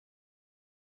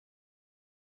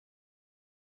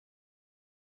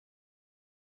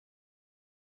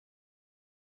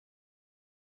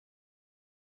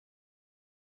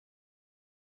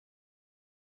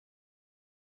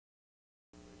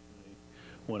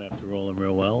went after rolling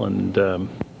real well, and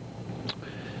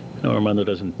Armando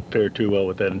doesn't fare too well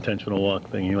with that intentional walk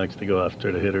thing. He likes to go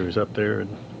after the hitter who's up there,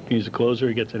 and he's a closer.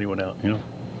 He gets anyone out, you know.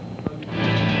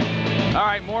 All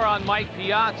right, more on Mike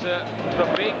Piazza,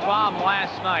 the big bomb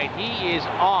last night. He is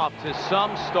off to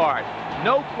some start.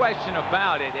 No question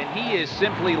about it, and he is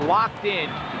simply locked in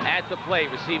at the plate,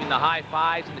 receiving the high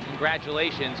fives and the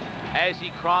congratulations as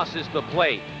he crosses the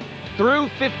plate. Through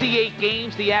 58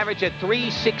 games, the average at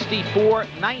 .364,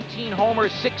 19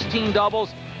 homers, 16 doubles,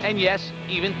 and yes,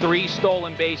 even 3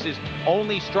 stolen bases,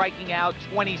 only striking out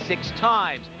 26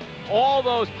 times. All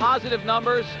those positive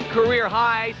numbers, career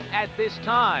highs at this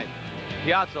time.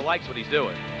 Piazza likes what he's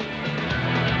doing.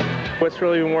 What's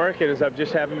really been working is I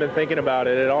just haven't been thinking about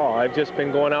it at all. I've just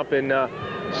been going up and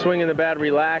swinging the bat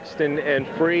relaxed and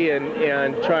free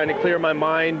and trying to clear my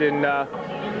mind and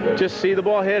just see the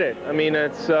ball hit it. I mean,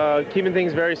 it's keeping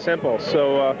things very simple.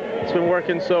 So it's been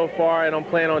working so far. I don't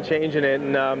plan on changing it. And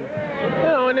you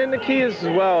know, and then the key is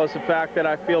as well is the fact that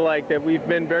I feel like that we've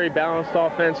been very balanced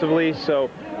offensively.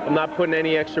 So I'm not putting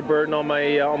any extra burden on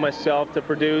myself to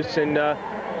produce, and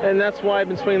that's why I've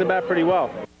been swinging the bat pretty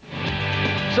well.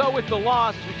 So with the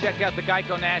loss, as we check out the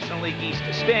Geico National League East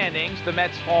standings, the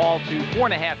Mets fall to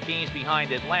 4.5 games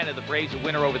behind Atlanta. The Braves a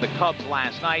winner over the Cubs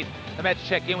last night. The Mets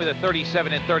check in with a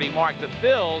 37-30 mark. The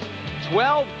Phils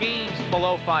 12 games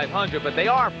below 500, but they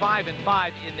are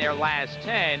 5-5 in their last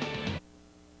 10.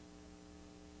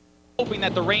 Hoping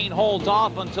that the rain holds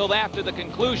off until after the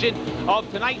conclusion of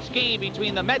tonight's game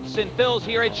between the Mets and Phils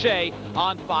here at Shea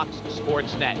on Fox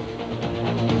Sports Net.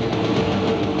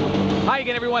 Hi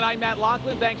again, everyone. I'm Matt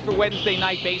Loughlin. Thanks for Wednesday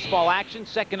night baseball action.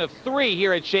 Second of 3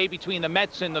 here at Shea between the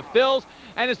Mets and the Phils.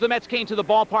 And as the Mets came to the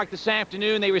ballpark this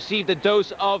afternoon, they received a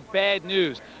dose of bad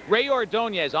news. Ray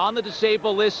Ordonez on the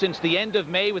disabled list since the end of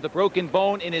May with a broken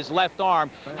bone in his left arm.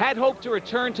 Had hoped to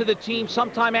return to the team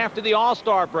sometime after the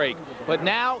All-Star break. But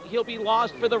now he'll be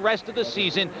lost for the rest of the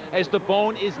season as the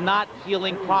bone is not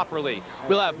healing properly.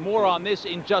 We'll have more on this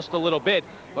in just a little bit.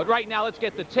 But right now, let's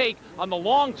get the take on the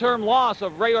long-term loss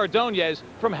of Ray Ordonez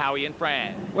from Howie and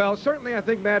Fran. Well, certainly I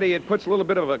think, Matty, it puts a little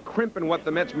bit of a crimp in what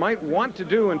the Mets might want to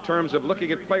do in terms of looking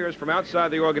at players from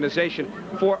outside the organization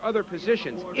for other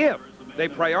positions if they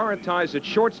prioritize at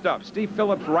shortstop. Steve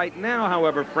Phillips right now,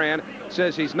 however, Fran,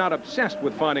 says he's not obsessed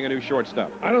with finding a new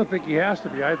shortstop. I don't think he has to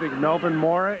be. I think Melvin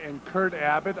Mora and Curt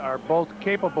Abbott are both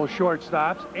capable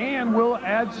shortstops and will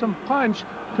add some punch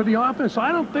to the offense. So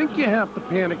I don't think you have to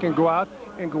panic and go out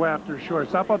and go after a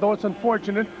shortstop, although it's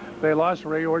unfortunate they lost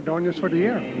Ray Ordonez for the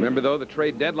year. Remember, though, the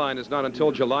trade deadline is not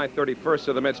until July 31st,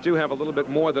 so the Mets do have a little bit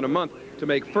more than a month to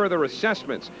make further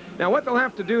assessments. Now, what they'll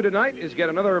have to do tonight is get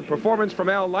another performance from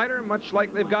Al Leiter, much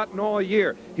like they've gotten all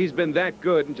year. He's been that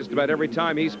good, and just about every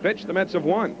time he's pitched, the Mets have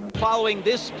won. Following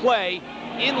this play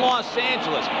in Los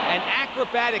Angeles, an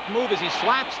acrobatic move as he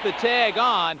slaps the tag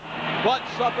on, but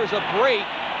suffers a break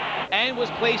and was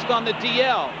placed on the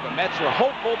DL. The Mets were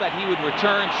hopeful that he would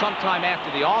return sometime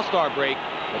after the All-Star break,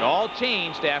 but all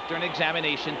changed after an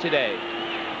examination today.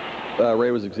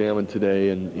 Ray was examined today,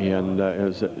 and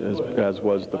as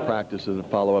was the practice of the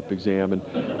follow-up exam,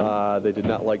 and they did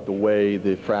not like the way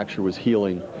the fracture was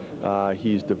healing.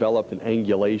 He's developed an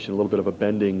angulation, a little bit of a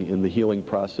bending in the healing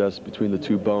process between the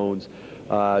two bones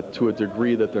to a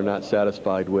degree that they're not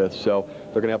satisfied with. So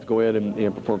they're going to have to go in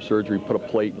and perform surgery, put a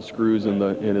plate and screws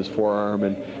in his forearm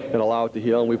and allow it to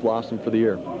heal, and we've lost him for the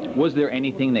year. Was there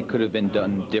anything that could have been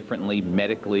done differently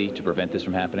medically to prevent this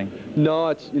from happening?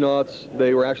 No,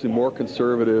 they were actually more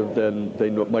conservative than they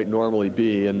might normally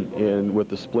be, and with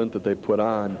the splint that they put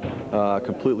on,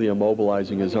 completely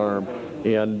immobilizing his arm.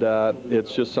 And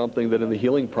it's just something that in the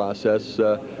healing process,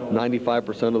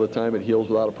 95% of the time it heals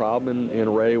without a problem,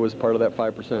 and Ray was part of that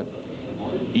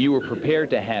 5%. You were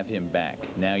prepared to have him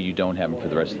back. Now you don't have him for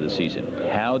the rest of the season.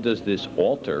 How does this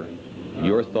alter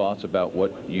your thoughts about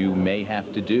what you may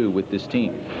have to do with this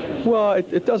team? Well,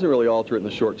 it doesn't really alter it in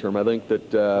the short term. I think that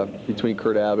between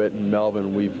Curt Abbott and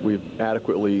Melvin, we've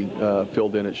adequately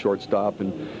filled in at shortstop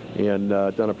and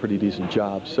done a pretty decent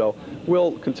job. So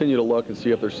we'll continue to look and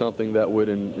see if there's something that would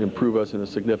improve us in a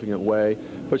significant way.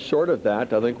 But short of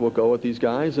that, I think we'll go with these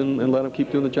guys and let them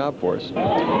keep doing the job for us.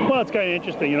 Well, it's kind of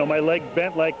interesting. You know, my leg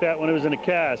bent like that when it was in a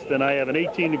cast, and I have an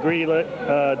 18-degree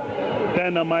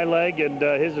bend on my leg, and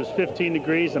his is 15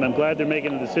 degrees, and I'm glad they're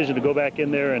making the decision to go back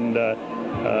in there and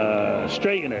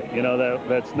straighten it. You know,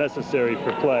 that's necessary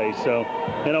for play. So,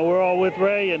 you know, we're all with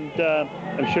Ray, and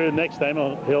I'm sure next time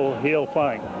he'll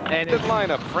fine. And his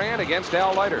lineup, Fran against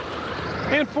Al Leiter.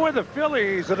 And for the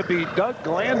Phillies, it'll be Doug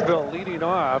Glanville leading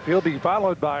off. He'll be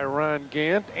followed by Ron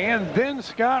Gant and then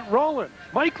Scott Rowland.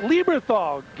 Mike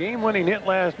Lieberthal, game-winning hit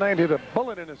last night, hit a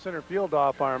bullet in the center field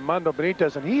off Armando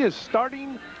Benitez, and he is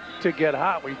starting to get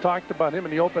hot. We talked about him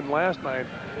in the open last night,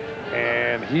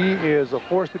 and he is a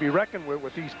force to be reckoned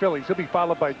with these Phillies. He'll be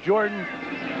followed by Jordan,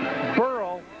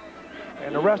 Burrell,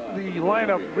 and the rest of the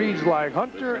lineup reads like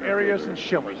Hunter, Arias, and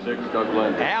Schilling.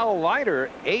 Al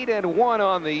Leiter 8-1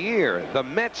 on the year. The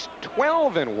Mets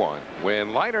 12-1.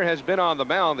 When Leiter has been on the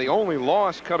mound, the only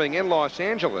loss coming in Los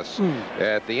Angeles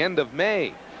at the end of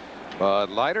May.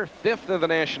 But Leiter 5th in the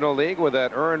National League with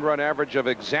that earned run average of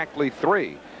exactly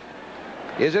 3.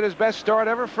 Is it his best start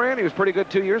ever, Fran? He was pretty good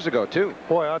 2 years ago, too.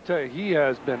 Boy, I'll tell you, he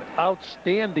has been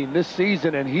outstanding this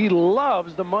season, and he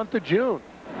loves the month of June.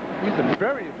 He's been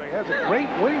he has a great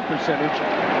winning percentage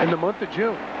in the month of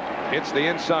June. Hits the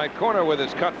inside corner with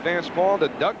his cut fastball to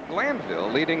Doug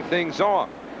Glanville, leading things off.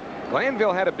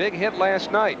 Glanville had a big hit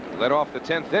last night. Led off the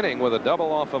 10th inning with a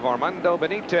double off of Armando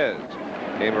Benitez.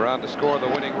 Came around to score the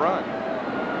winning run.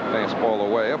 Fastball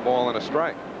away, a ball and a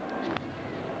strike.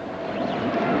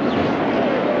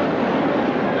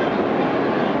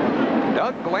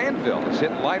 Doug Glanville has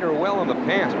hit Leiter well in the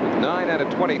past with 9 out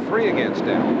of 23 against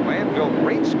Al. Glanville,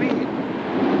 great speed.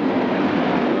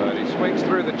 But he swings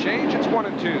through the change. It's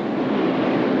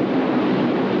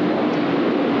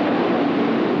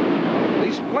 1-2.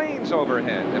 These planes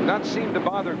overhead have not seemed to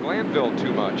bother Glanville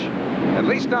too much. At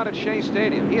least not at Shea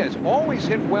Stadium. He has always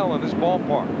hit well in this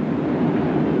ballpark.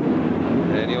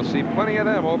 And you'll see plenty of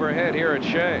them overhead here at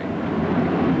Shea.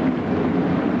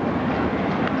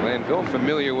 Glanville,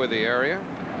 familiar with the area.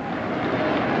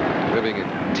 Living in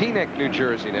Teaneck, New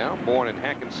Jersey now. Born in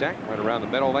Hackensack, right around the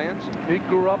Meadowlands. He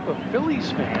grew up a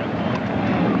Phillies fan.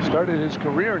 Started his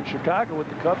career in Chicago with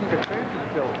the Cubs and got traded to the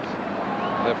Phillies.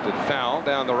 Lifted foul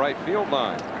down the right field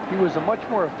line. He was a much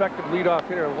more effective leadoff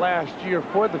hitter last year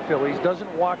for the Phillies.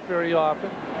 Doesn't walk very often.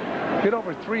 Hit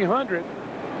over 300.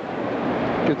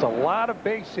 Gets a lot of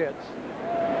base hits.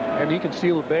 And he can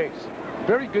steal a base.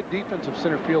 Very good defensive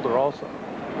center fielder also.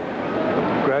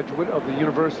 Graduate of the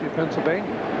University of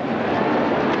Pennsylvania.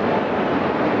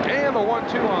 And the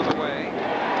 1-2 on the way.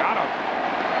 Got him.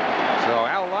 So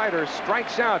Al Leiter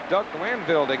strikes out Doug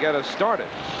Glanville to get us started.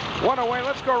 One away.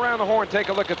 Let's go around the horn, take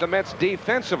a look at the Mets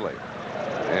defensively.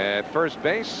 At first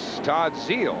base, Todd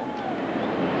Zeile.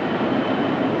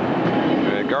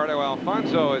 Edgardo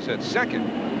Alfonzo is at second.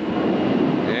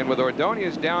 And with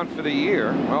Ordonez down for the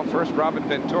year, well, first Robin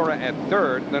Ventura at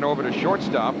third, and then over to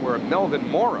shortstop, where Melvin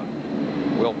Mora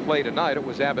will play tonight. It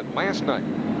was Abbott last night.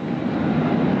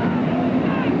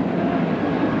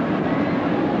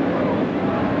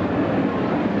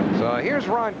 So here's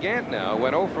Ron Gant now.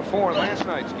 Went 0 for 4 in last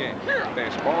night's game.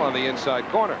 Fastball on the inside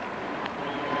corner.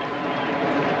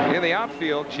 In the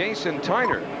outfield, Jason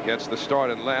Tyner gets the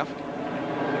start in left.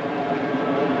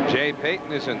 Jay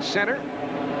Payton is in center.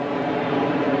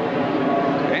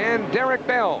 And Dereck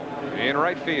Bell in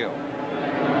right field.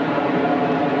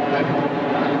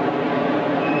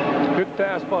 Good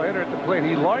fastball hitter at the plate.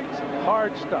 He likes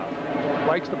hard stuff.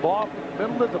 Likes the ball from the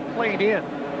middle of the plate in.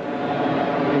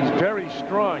 He's very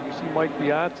strong. You see Mike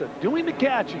Piazza doing the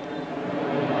catching.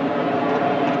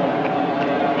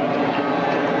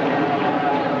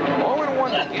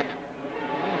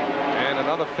 And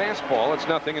another fastball. It's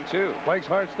 0-2. Likes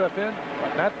hard stuff in,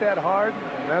 but not that hard,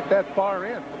 not that far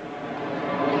in.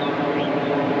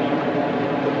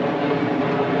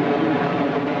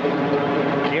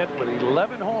 Gant with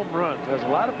 11 home runs, has a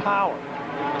lot of power.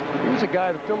 He was a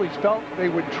guy the Phillies felt they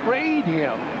would trade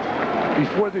him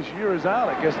before this year is out.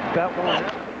 I guess that won't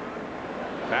happen.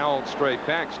 Fouled straight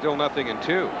back, still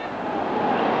 0-2.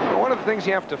 One of the things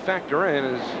you have to factor in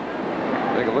is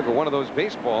take a look at one of those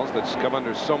baseballs that's come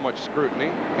under so much scrutiny,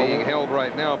 being held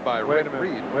right now by Rick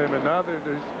Reed. Wait a minute. Now they're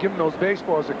giving those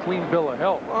baseballs a clean bill of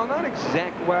health. Well, not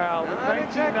exactly. Well,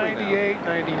 1998,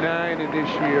 99, and this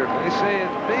year. They say it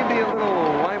may be a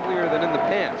little livelier than in the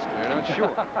past. They're not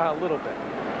sure. A little bit.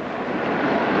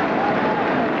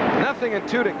 0-2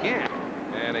 to Gant.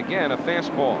 And again, a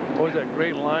fastball. What was that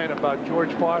great line about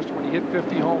George Foster when he hit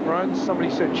 50 home runs?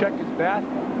 Somebody said, check his bat.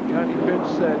 Johnny Bench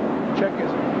said, check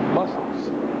his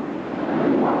muscles.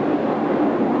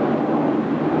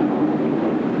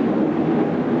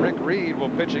 Rick Reed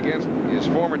will pitch against his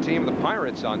former team, the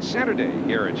Pirates, on Saturday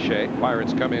here at Shea.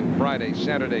 Pirates come in Friday,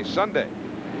 Saturday, Sunday.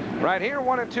 Right here,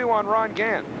 1-2 on Ron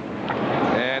Gant.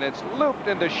 And it's looped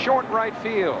into short right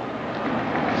field.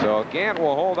 So Gant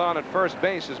will hold on at first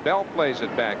base as Bell plays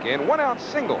it back in. 1-out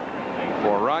single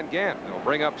for Ron Gant. They'll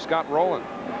bring up Scott Rowland.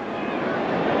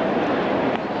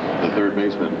 The third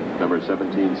baseman, number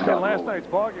 17, Scott. And last night's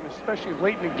ballgame, especially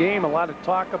late in the game, a lot of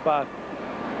talk about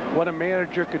what a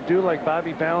manager could do, like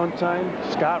Bobby Valentine.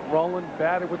 Scott Rowland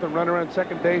batted with a runner on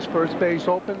second base, first base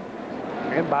open,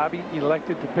 and Bobby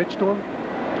elected to pitch to him,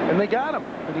 and they got him.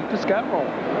 And he just got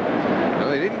Rowland. No,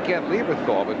 they didn't get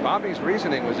Lieberthal, but Bobby's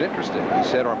reasoning was interesting. He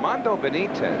said Armando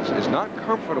Benitez is not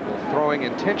comfortable throwing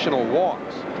intentional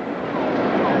walks.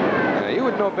 You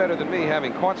would know better than me,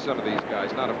 having caught some of these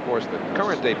guys, not, of course, the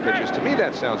current-day pitchers. To me,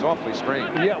 that sounds awfully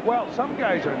strange. Yeah, well, some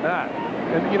guys are not.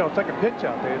 And, you know, it's like a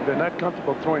pitch-out. They're not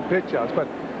comfortable throwing pitch-outs. But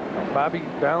Bobby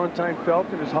Valentine felt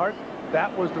in his heart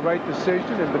that was the right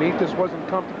decision, and Benitez wasn't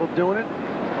comfortable doing it,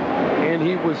 and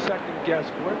he was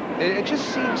second-guessed for it. It just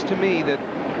seems to me that,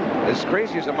 as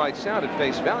crazy as it might sound at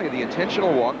face value, the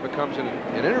intentional walk becomes an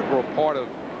integral part of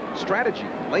strategy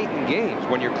late in games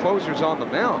when your closer's on the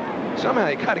mound. Somehow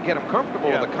you got to get him comfortable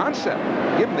with the concept.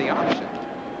 Give him the option.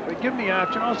 They give him the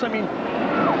option. Also, I mean,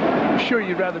 I'm sure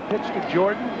you'd rather pitch to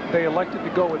Jordan. They elected to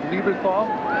go with Lieberthal.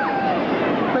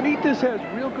 Benitez has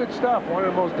real good stuff. One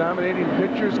of the most dominating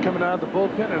pitchers coming out of the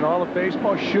bullpen in all of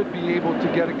baseball. Should be able to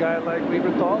get a guy like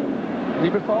Lieberthal.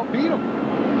 Lieberthal beat him.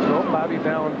 So Bobby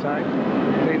Valentine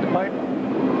paid the piper. A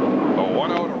 1-0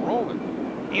 to Rowland.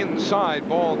 Inside,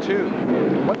 ball 2.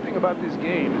 One thing about this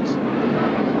game is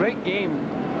a great game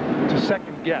to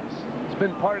second guess. It's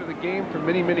been part of the game for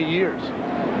many, many years.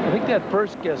 I think that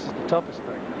first guess is the toughest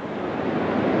thing.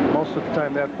 Most of the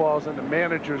time that falls in the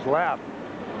manager's lap.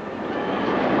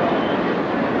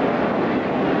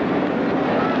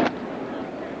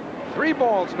 Three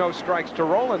balls, no strikes to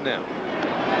Rowland now.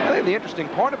 I think the interesting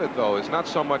part of it, though, is not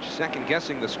so much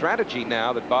second-guessing the strategy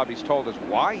now that Bobby's told us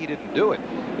why he didn't do it.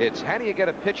 It's how do you get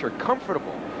a pitcher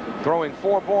comfortable throwing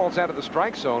 4 balls out of the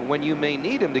strike zone when you may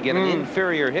need him to get an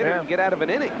inferior hitter and get out of an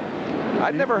inning.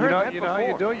 I'd never heard that before. You know how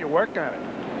you do it? You work on it.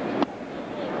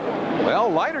 Well,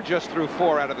 Leiter just threw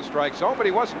 4 out of the strike zone, but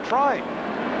he wasn't trying.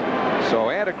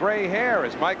 So add a gray hair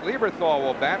as Mike Lieberthal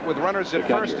will bat with runners at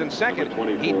first and second.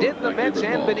 He did the Mets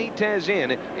and Benitez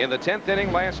in the 10th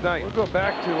inning last night. We'll go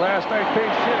back to last night's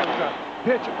base hit. It was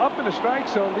a pitch up in the strike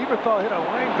zone. Lieberthal hit a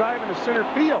line drive into center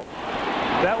field.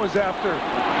 That was after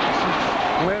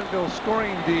Glenville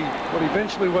scoring what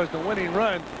eventually was the winning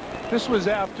run. This was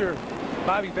after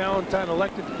Bobby Valentine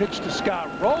elected to pitch to Scott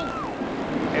Rowland.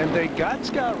 And they got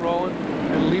Scott Rowland,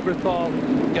 and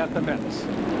Lieberthal got the Mets.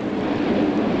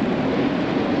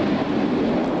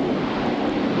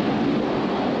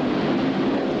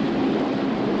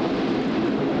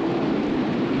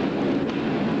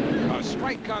 A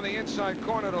strike on the inside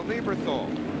corner to Lieberthal.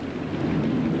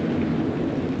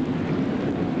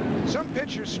 Some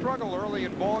pitchers struggle early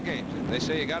in ball games. They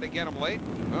say you got to get them late.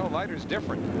 Well, Leiter's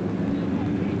different.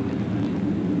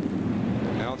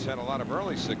 Now had a lot of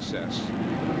early success.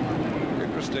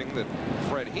 Interesting that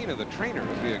Fred Hina, the trainer,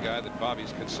 would be a guy that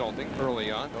Bobby's consulting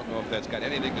early on. Don't know if that's got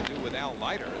anything to do with Al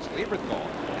Leiter as Lieberthal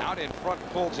out in front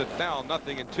pulls it foul,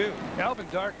 0-2. Alvin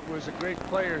Dark was a great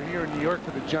player here in New York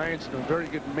for the Giants and a very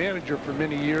good manager for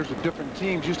many years with different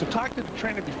teams. Used to talk to the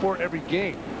trainer before every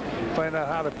game, find out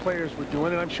how the players were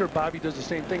doing, and I'm sure Bobby does the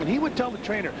same thing. And he would tell the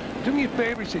trainer, do me a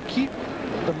favor, he said, keep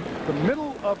the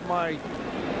middle of my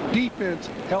defense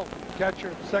healthy.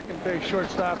 Catcher, second base,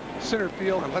 shortstop, center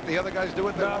field. And let the other guys do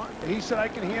what they want. He said, I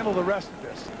can handle the rest of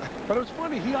this. But it was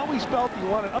funny. He always felt he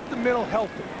wanted up the middle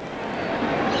healthy.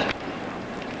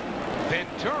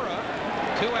 Ventura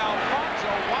to Alfonzo.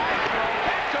 Wide throw.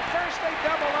 Back to first. They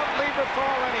double up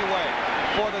Lieberthal anyway.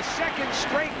 For the second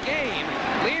straight game,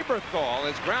 Lieberthal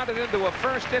is grounded into a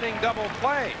first inning double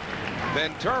play.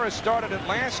 Ventura started it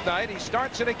last night. He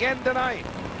starts it again tonight.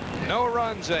 No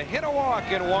runs, a hit, a walk,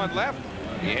 and 1 left.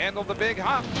 He handled the big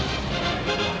hop.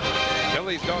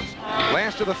 Phillies don't.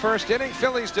 Last of the first inning,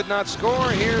 Phillies did not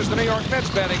score. Here's the New York Mets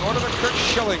batting order that Curt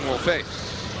Schilling will face.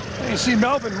 You see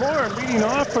Melvin Moore leading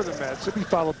off for the Mets. He'll be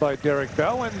followed by Dereck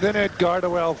Bell and then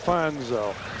Edgardo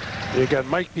Alfonzo. You got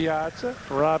Mike Piazza,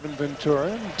 Robin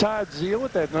Ventura, and Todd Zeile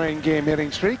with that 9-game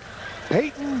hitting streak.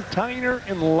 Payton, Tyner,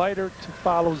 and Leiter to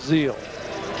follow Zeile.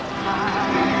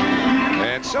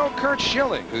 And so Curt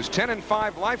Schilling, who's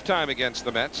 10-5 lifetime against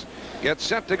the Mets, gets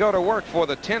set to go to work for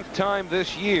the 10th time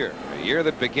this year, a year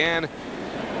that began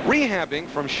rehabbing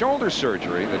from shoulder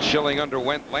surgery that Schilling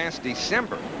underwent last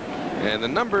December. And the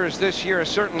numbers this year are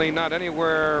certainly not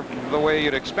anywhere the way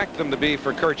you'd expect them to be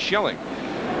for Curt Schilling.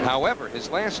 However, his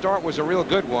last start was a real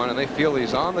good one, and they feel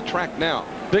he's on the track now.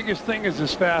 Biggest thing is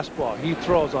his fastball. He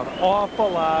throws an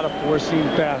awful lot of four-seam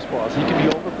fastballs. He can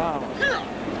be overpowering.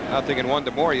 Nothing in one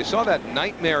to more. You saw that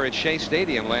nightmare at Shea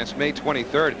Stadium last May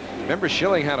 23rd. Remember,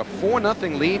 Schilling had a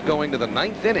 4-0 lead going to the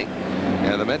 9th inning.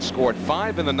 And the Mets scored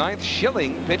 5 in the 9th.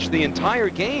 Schilling pitched the entire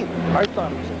game. I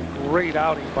thought it was a great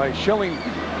outing by Schilling.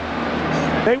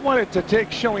 They wanted to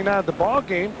take Schilling out of the ball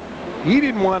game. He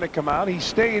didn't want to come out. He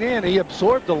stayed in. He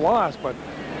absorbed the loss, but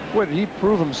boy, did he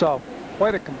prove himself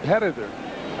quite a competitor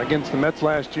against the Mets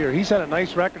last year. He's had a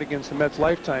nice record against the Mets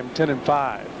lifetime,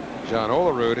 10-5. John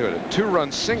Olerud hit a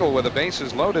 2-run single with the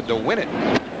bases loaded to win it.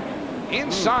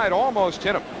 Inside, almost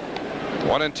hit him.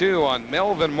 1-2 on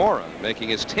Melvin Mora, making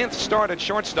his 10th start at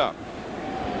shortstop.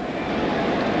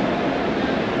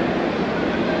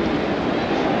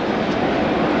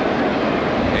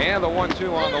 And the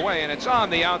 1-2 on the way, and it's on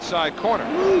the outside corner.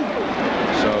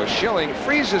 So Schilling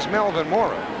freezes Melvin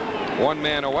Mora. One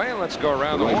man away. Let's go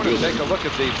around the horn and take a look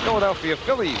at the Philadelphia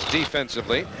Phillies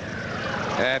defensively.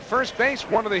 At first base,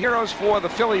 one of the heroes for the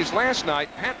Phillies last night,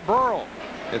 Pat Burrell,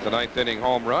 hit the 9th inning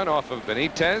home run off of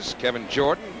Benitez. Kevin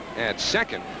Jordan at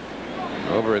second.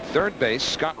 Over at third base,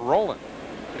 Scott Rowland.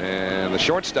 And the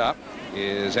shortstop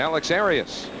is Alex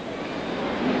Arias.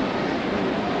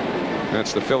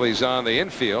 That's the Phillies on the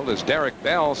infield as Dereck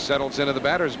Bell settles into the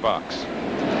batter's box.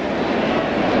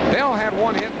 Bell had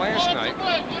one hit last night.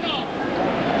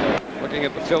 Looking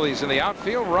at the Phillies in the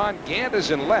outfield, Ron Gant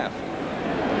is in left.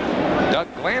 Doug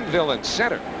Glanville in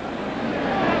center.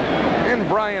 And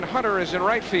Brian Hunter is in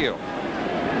right field.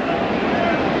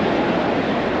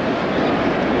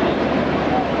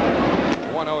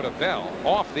 To Bell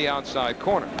off the outside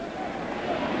corner.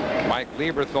 Mike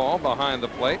Lieberthal behind the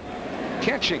plate,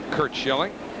 catching Curt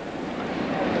Schilling,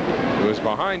 who is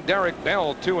behind Dereck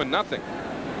Bell 2-0.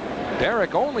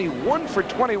 Dereck only 1 for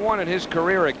 21 in his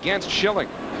career against Schilling.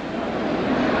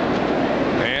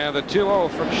 And the 2-0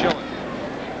 from Schilling.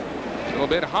 A little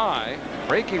bit high,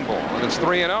 breaking ball, and it's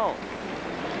 3-0.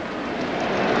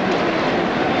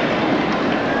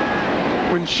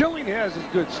 When Schilling has his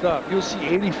good stuff, you'll see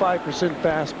 85%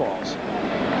 fastballs.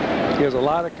 He has a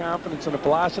lot of confidence in the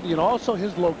velocity and also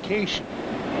his location.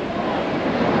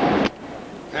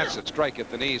 That's a strike at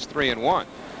the knees, 3-1.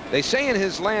 They say in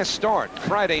his last start,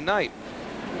 Friday night,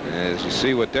 as you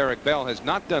see what Dereck Bell has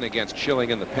not done against Schilling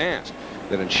in the past,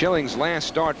 that in Schilling's last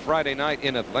start Friday night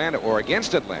in Atlanta, or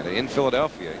against Atlanta in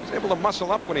Philadelphia, he was able to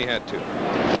muscle up when he had to.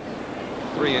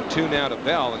 3-2 now to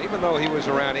Bell, and even though he was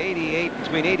around 88,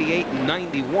 between 88 and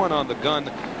 91 on the gun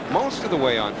most of the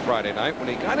way on Friday night, when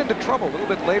he got into trouble a little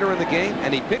bit later in the game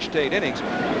and he pitched 8 innings,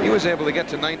 he was able to get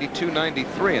to 92,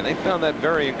 93, and they found that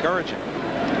very encouraging.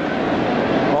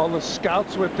 All the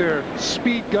scouts with their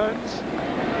speed guns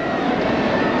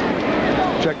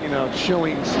checking out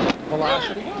Schilling's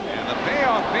velocity. And the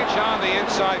payoff pitch on the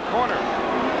inside corner.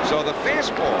 So the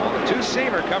fastball, the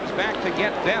two-seamer, comes back to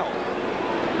get Bell.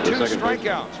 2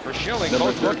 strikeouts for Schilling,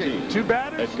 both looking. 2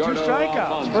 batters, Edgardo, 2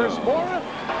 strikeouts. Alfonzo. First Mora,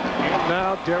 and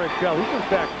now Dereck Bell. He comes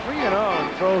back 3-0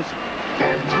 and throws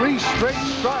 3 straight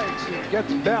strikes and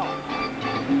gets Bell.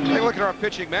 Take a look at our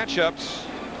pitching matchups.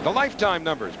 The lifetime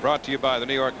numbers brought to you by the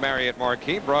New York Marriott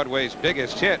Marquis, Broadway's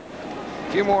biggest hit.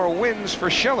 A few more wins for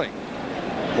Schilling.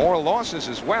 More losses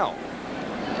as well.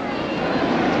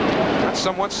 That's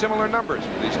somewhat similar numbers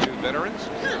for these 2 veterans.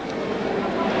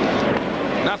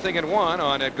 0-1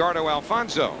 on Edgardo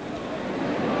Alfonzo.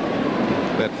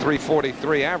 That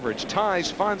 .343 average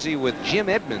ties Fonzie with Jim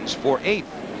Edmonds for 8th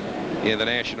in the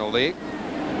National League.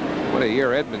 What a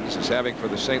year Edmonds is having for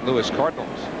the St. Louis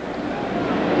Cardinals.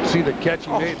 See the catch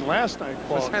he made last night.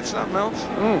 Was that something else?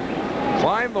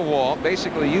 Climbed the wall,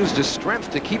 basically used his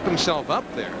strength to keep himself up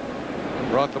there.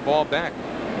 Brought the ball back.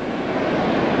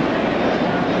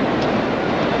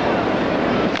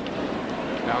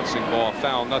 Bouncing ball,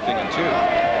 foul, 0-2.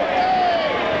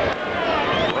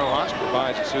 Rojas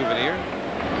provides a souvenir.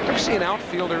 Ever see an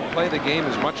outfielder play the game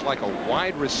as much like a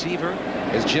wide receiver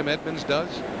as Jim Edmonds does?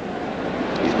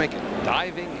 He's making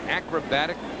diving,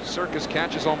 acrobatic, circus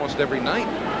catches almost every night.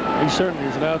 He certainly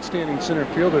is an outstanding center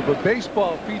fielder, but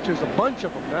baseball features a bunch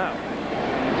of them now.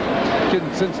 Kid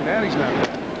in Cincinnati's not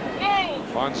bad.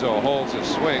 Alfonzo holds his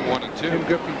swing, 1-2. Tim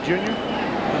Griffey Jr.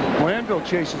 Glanville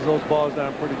chases those balls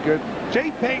down pretty good.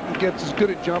 Jay Payton gets as good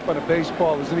a jump on a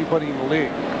baseball as anybody in the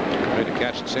league. Made a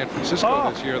catch in San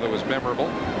Francisco this year that was memorable.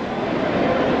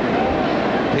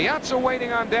 Piazza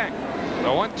waiting on deck. The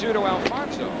 1-2 to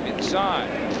Alfonzo inside.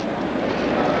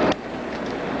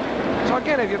 So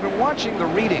again, if you've been watching the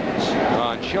readings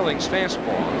on Schilling's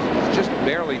fastball, it's just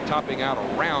barely topping out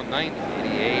around 90,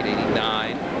 88,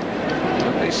 89.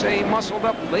 But they say he muscled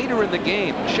up later in the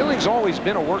game. Schilling's always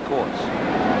been a workhorse.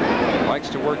 Likes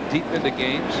to work deep into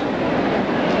games.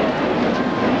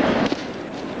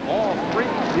 All 3.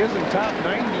 He isn't top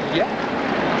 90 yet.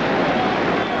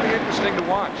 Pretty interesting to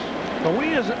watch. But when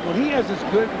he has his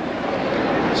good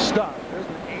stuff, there's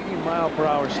an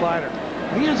 110-mile-per-hour slider.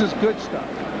 He has his good stuff,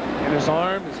 and his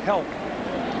arm, his health.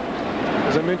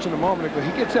 As I mentioned a moment ago,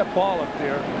 he gets that ball up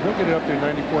there. He'll get it up there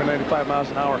 94, 95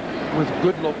 miles an hour with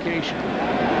good location.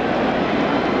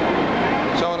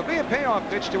 So it'll be a payoff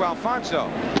pitch to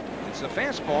Alfonzo. It's a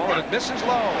fastball, and it misses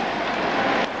low.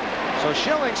 So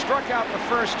Schilling struck out the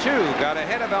first two, got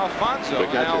ahead of Alfonzo,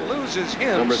 now loses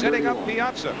him, setting up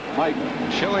Piazza.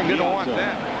 Schilling didn't want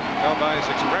that. Tell by his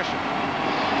expression.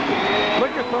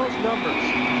 Look at those numbers.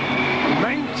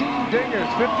 19 dingers,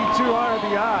 52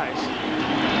 RBIs.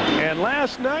 And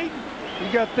last night,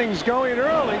 he got things going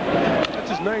early. That's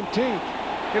his 19th.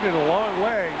 Hit it a long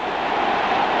way.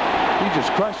 He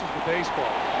just crushes the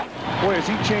baseball. Boy, has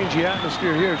he changed the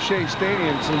atmosphere here at Shea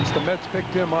Stadium since the Mets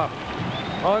picked him up.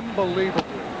 Unbelievable.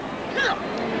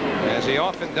 As he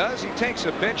often does, he takes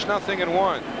a pitch,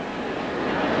 0-1.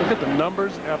 Look at the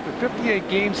numbers. After 58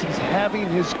 games, he's having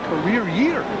his career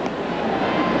year.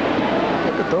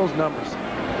 Look at those numbers.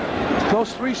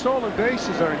 Those 3 stolen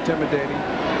bases are intimidating.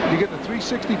 You get the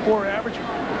 364 average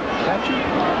catcher.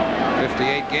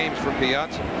 58 games for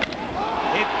Piazza.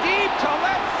 Hit deep to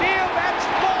left field. That's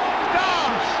long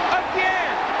gone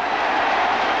again.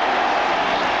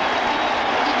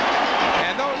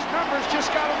 And those numbers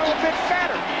just got a little bit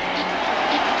fatter.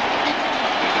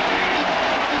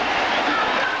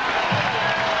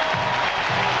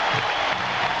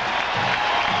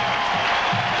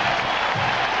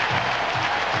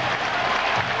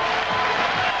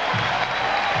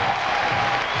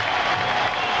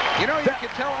 You know, you could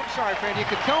tell, I'm sorry, Fran, you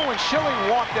could tell when Schilling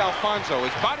walked Alfonzo,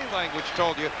 his body language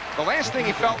told you the last thing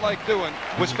he felt like doing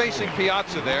was facing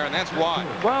Piazza there, and that's why.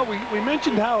 Well, we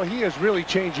mentioned how he has really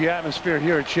changed the atmosphere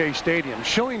here at Shea Stadium.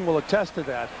 Schilling will attest to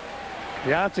that.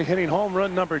 Piazza hitting home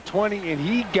run number 20, and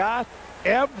he got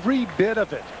every bit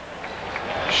of it.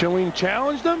 Schilling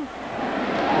challenged him.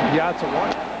 Piazza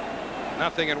won.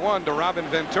 0-1 to Robin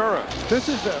Ventura. This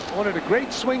is one of the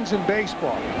great swings in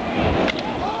baseball.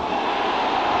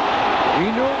 He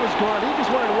knew it was gone. He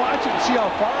just wanted to watch it and see how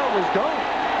far it was going.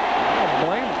 I don't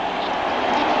blame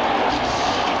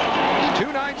him.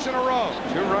 2 nights in a row.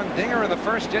 2-run dinger in the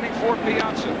first inning for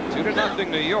Piazza. 2-0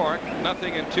 New York.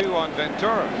 0-2 on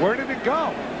Ventura. Where did it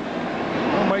go?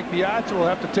 Well, Mike Piazza will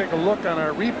have to take a look on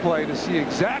our replay to see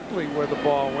exactly where the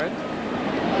ball went.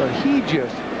 But he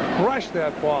just crushed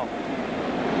that ball.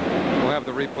 We'll have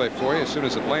the replay for you as soon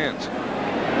as it lands.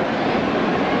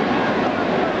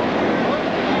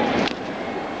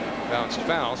 Bounced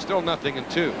foul, still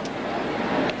 0-2.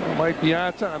 Mike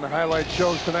Piazza on the highlight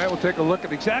shows tonight. We'll take a look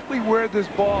at exactly where this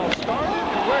ball started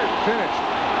and where it finished.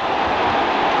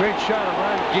 Great shot of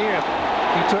Ron Gant.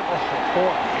 He took, oh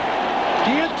boy.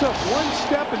 Gant took one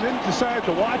step and then decided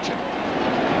to watch it.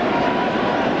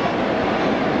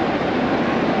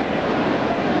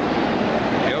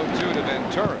 The 0-2 to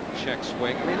Ventura. Check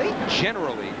swing. I mean, they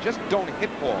generally just don't hit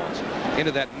balls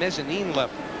into that mezzanine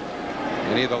level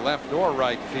in either left or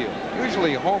right field.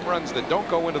 Usually home runs that don't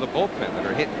go into the bullpen, that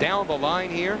are hit down the line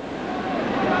here,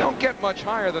 don't get much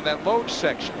higher than that load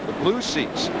section, the blue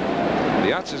seats.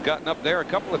 Piazza's gotten up there a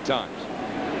couple of times.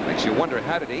 Makes you wonder,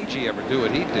 how did A.G. ever do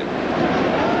what he did?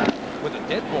 With a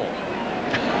dead ball.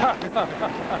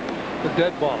 The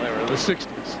dead ball era, the 60s,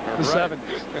 the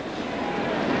 70s.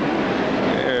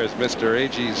 There's Mr.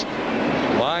 A.G.'s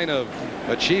line of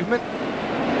achievement.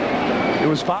 It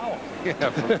was foul.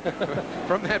 Yeah,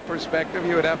 from that perspective,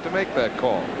 you would have to make that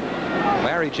call.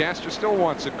 Larry Jaster still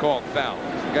wants it called foul.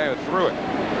 He's the guy who threw it.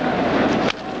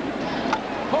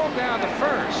 Pulled down to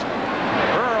first.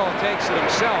 Burrell takes it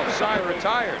himself. Side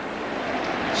retired.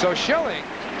 So Schilling,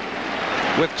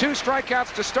 with 2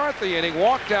 strikeouts to start the inning,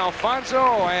 walked Alfonzo,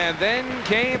 and then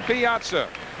came Piazza.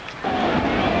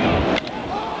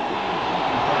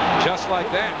 Just like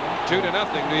that,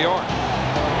 2-0 New York.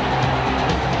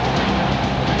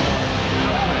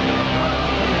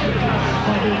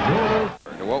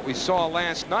 To what we saw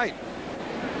last night.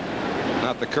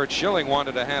 Not that Curt Schilling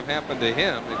wanted to have happen to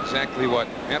him, exactly what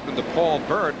happened to Paul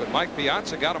Bird, but Mike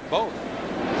Piazza got them both.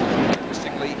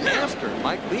 Interestingly, after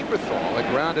Mike Lieberthal had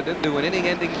grounded into an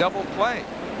inning-ending double play.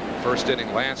 First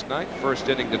inning last night, first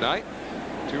inning tonight.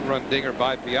 2-run dinger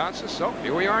by Piazza, so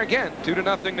here we are again,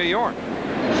 2-0 New York.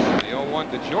 The 0-1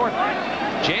 to Jordan.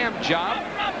 Jam job.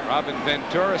 Robin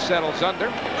Ventura settles under,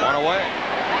 1 away.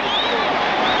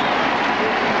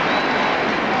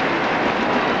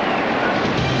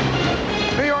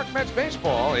 New York Mets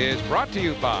baseball is brought to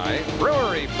you by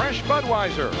Brewery Fresh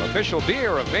Budweiser, official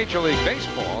beer of Major League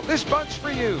Baseball. This Bud's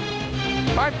for you.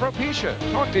 By Propecia,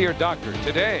 talk to your doctor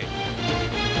today.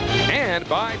 And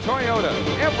by Toyota,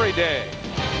 every day.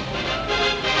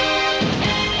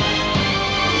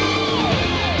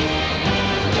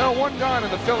 one gone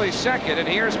in the Phillies' second, and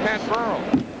here's Pat Burrell.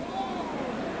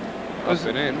 Up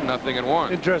and in,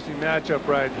 0-1. Interesting matchup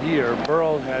right here.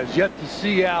 Burrell has yet to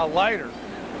see Al Leiter.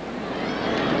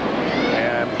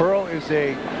 And Burrell is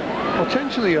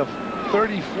potentially a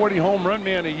 30, 40 home run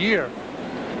man a year.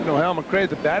 You know, Hal McRae,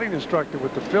 the batting instructor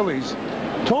with the Phillies,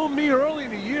 told me early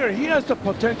in the year he has the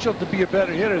potential to be a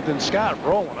better hitter than Scott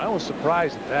Rowland. I was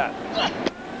surprised at that.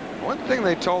 One thing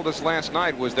they told us last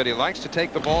night was that he likes to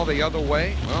take the ball the other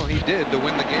way. Well, he did to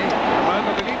win the game.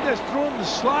 Armando Benitez threw him the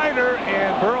slider,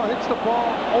 and Burrell hits the ball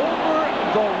over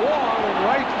the wall in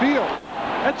right field.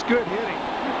 That's good hitting.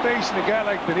 You're facing a guy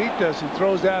like Benitez who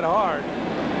throws that hard.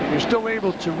 You're still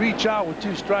able to reach out with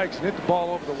 2 strikes and hit the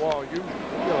ball over the wall. You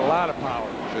get a lot of power.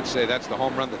 I should say that's the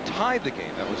home run that tied the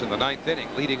game. That was in the 9th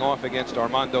inning, leading off against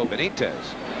Armando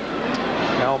Benitez.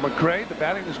 Al McRae, the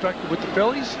batting instructor with the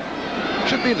Phillies.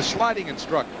 Should be the sliding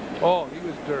instructor. Oh, he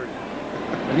was dirty.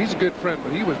 And he's a good friend,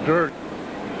 but he was dirty.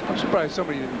 I'm surprised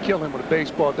somebody didn't kill him with a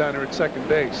baseball down there at second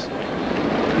base.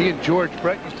 He and George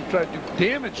Brett used to try to do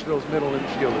damage to those middle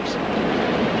infielders.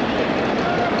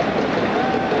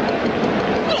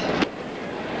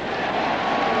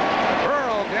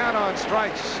 Burrell down on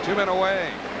strikes, 2 men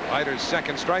away. Leiter's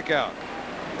second strikeout.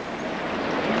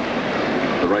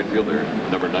 The right fielder,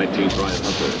 number 19, Brian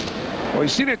Hunter. Well, you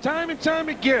see that time and time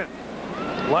again.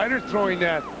 Leiter throwing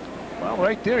that, well,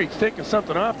 right there, he's taking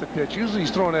something off the pitch. Usually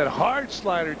he's throwing that hard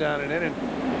slider down and in, and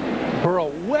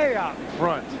Burrell way out in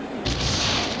front.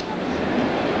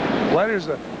 Leiter's,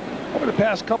 over the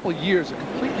past couple of years, a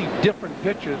completely different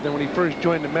pitcher than when he first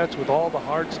joined the Mets with all the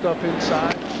hard stuff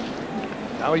inside.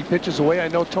 Now he pitches away. I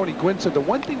know Tony Gwynn said the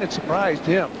one thing that surprised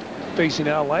him facing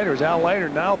Al Leiter is Al Leiter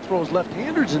now throws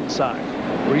left-handers inside,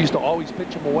 where he used to always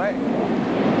pitch them away.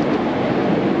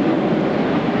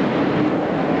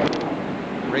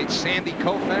 Great Sandy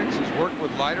Koufax has worked with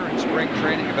Leiter in spring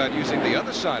training about using the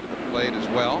other side of the plate as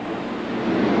well.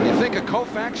 You think of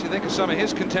Koufax, you think of some of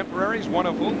his contemporaries, one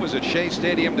of whom was at Shea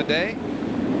Stadium today.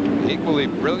 The equally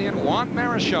brilliant Juan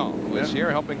Marichal, who is here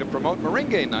helping to promote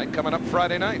Merengue night coming up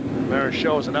Friday night.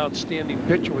 Marichal is an outstanding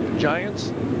pitcher with the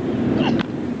Giants.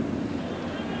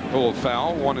 Pulled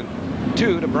foul,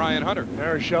 1-2 to Brian Hunter.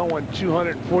 Marichal won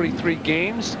 243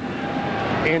 games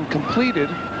and completed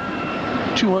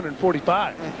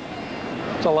 245.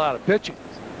 That's a lot of pitching.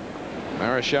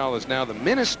 Marichal is now the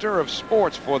Minister of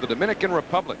Sports for the Dominican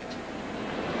Republic.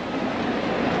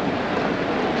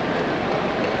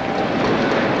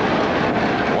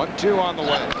 One-two on the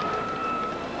way.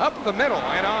 Up the middle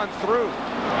and on through.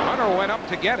 Hunter went up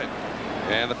to get it.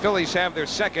 And the Phillies have their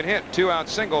second hit. 2-out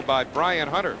single by Brian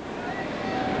Hunter.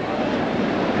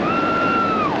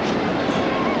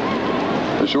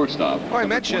 The shortstop. Well, I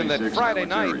mentioned that Friday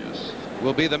night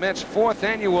will be the Mets' 4th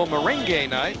annual Merengue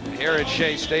night here at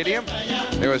Shea Stadium.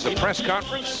 There was a press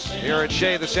conference here at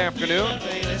Shea this afternoon.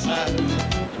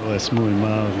 Es muy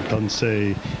mal,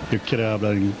 entonces yo quiero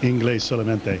hablar inglés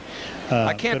solamente.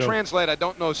 I can't translate. I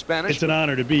don't know Spanish. It's an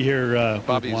honor to be here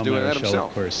Bobby's with doing that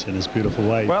himself, of course, and his beautiful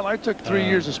wife. Well, I took 3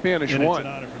 years of Spanish and one, it's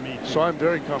an honor for me too. so I'm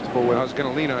very comfortable with it. I was going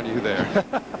to lean on you there.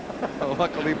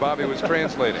 Luckily, Bobby was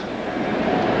translating.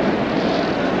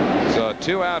 So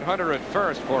 2-out Hunter at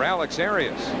first for Alex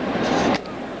Arias.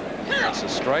 That's a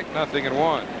strike,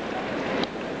 0-1.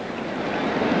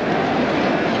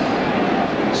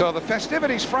 So the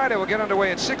festivities Friday will get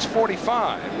underway at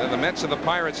 6:45. Then the Mets and the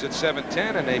Pirates at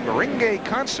 7:10, and a Merengue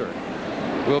concert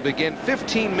will begin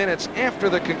 15 minutes after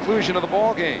the conclusion of the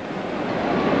ball game.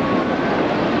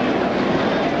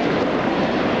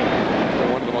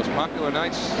 One of the most popular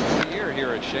nights of the year here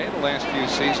at Shea the last few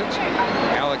seasons.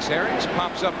 Alex Arias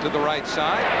pops up to the right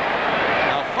side.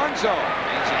 Alfonzo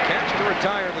needs a catch to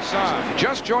retire the side.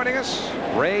 Just joining us,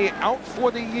 Ray out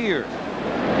for the year.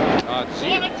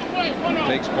 Zeal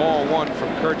takes ball 1 from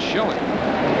Curt Schilling.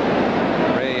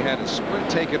 Ray had a splint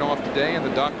taken off today, and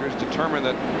the doctors determined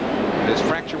that his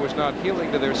fracture was not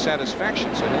healing to their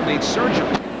satisfaction, so he'll need surgery.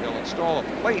 They'll install a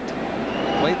plate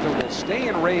that will stay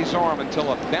in Ray's arm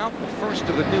until about the 1st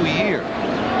of the new year.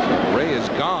 So Ray is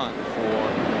gone for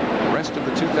the rest of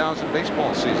the 2000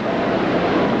 baseball season.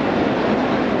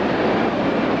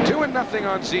 2-0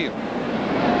 on Zeal.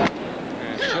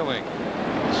 And Schilling.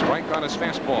 Strike on his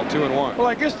fastball, 2-1. Well,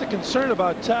 I guess the concern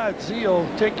about Todd Zeal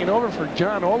taking over for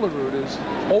John Olerud is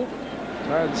over.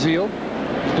 Todd Zeal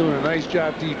is doing a nice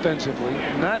job defensively,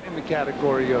 not in the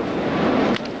category of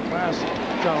classic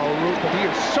John Olerud, but he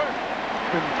has certainly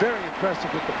been very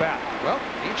impressive with the bat. Well,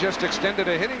 he just extended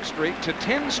a hitting streak to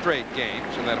 10 straight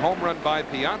games, and that home run by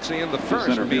Piazzi in the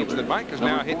first means that Mike is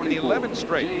now hitting 11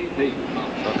 straight. So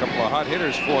a couple of hot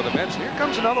hitters for the Mets. Here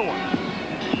comes another one.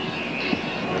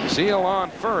 Zeal on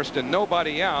first and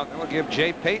nobody out. That will give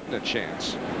Jay Payton a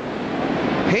chance.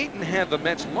 Payton had the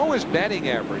Mets' lowest batting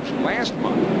average last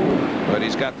month, but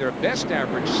he's got their best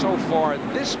average so far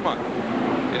this month,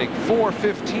 hitting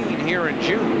 .415 here in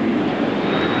June,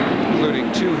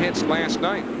 including 2 hits last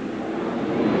night.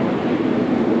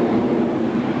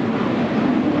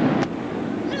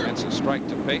 That's a strike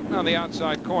to Payton on the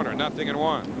outside corner,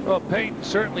 0-1. Well, Payton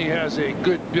certainly has a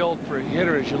good build for a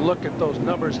hitter. As you look at those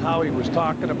numbers Howie was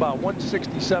talking about,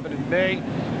 167 in May,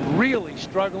 really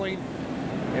struggling.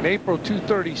 In April,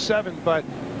 237, but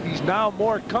he's now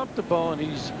more comfortable, and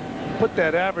he's put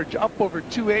that average up over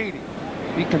 280.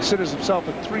 He considers himself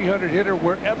a 300 hitter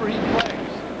wherever he plays.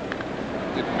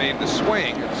 Didn't mean to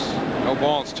swing. It's no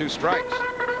balls, 2 strikes.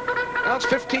 Now it's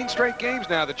 15 straight games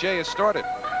now that Jay has started.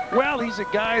 Well, he's a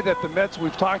guy that the Mets,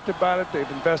 we've talked about it, they've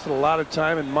invested a lot of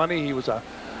time and money. He was a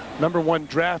 #1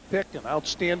 draft pick, an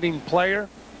outstanding player.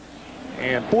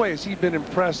 And boy, has he been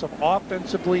impressive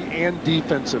offensively and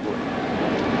defensively.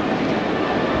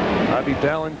 Bobby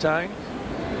Valentine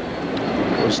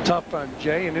was tough on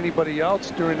Jay and anybody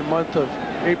else during the month of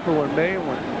April or May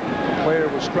when the player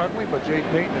was struggling, but Jay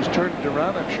Payton has turned it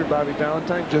around. I'm sure Bobby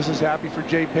Valentine just as happy for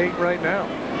Jay Payton right now.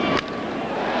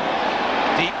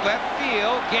 Deep left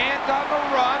field, Gant on the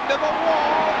run to the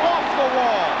wall, off the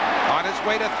wall. On his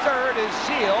way to third is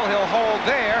Zeal. He'll hold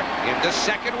there. Into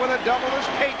second with a double is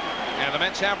Payton. And the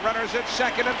Mets have runners at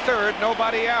second and third,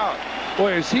 nobody out.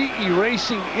 Boy, is he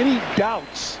erasing any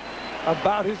doubts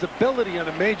about his ability on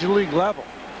a major league level.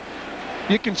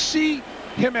 You can see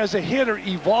him as a hitter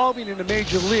evolving in the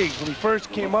major leagues. When he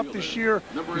first came up this year,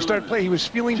 he started playing, he was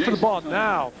feeling for the ball.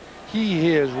 Now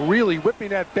he is really whipping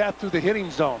that bat through the hitting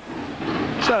zone.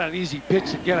 It's not an easy pitch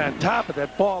to get on top of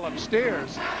that ball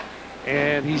upstairs,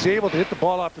 and he's able to hit the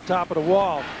ball off the top of the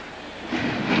wall.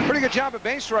 Pretty good job of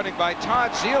base running by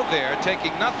Todd Zeal there,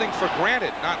 taking nothing for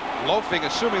granted, not loafing,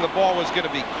 assuming the ball was going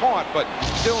to be caught, but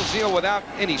still Zeal, without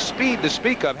any speed to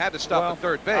speak of, had to stop at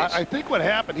third base. I think what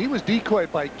happened, he was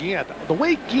decoyed by Gant. The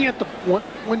way Gant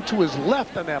went to his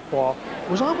left on that ball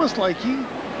was almost like he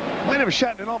might have a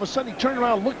shot, and then all of a sudden he turned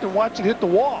around, looked, and watched it hit the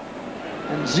wall.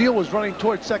 And Zeal was running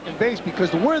towards second base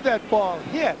because where that ball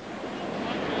hit,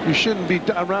 you shouldn't be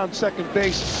around second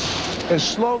base as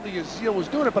slowly as Zeal was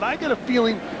doing it. But I get a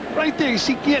feeling right there, you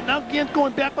see Gant, now Gant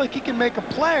going back like he can make a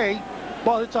play.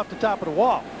 Ball hits off the top of the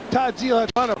wall. Todd Zeal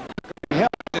had run him.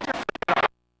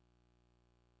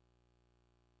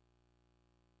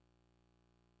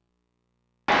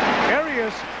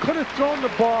 Arias could have thrown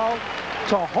the ball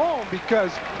to home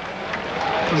because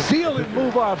Zeal didn't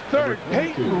move off third.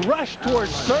 Payton rushed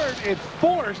towards third and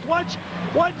forced. Watch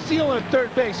Zeal on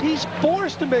third base. He's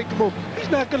forced to make a move. He's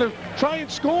not going to try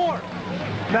and score.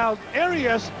 Now,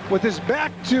 Arias, with his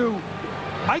back to,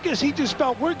 I guess he just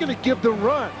felt we're going to give the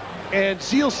run. And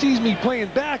Zeal sees me playing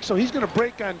back, so he's going to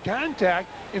break on contact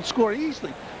and score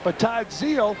easily. But Todd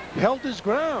Zeal held his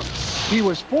ground. He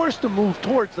was forced to move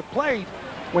towards the plate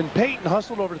when Payton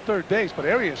hustled over to third base. But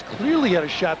Arias clearly had a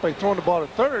shot by throwing the ball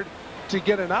to third to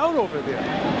get an out over there.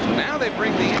 So now they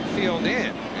bring the infield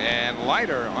in, and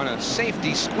Leiter on a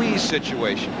safety squeeze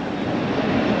situation.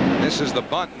 This is the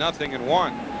bunt,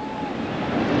 0-1.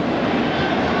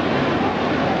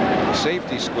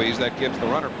 Safety squeeze, that gives the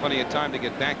runner plenty of time to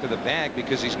get back to the bag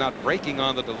because he's not breaking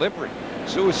on the delivery.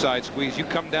 Suicide squeeze, you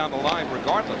come down the line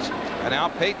regardless. And now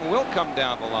Payton will come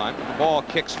down the line, but the ball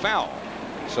kicks foul.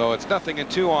 So it's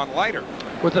 0-2 on Leiter.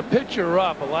 With a pitcher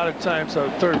up, a lot of times a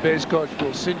third base coach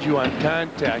will send you on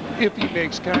contact. If he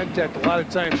makes contact, a lot of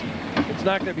times it's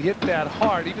not going to be hit that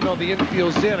hard, even though the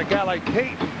infield's in. A guy like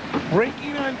Payton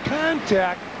breaking on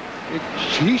contact,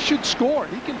 he should score.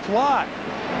 He can fly.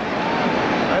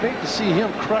 I'd hate to see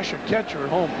him crush a catcher at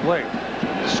home plate.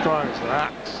 As strong as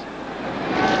rocks.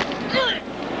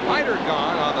 Leiter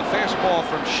gone on the fastball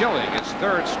from Schilling. His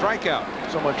third strikeout.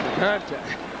 So much for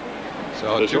contact.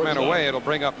 So 2 men away, it'll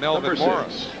bring up Melvin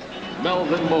Morris.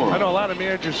 Melvin Morris. I know a lot of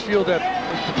managers feel that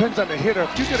it depends on the hitter.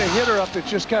 If you get a hitter up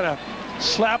that's just kind of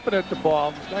slapping at the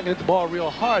ball, he's not going to hit the ball real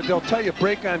hard, they'll tell you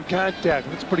break on contact.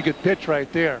 That's a pretty good pitch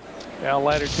right there. Now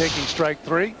Leiter taking strike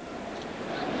 3.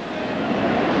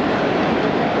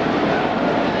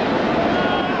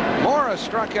 Morris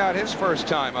struck out his first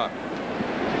time up.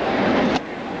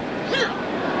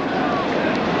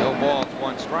 No balls,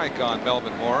 1 strike on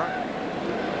Melvin Morris.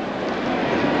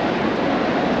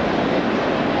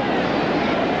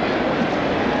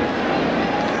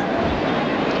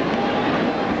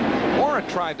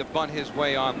 Tried to bunt his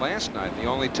way on last night, the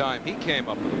only time he came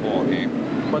up with the ball game.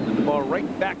 Bunted the ball right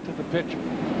back to the pitcher.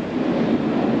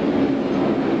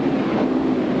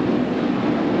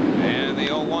 And the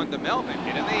 0-1 1 to Melvin.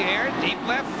 Hit in the air, deep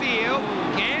left field.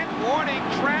 Gant, warning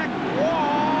track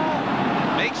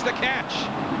wall. Makes the catch.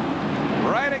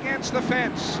 Right against the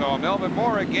fence. So Melvin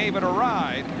Mora gave it a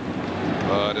ride.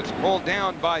 But it's pulled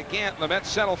down by Gant. The Mets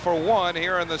settle for 1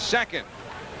 here in the second.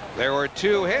 There were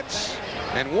 2 hits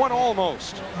and 1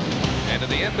 almost. And at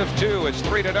the end of 2, it's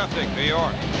 3-0 New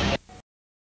York.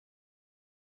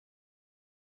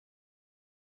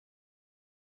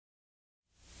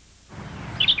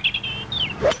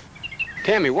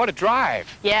 Tammy, what a drive.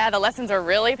 Yeah, the lessons are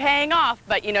really paying off,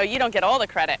 but you know, you don't get all the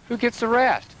credit. Who gets the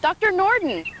rest? Dr.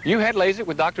 Norden. You had LASIK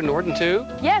with Dr. Norden, too?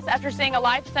 Yes, after seeing a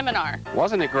live seminar.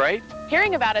 Wasn't it great?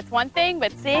 Hearing about it's one thing,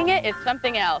 but seeing it is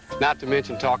something else. Not to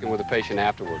mention talking with the patient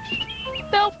afterwards.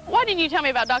 Bill, why didn't you tell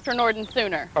me about Dr. Norden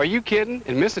sooner? Are you kidding?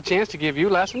 And miss a chance to give you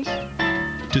lessons?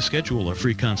 To schedule a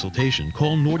free consultation,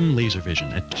 call Norden Laser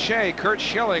Vision at Curt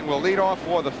Schilling will lead off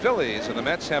for the Phillies, and the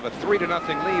Mets have a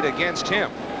 3-0 lead against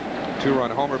him.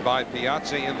 2-run homer by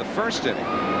Piazza in the first inning.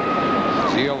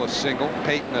 Zeal a single,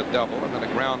 Payton a double, and then a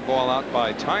ground ball out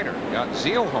by Tyner. Got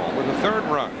Zeal home with the 3rd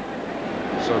run.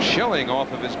 So Schilling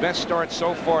off of his best start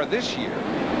so far this year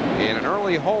in an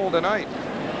early hole tonight.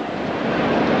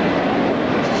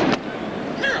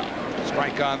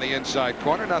 Strike on the inside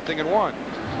corner, 0-1.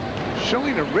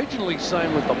 Schilling originally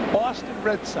signed with the Boston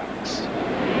Red Sox. He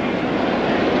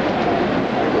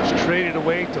was traded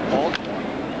away to Baltimore.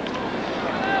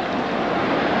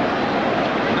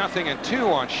 0-2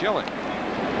 on Schilling.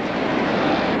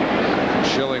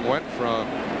 Schilling went from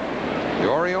the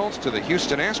Orioles to the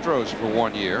Houston Astros for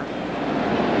 1 year.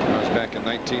 That was back in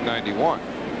 1991.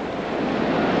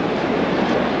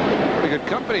 Pretty good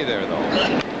company there, though.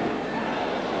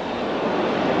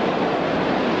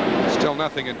 Still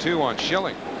 0-2 on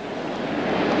Schilling.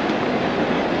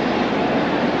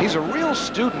 He's a real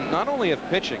student, not only of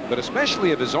pitching, but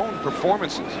especially of his own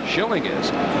performances. Schilling is.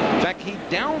 In fact, he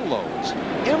downloads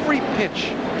every pitch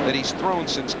that he's thrown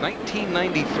since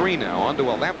 1993 now onto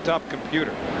a laptop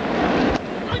computer.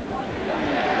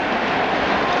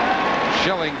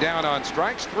 Schilling down on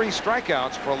strikes, 3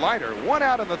 strikeouts for Leiter. 1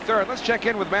 out in the 3rd. Let's check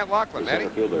in with Matt Loughlin. Matty?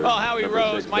 Well, Howie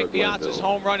Rose, Mike Piazza's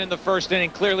home run in the first inning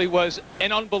clearly was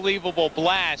an unbelievable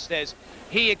blast as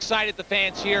he excited the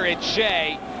fans here at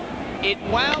Shea. It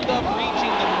wound up reaching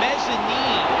the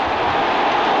mezzanine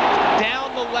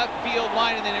down the left field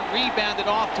line, and then it rebounded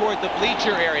off toward the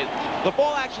bleacher area. The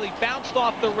ball actually bounced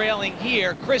off the railing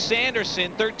here. Chris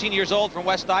Anderson, 13 years old from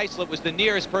West Islip, was the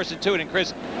nearest person to it. And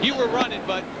Chris, you were running,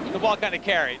 but the ball kind of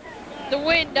carried. The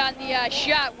wind on the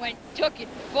shot took it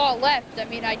far left. I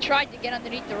mean, I tried to get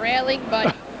underneath the railing,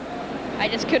 but I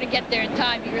just couldn't get there in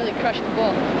time. He really crushed the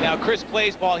ball. Now, Chris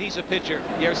plays ball. He's a pitcher.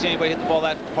 You ever see anybody hit the ball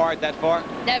that hard, that far?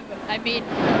 Never. I mean,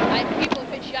 people have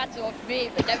hit shots off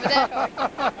me, but never that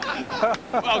hard.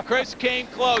 Well, Chris came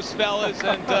close, fellas,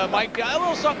 and Mike got a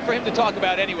little something for him to talk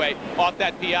about anyway off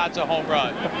that Piazza home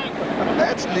run.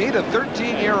 That's neat. A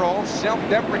 13-year-old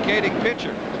self-deprecating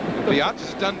pitcher.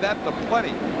 Piazza's done that to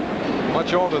plenty.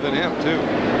 Much older than him, too.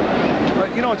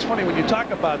 But, you know, it's funny, when you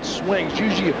talk about swings,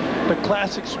 usually the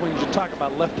classic swings, you talk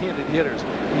about left-handed hitters.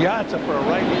 Piazza, for a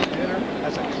right-handed hitter,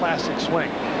 has a classic swing.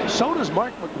 So does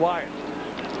Mark McGwire.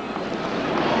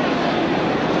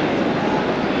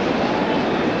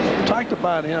 Talked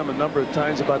about him a number of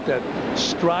times, about that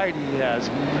stride he has.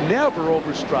 He never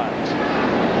overstrides.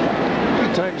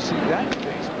 Every time you see that in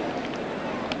baseball.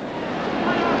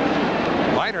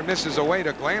 Leiter misses away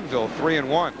to Glanville,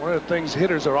 3-1. One of the things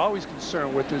hitters are always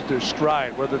concerned with is their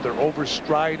stride, whether they're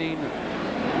overstriding,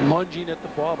 lunging at the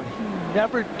ball, but he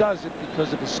never does it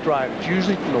because of his stride. It's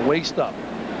usually from the waist up.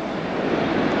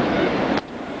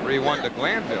 3-1 to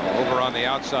Glanville over on the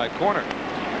outside corner.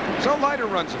 So Leiter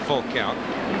runs a full count.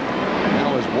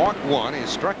 Now has walked 1. He's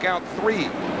struck out 3.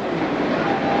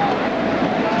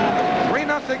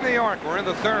 3-0 New York. We're in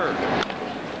the 3rd.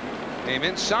 Came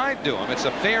inside to him. It's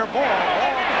a fair ball. Ball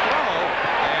to throw.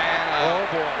 And, oh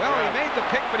boy. Well, he made the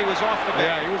pick, but he was off the base.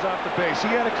 Yeah, he was off the base. He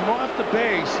had to come off the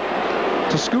base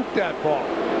to scoop that ball.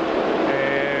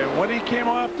 And when he came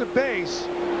off the base,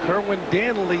 Kerwin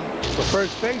Danley, the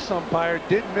first base umpire,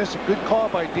 didn't miss a good call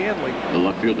by Danley. The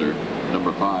left fielder,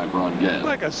 number 5, Ron Gant.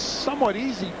 Like a somewhat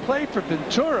easy play for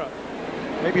Ventura.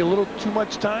 Maybe a little too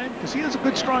much time, because he has a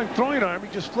good, strong throwing arm. He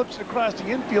just flips it across the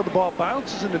infield. The ball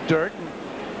bounces in the dirt. And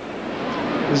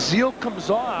the Zeal comes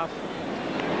off.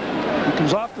 He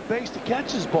comes off the base to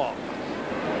catch his ball.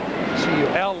 See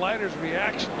Al Leiter's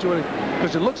reaction to it,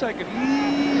 because it looks like an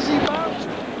easy bounce.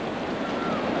 The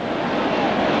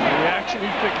reaction, he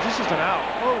thinks this is an out.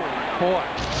 Oh boy.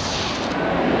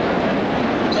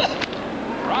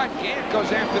 Ron Gant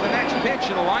goes after the next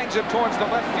pitch and lines it towards the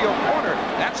left field corner.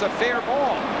 That's a fair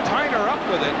ball. Tyner up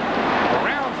with it.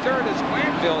 Around third is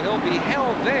Glanville. He'll be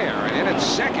held there, and in at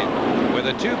second with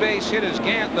a 2-base hit is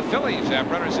Gant. The Phillies have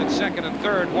runners at second and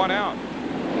third, 1 out.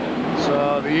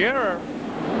 So the error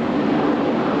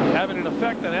having an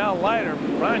effect on Al Leiter.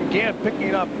 Ron Gant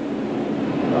picking up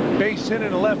a base hit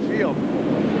in the left field.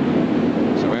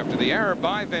 So after the error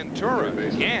by Ventura,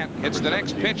 Gant hits the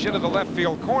next pitch into the left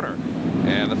field corner.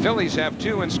 And the Phillies have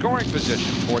 2 in scoring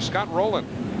position for Scott Rowland.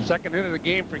 Second hit of the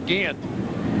game for Gant.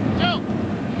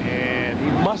 And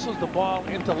he muscles the ball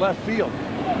into left field.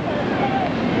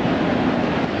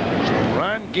 So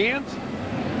Ron Gant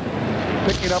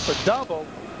picking up a double.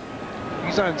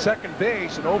 He's on second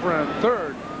base, and over on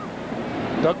third,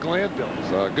 Doug Glanville.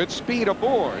 So good speed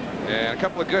aboard, and a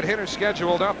couple of good hitters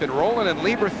scheduled up in Rowland and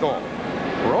Lieberthal.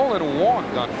 Rowland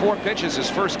walked on 4 pitches his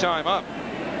first time up.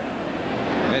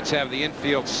 Mets have the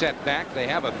infield set back. They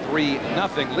have a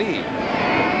 3-0 lead.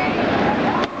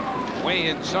 Way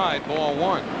inside, ball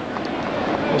 1.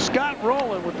 Well, Scott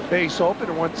Rowland with the base open,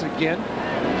 and once again,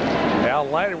 Al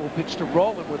Leiter will pitch to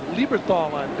Rowland with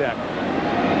Lieberthal on deck.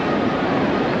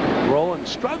 Rowland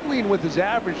struggling with his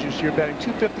average this year, batting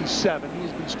 .257.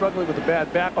 He's been struggling with a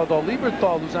bad back, although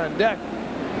Lieberthal, who's on deck,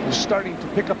 is starting to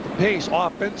pick up the pace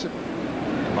offensively.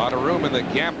 A lot of room in the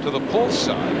gap to the pull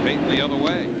side, fading the other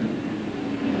way.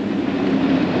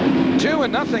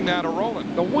 2-0 now to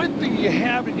Rowland. The one thing you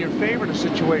have in your favor in a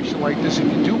situation like this, if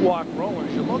you do walk Rowland,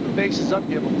 is you load the bases up,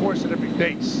 you have a force at every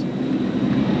base.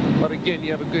 But again,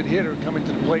 you have a good hitter coming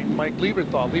to the plate, Mike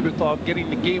Lieberthal. Lieberthal getting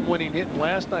the game-winning hit in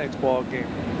last night's ball game.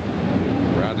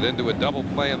 Rounded into a double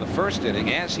play in the first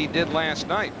inning, as he did last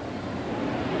night.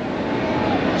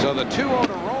 So the 2-0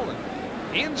 to Rowland.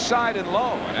 Inside and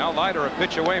low, and Al Leiter a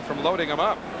pitch away from loading him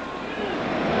up.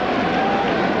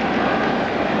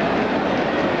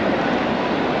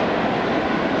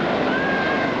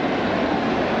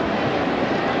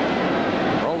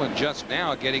 Rowland just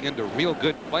now getting into real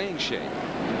good playing shape.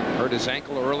 Hurt his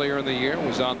ankle earlier in the year,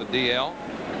 was on the DL.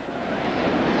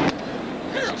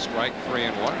 It's a strike,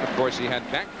 3-1. Of course, he had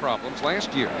back problems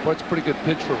last year. Well, it's a pretty good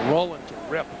pitch for Rowland to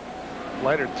rip.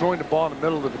 Leiter throwing the ball in the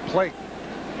middle of the plate.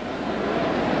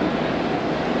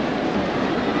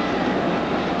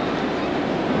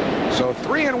 So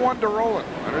 3-1 to Rowland.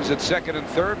 Runners at second and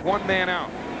third, 1 man out.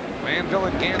 Glanville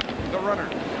and Gant, the runner.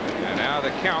 And now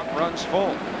the count runs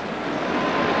full.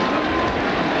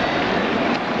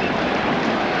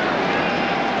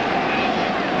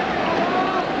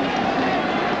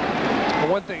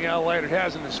 One thing Al Leiter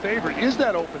has in his favor is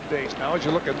that open base. Now, as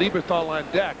you look at Lieberthal on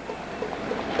deck,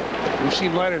 we've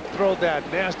seen Leiter throw that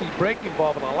nasty breaking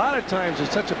ball, but a lot of times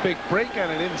it's such a big break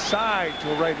on it inside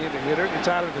to a right-handed hitter, it's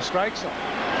out of the strike zone.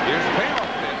 Here's the payoff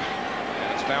pitch,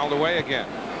 and it's fouled away again.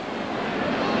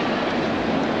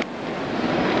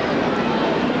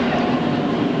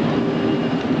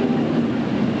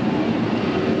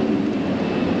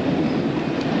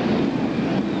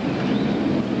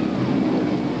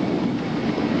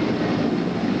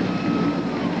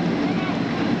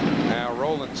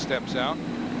 Steps out.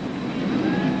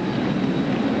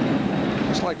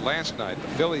 Just like last night, the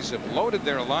Phillies have loaded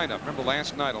their lineup. Remember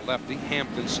last night a lefty,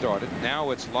 Hampton started.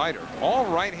 Now it's Leiter. All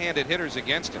right-handed hitters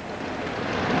against him.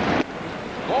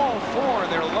 Ball 4,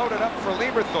 they're loaded up for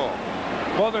Lieberthal.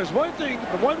 Well, there's one thing,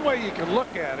 the one way you can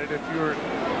look at it if you're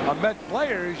a Met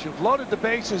player is you've loaded the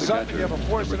bases up and you have a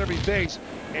force at every base.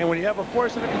 And when you have a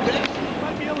force at every base, you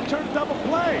might be able to turn a double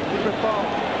play. Lieberthal,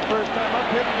 first time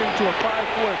up, hit it into a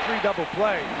 5-4-3 double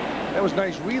play. That was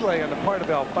nice relay on the part of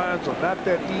Alfonzo. Not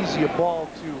that easy a ball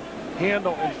to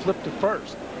handle and flip to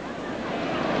first.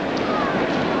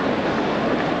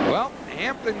 Well,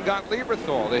 Hampton got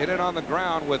Lieberthal to hit it on the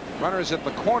ground with runners at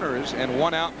the corners and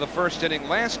 1 out in the first inning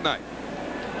last night.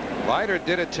 Leiter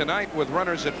did it tonight with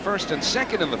runners at first and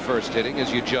second in the first inning,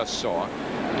 as you just saw.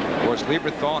 Of course,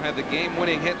 Lieberthal had the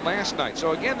game-winning hit last night.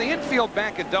 So again, the infield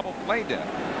back at double play depth.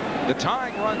 The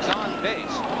tying runs on base,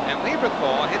 and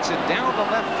Lieberthal hits it down the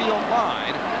left field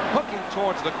line, hooking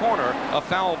towards the corner, a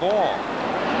foul ball.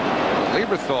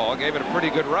 Lieberthal gave it a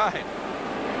pretty good ride.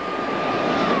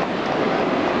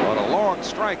 But a long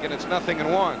strike, and it's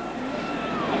 0-1.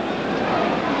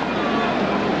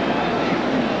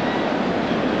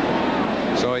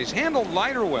 So he's handled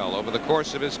Leiter well over the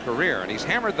course of his career, and he's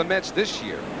hammered the Mets this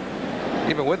year.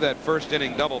 Even with that first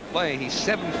inning double play, he's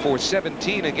 7 for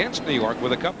 17 against New York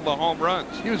with a couple of home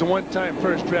runs. He was a one-time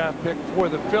first draft pick for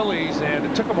the Phillies, and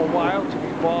it took him a while to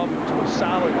evolve into a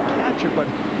solid catcher, but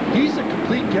he's a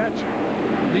complete catcher.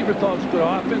 Lieberthal's a good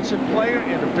offensive player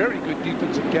and a very good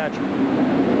defensive catcher.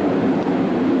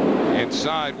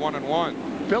 Inside, 1-1.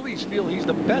 Phillies feel he's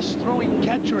the best throwing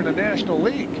catcher in the National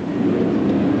League.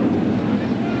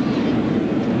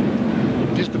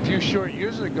 Just a few short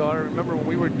years ago, I remember when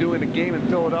we were doing a game in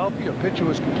Philadelphia, a pitcher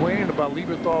was complaining about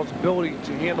Lieberthal's ability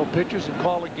to handle pitchers and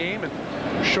call a game, and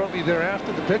shortly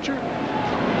thereafter, the pitcher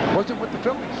wasn't with the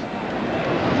Phillies.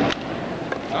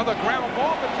 Another ground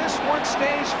ball, but this one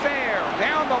stays fair.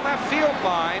 Down the left field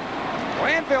line.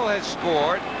 Glanville has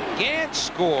scored. Gant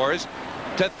scores.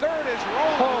 To third is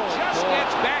Rowland. Just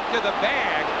gets back to the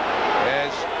bag.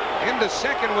 As into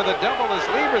second with a double is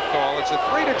Lieberthal. It's a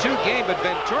 3-2 game, but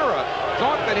Ventura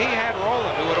thought that he had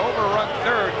Rowland, who would overrun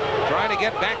third, trying to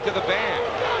get back to the bag.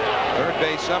 Third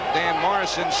base up, Dan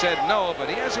Morrison said no, but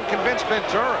he hasn't convinced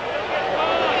Ventura.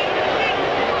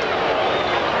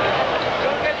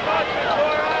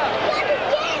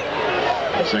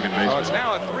 Second base. Oh, it's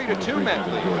now a 3-2 Met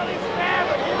lead.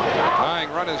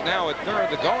 Tying run is now at third.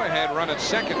 The go-ahead run at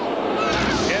second.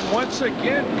 And once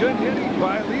again, good hitting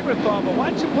by Lieberthal. But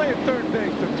watch him play at third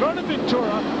base. The throw to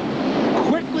Ventura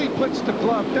quickly puts the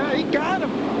glove down. He got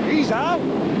him. He's out.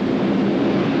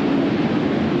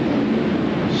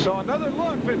 So another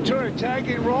look. Ventura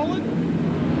tagging Rowland.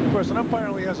 Of course, an umpire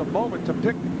only has a moment to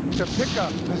pick a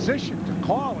position to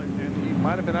call it, and he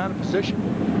might have been out of position.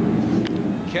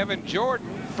 Kevin Jordan,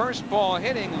 first ball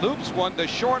hitting, loops one to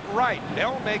short right.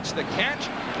 Bell makes the catch.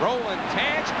 Rowland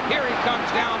tags. Here he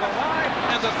comes down the line,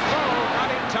 and the throw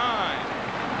not in time.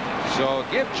 So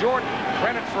give Jordan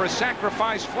credit for a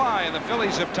sacrifice fly, and the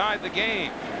Phillies have tied the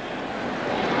game.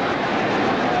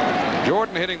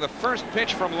 Jordan hitting the first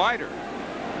pitch from Leiter.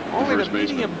 Only the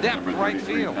medium depth right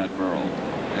field. Pat Burrell.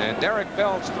 And Dereck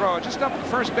Bell's throw just up the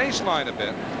first baseline a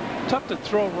bit. Tough to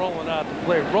throw Rowland out to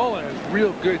play. Rowland has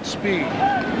real good speed.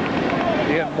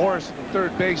 He had Morrison, the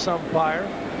third base umpire.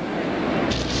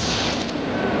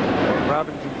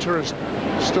 Robin Ventura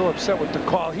still upset with the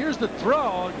call. Here's the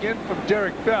throw again from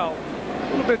Dereck Bell. A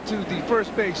little bit to the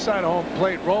first base side of home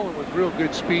plate. Rowland with real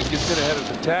good speed gets in ahead of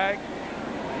the tag.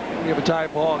 We have a tie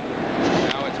ball.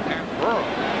 Now it's Pat Burrell.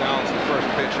 Fouls the first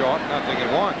pitch off,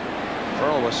 0-1.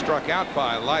 Burrell was struck out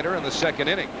by Leiter in the second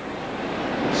inning.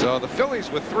 So the Phillies,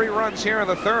 with 3 runs here in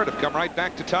the third, have come right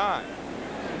back to tie.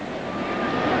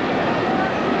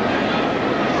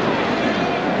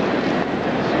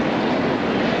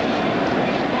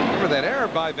 Remember that error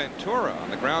by Ventura on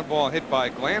the ground ball hit by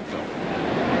Glanville.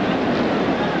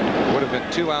 Would have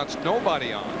been 2 outs,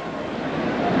 nobody on.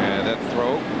 And that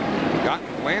throw got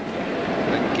Glanville.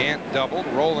 Then Gant doubled,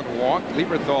 Rowland walked,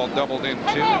 Lieberthal doubled in 2,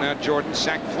 and now Jordan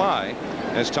sack fly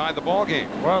has tied the ball game.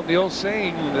 Well, the old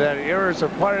saying that errors are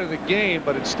part of the game,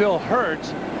 but it still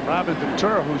hurts. Robin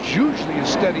Ventura, who's usually as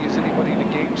steady as anybody in the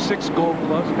game, 6 Gold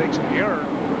Gloves, makes an error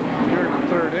here in the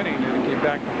third inning, and it came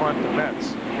back to haunt the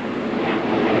Mets.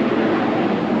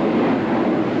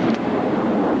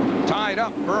 Tied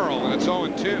up Burrell, and it's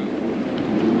 0-2.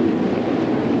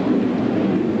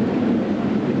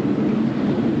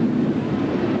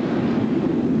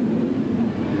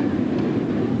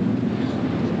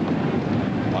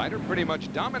 Pretty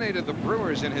much dominated the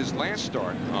Brewers in his last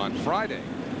start on Friday,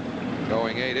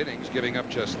 going 8 innings, giving up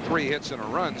just 3 hits and a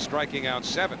run, striking out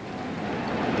 7.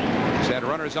 He's had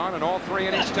runners on in all 3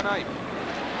 innings tonight.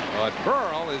 But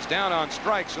Burrell is down on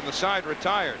strikes and the side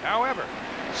retired. However,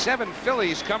 7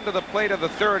 Phillies come to the plate of the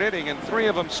third inning, and 3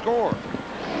 of them score.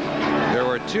 There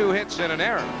were 2 hits and an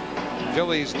error.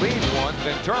 Phillies lead 1.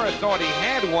 Ventura thought he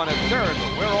had 1 at third,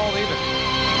 but we're all even.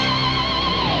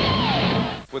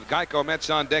 With Geico Mets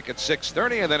on deck at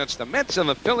 6:30, and then it's the Mets and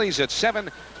the Phillies at 7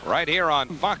 right here on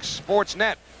Fox Sports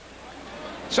Net.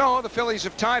 So the Phillies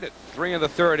have tied it. 3 in the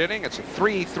third inning. It's a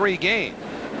 3-3 game.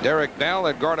 Dereck Bell,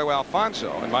 Edgardo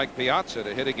Alfonzo, and Mike Piazza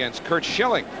to hit against Curt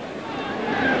Schilling.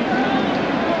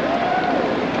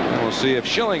 And we'll see if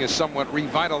Schilling is somewhat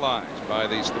revitalized by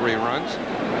these 3 runs.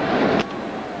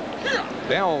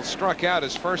 Bell struck out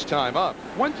his first time up.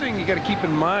 One thing you got to keep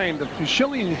in mind, that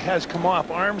Schilling has come off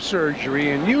arm surgery,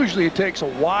 and usually it takes a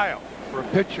while for a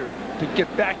pitcher to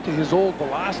get back to his old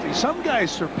velocity. Some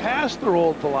guys surpass their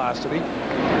old velocity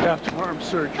after arm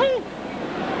surgery.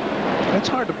 That's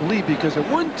hard to believe, because at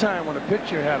one time when a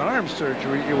pitcher had arm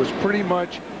surgery, it was pretty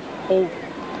much over.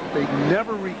 They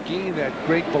never regained that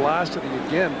great velocity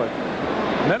again, but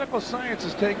medical science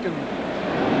has taken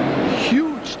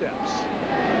huge steps.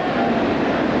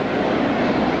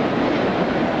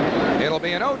 It'll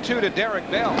be an 0-2 to Dereck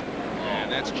Bell,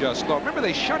 and that's just low. Remember,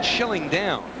 they shut Schilling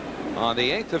down on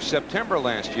the 8th of September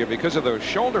last year because of those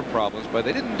shoulder problems, but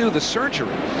they didn't do the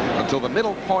surgery until the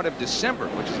middle part of December,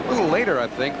 which is a little later, I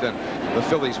think, than the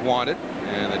Phillies wanted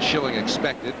and that Schilling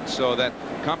expected. So that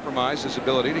compromised his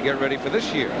ability to get ready for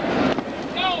this year.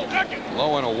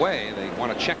 Low and away. They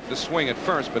want to check the swing at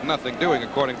first, but nothing doing,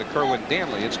 according to Kerwin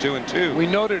Danley. It's 2-2. We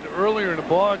noted earlier in the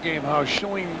ball game how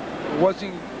Schilling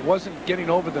wasn't getting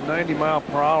over the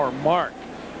 90-mile-per-hour mark.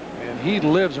 And he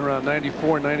lives around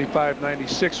 94, 95,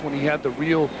 96 when he had the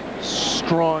real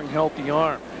strong, healthy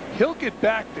arm. He'll get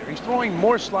back there. He's throwing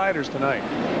more sliders tonight.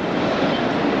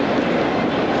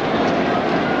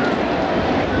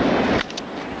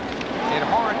 Hit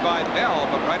hard by Bell,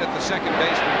 but right at the second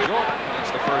baseman, Jordan.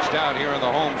 That's the first out here in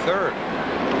the home third.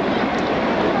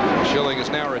 Schilling is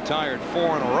now retired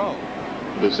 4 in a row.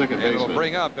 The second baseman. And it'll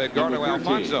bring up Edgardo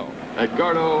Alfonzo.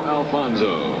 Edgardo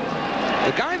Alfonzo.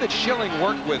 The guy that Schilling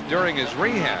worked with during his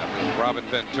rehab is Robin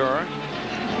Ventura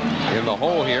in the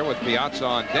hole here with Piazza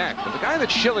on deck. But the guy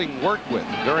that Schilling worked with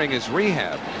during his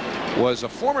rehab was a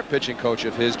former pitching coach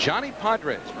of his, Johnny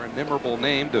Padres, a memorable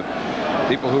name to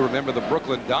people who remember the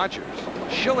Brooklyn Dodgers.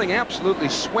 Schilling absolutely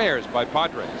swears by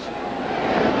Padres.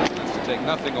 That's to take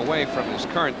nothing away from his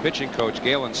current pitching coach,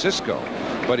 Galen Cisco.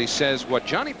 But he says what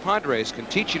Johnny Padres can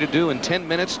teach you to do in 10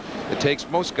 minutes, it takes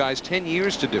most guys 10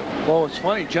 years to do. Well, it's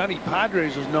funny. Johnny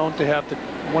Padres was known to have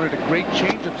one of the great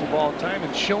changeups of all time,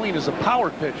 and Schilling is a power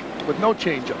pitcher with no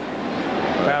changeup.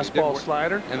 Fastball,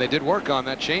 slider. And they did work on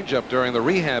that changeup during the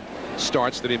rehab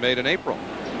starts that he made in April.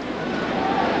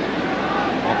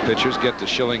 All pitchers get to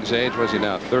Schilling's age. What is he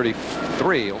now?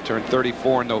 33. He'll turn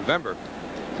 34 in November.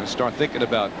 And start thinking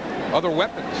about other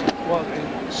weapons. Well,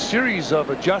 a series of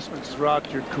adjustments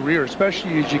throughout your career,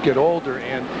 especially as you get older.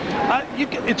 And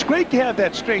it's great to have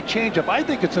that straight changeup. I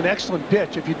think it's an excellent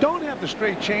pitch. If you don't have the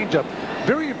straight changeup,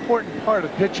 very important part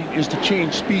of pitching is to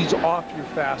change speeds off your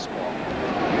fastball.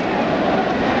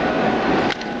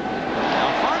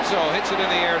 Alfonzo hits it in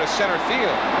the air to center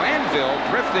field. Glanville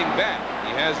drifting back.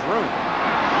 He has room.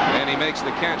 And he makes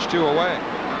the catch 2 away.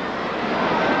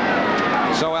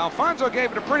 So Alfonzo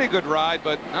gave it a pretty good ride,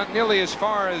 but not nearly as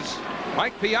far as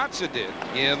Mike Piazza did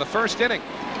in the first inning.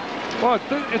 Well,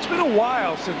 it's been a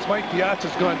while since Mike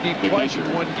Piazza's gone deep twice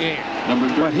in one game.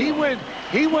 But he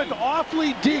went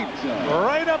awfully deep,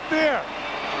 right up there.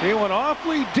 He went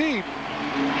awfully deep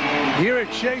here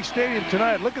at Shea Stadium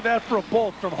tonight. Look at that for a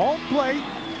bolt. From home plate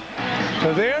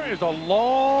to there is a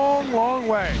long, long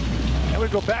way. And we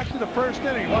go back to the first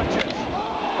inning. Watch this.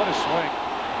 What a swing.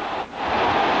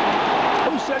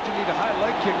 Who said you need a high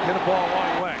leg kick to hit a ball a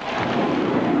long way?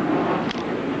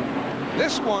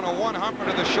 This one a one-humper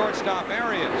to the shortstop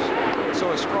Arias.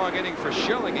 So a strong inning for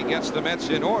Schilling. He gets the Mets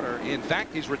in order. In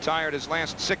fact, he's retired his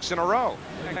last 6 in a row.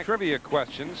 Trivia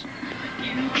questions.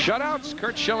 Shutouts.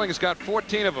 Curt Schilling has got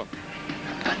 14 of them.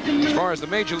 As far as the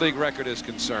major league record is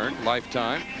concerned,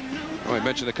 lifetime. Well, I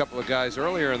mentioned a couple of guys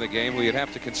earlier in the game who you'd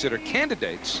have to consider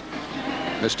candidates.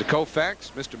 Mr.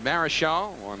 Koufax, Mr.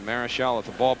 Marichal, on Marichal at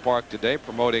the ballpark today,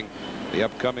 promoting the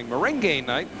upcoming Merengue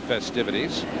night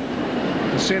festivities.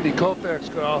 Sandy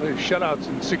Koufax got all his shutouts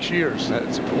in 6 years.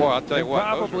 Well, I'll tell you what.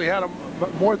 Probably had them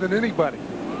more than anybody.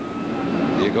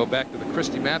 Do you go back to the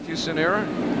Christy Mathewson era?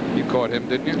 You caught him,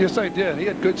 didn't you? Yes, I did. He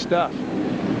had good stuff.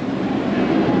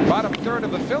 Bottom third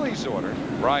of the Phillies order.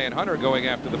 Brian Hunter going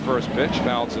after the first pitch.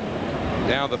 Fouls it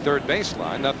down the third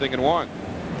baseline. 0-1.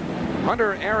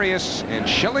 Hunter, Arias, and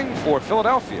Schilling for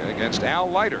Philadelphia against Al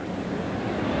Leiter.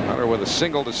 Hunter with a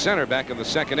single to center back in the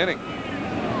second inning.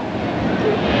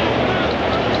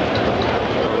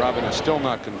 Robin is still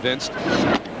not convinced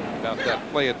about that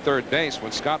play at third base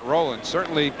when Scott Rowland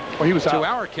certainly he was to out.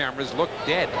 Our cameras looked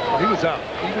dead. He was out.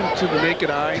 Even to the naked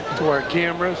eye, to our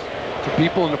cameras, to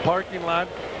people in the parking lot.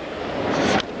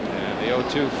 And the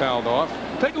 0-2 fouled off.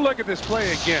 Take a look at this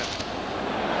play again.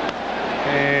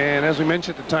 And as we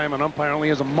mentioned at the time, an umpire only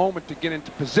has a moment to get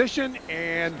into position,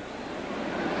 and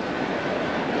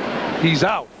he's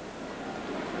out.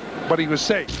 But he was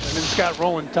safe. And then Scott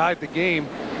Rowland tied the game.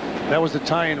 That was the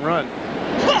tie-in run.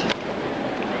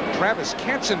 Travis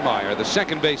Katzenmeyer, the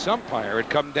second base umpire, had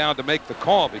come down to make the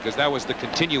call because that was the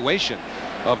continuation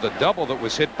of the double that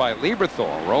was hit by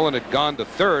Lieberthal. Rowland had gone to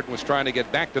third and was trying to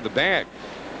get back to the bag.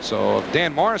 So if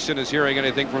Dan Morrison is hearing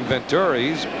anything from Ventura,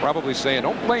 he's probably saying,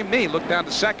 don't blame me, look down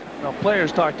to second. Now,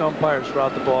 players talk to umpires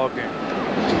throughout the ball game.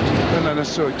 They're not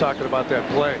necessarily talking about that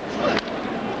play.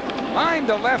 Line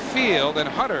to left field, and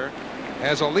Hunter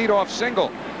has a leadoff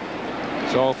single.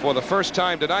 So for the first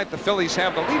time tonight, the Phillies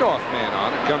have the leadoff man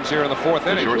on. It comes here in the fourth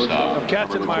inning. Now,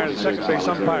 Katzenmeyer, the second base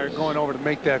umpire, going over to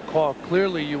make that call.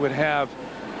 Clearly, you would have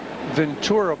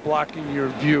Ventura blocking your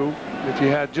view. If you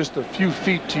had just a few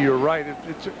feet to your right,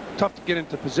 it's tough to get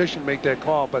into position, make that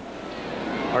call, but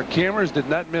our cameras did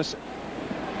not miss it.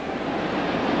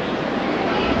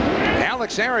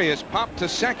 Alex Arias popped to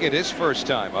second his first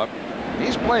time up.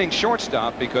 He's playing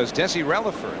shortstop because Desi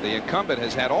Reliever, the incumbent,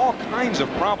 has had all kinds of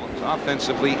problems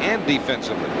offensively and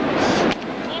defensively.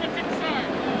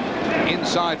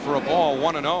 Inside for a ball,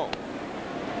 1-0.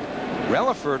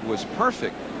 Reliever was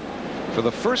perfect for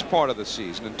the first part of the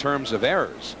season in terms of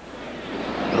errors.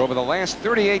 But over the last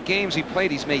 38 games he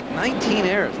played, he's made 19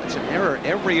 errors. That's an error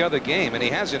every other game, and he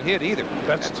hasn't hit either.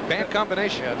 That's a bad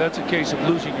combination. Yeah, that's a case of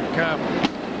losing your confidence.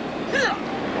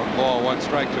 1 ball, 1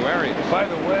 strike to Arias. By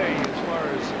the way, as far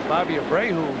as Bobby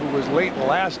Abreu, who was late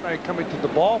last night coming to the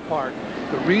ballpark,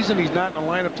 the reason he's not in the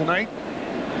lineup tonight,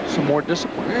 some more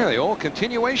discipline. Yeah, the old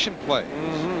continuation play.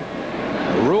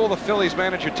 The rule the Phillies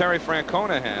manager Terry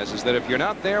Francona has is that if you're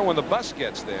not there when the bus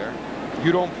gets there,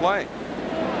 you don't play.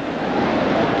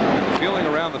 And the feeling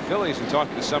around the Phillies, and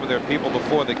talking to some of their people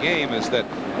before the game, is that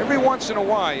every once in a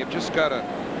while you've just got to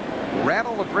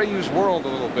rattle Abreu's world a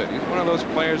little bit. He's one of those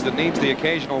players that needs the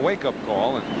occasional wake-up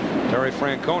call, and Terry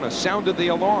Francona sounded the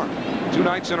alarm 2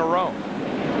 nights in a row.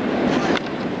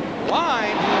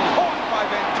 Line caught by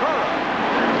Ventura,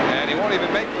 and he won't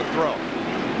even make the throw.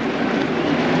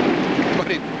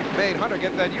 But he made Hunter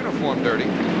get that uniform dirty.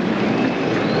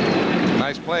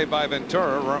 Nice play by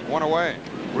Ventura, 1 away.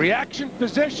 Reaction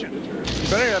position. You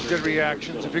better have good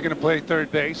reactions if you're going to play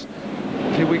third base.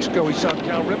 A few weeks ago we saw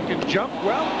Cal Ripken jump.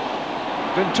 Well,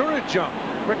 Ventura jumped.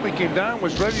 Quickly came down,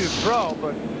 was ready to throw,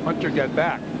 but Hunter got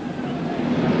back.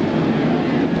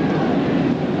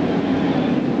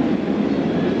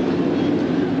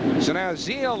 So now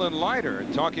Zeal and Leiter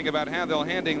talking about how they'll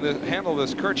handle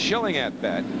this Curt Schilling at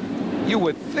bat. You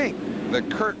would think that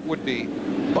Curt would be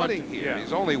bunting here. Yeah.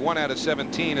 He's only 1 out of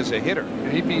 17 as a hitter.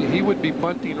 He would be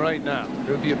bunting right now. It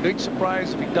would be a big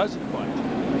surprise if he doesn't bunt.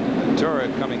 Ventura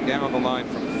coming down the line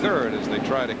from third as they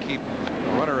try to keep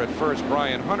the runner at first,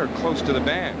 Brian Hunter, close to the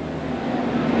bag.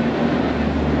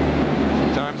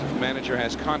 Sometimes if a manager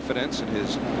has confidence in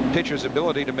his pitcher's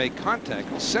ability to make contact,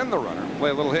 he'll send the runner, play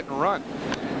a little hit and run.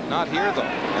 Not here though,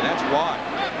 and that's why.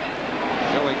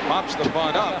 Schilling pops the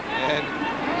bunt up, and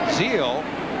Zeal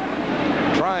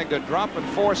trying to drop and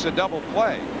force a double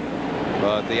play.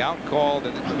 But the out called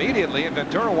immediately, and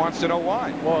Ventura wants to know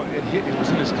why. Well, it was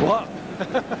in his glove.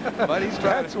 But he's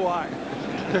trying. That's why.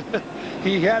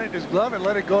 He had it in his glove and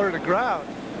let it go to the ground.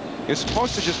 You're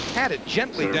supposed to just pat it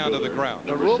gently down to the ground.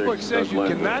 The rule book says you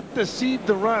cannot deceive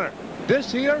the runner.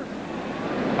 This here,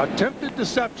 attempted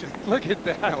deception. Look at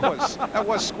that. That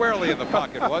was squarely in the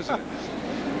pocket, wasn't it?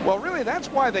 Well, really, that's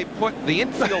why they put the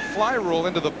infield fly rule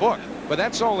into the book. But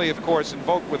that's only, of course,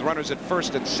 invoked with runners at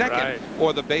first and second,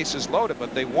 or the bases loaded.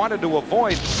 But they wanted to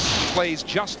avoid plays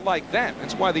just like that.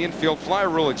 That's why the infield fly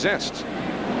rule exists.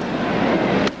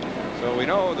 So we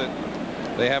know that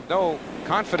they have no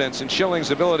confidence in Schilling's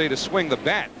ability to swing the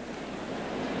bat.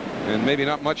 And maybe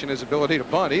not much in his ability to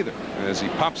bunt either, as he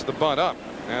pops the bunt up.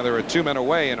 Now there are 2 men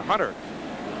away, and Hunter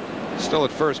still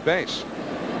at first base.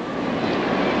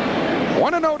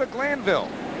 1-0 to Glanville.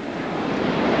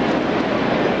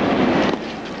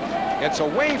 It's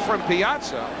away from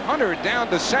Piazza. Hunter down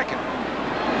to second.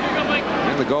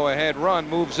 And the go-ahead run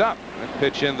moves up. That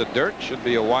pitch in the dirt should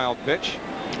be a wild pitch.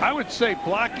 I would say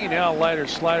blocking Al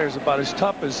Leiter's slider is about as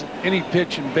tough as any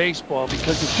pitch in baseball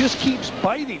because it just keeps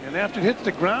biting, and after it hits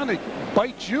the ground, it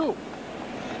bites you.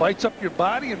 Bites up your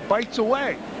body and bites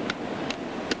away.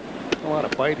 A lot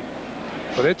of biting.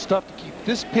 But it's tough to keep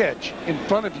this pitch in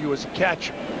front of you as a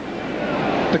catcher.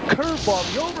 The curveball,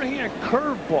 the overhand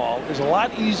curveball, is a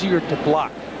lot easier to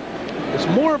block. It's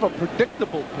more of a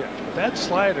predictable pitch. But that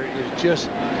slider is just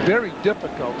very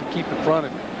difficult to keep in front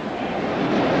of you.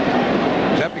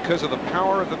 Is that because of the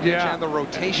power of the pitch and the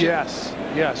rotation? Yes,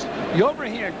 yes. The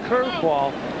overhand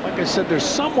curveball, like I said, there's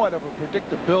somewhat of a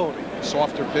predictability.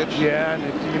 Softer pitch? Yeah, and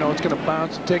it's going to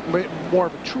bounce and take more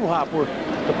of a true hop, where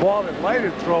the ball that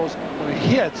Leiter throws, when it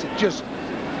hits,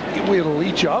 it'll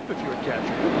eat you up if you're a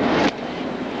catcher.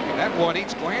 That one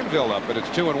eats Glanville up, but it's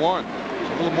 2-1. There's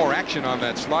a little more action on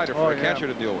that slider for a catcher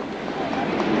to deal with.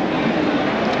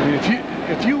 I mean,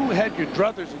 if you had your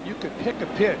druthers and you could pick a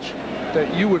pitch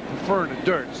that you would prefer in the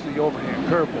dirt, it's the overhand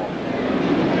curveball.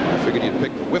 I figured you'd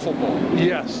pick the wiffle ball.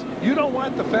 Yes. You don't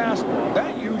want the fastball.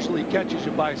 That usually catches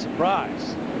you by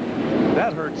surprise.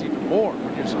 That hurts even more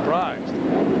when you're surprised.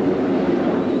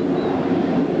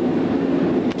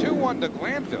 2-1 to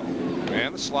Glanville.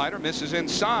 And the slider misses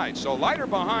inside. So Leiter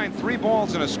behind, 3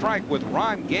 balls and a strike with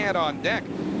Ron Gant on deck.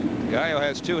 The guy who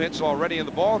has 2 hits already in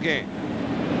the ball game.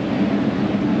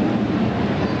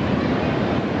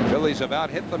 Phillies have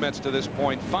out-hit the Mets to this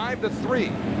point, 5-3.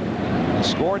 The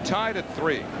score tied at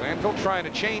 3. Glanville trying to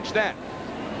change that.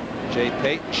 Jay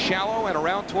Payton shallow and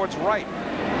around towards right.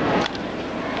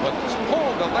 but it's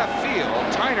pulled to left field.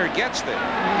 Tyner gets there,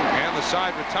 and the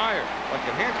side retired like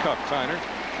a handcuffed Tyner.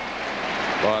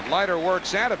 But Leiter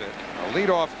works out of it. A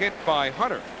leadoff hit by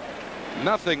Hunter.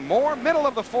 Nothing more. Middle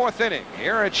of the 4th inning.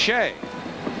 Here at Shea.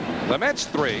 The Mets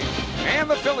 3 and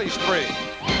the Phillies 3.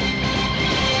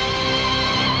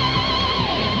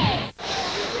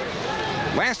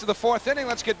 Last of the 4th inning.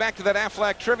 Let's get back to that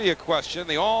Aflac trivia question.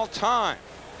 The all-time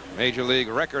Major League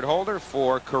record holder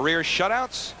for career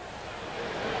shutouts.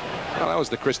 Well, that was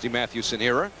the Christy Mathewson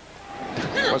era.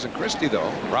 It wasn't Christy, though.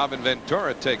 Robin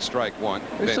Ventura takes strike 1.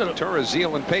 Ventura,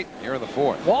 Zeal, and Payton here in the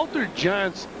 4th. Walter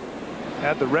Johnson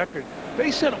had the record.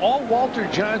 They said all Walter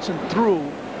Johnson threw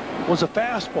was a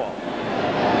fastball.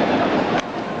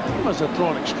 He must have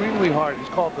thrown extremely hard. He's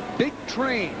called the Big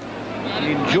Train.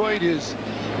 He enjoyed his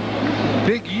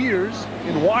big years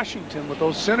in Washington with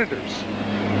those Senators.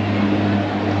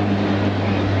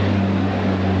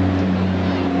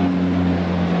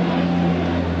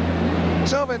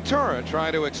 So Ventura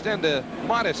trying to extend a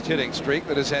modest hitting streak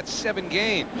that has had 7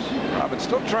 games. Robin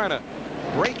still trying to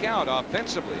break out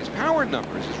offensively. His power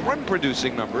numbers, his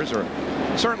run-producing numbers are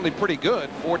certainly pretty good.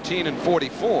 14 and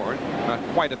 44, not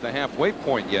quite at the halfway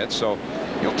point yet, so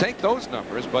he'll take those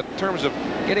numbers. But in terms of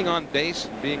getting on base,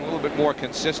 being a little bit more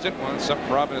consistent, well, it's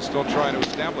something Robin is still trying to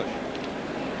establish.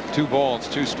 2 balls,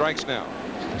 2 strikes now.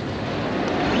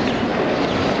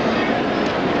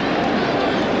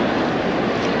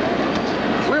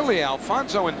 Clearly,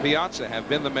 Alfonzo and Piazza have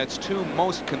been the Mets' 2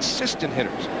 most consistent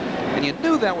hitters, and you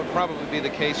knew that would probably be the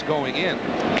case going in.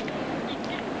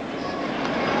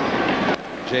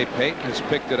 Jay Payton has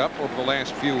picked it up over the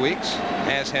last few weeks,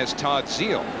 as has Todd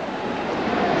Zeal.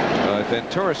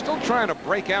 Ventura still trying to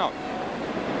break out.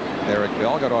 Dereck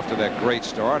Bell got off to that great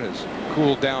start, has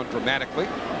cooled down dramatically,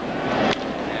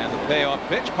 and the payoff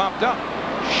pitch popped up.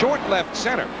 Short left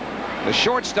center. The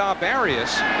shortstop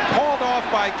Arias called off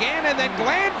by Gant, and then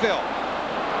Glanville.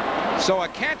 So a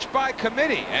catch by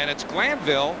committee, and it's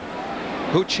Glanville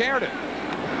who chaired it.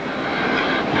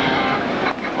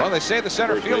 Well, they say the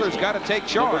center fielder's got to take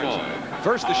charge.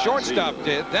 First the shortstop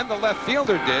did, then the left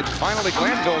fielder did. Finally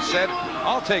Glanville said,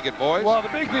 "I'll take it, boys." Well, the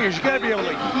big thing is you got to be able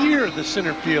to hear the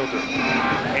center fielder,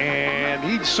 and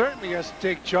he certainly has to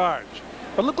take charge.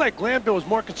 But it looked like Glanville was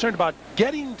more concerned about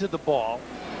getting to the ball.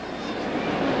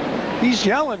 He's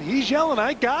yelling,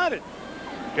 I got it.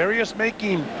 Arias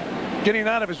getting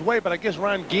out of his way, but I guess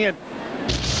Ron Gant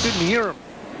didn't hear him.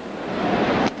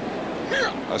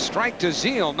 A strike to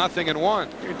Zeal, 0-1.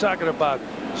 You're talking about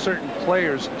certain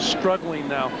players struggling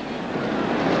now.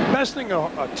 The best thing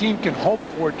a team can hope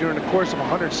for during the course of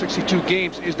 162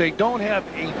 games is they don't have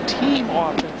a team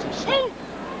offensive slump.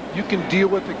 You can deal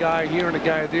with a guy here and a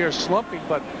guy there slumping,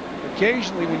 but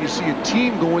occasionally when you see a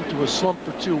team go into a slump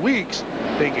for 2 weeks,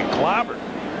 they get clobbered.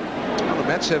 Well, the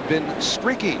Mets have been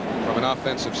streaky from an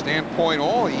offensive standpoint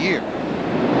all year.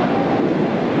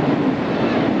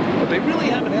 But they really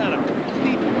haven't had a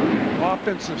complete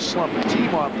offensive slump, a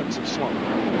team offensive slump.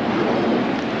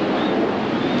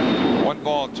 1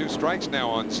 ball, 2 strikes now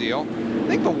on Zeal. I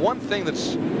think the one thing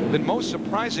that's been most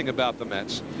surprising about the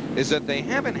Mets is that they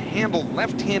haven't handled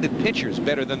left-handed pitchers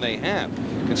better than they have,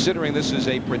 considering this is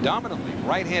a predominantly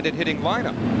right-handed hitting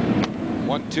lineup.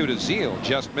 1-2 to Zeal,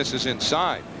 just misses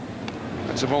inside.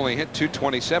 Mets have only hit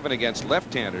 .227 against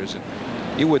left-handers, and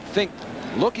you would think,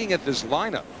 looking at this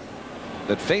lineup,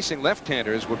 that facing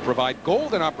left-handers would provide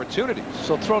golden opportunities.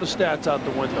 So throw the stats out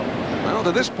the window. Well,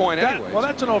 to this point anyway. Well,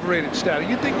 that's an overrated stat.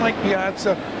 You think Mike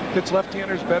Piazza hits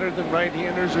left-handers better than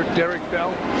right-handers, or Dereck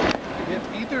Bell?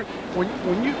 Either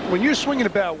when you're swinging a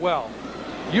bat well,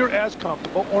 you're as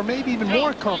comfortable, or maybe even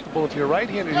more comfortable if you're a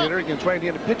right-handed hitter against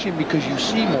right-handed pitching because you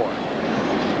see more.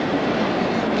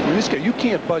 In this guy, you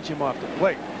can't budge him off the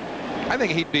plate. I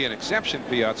think he'd be an exception,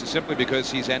 Piazza, simply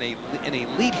because he's an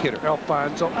elite hitter.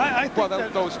 Alfonzo, I think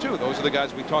those two. Those are the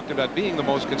guys we talked about being the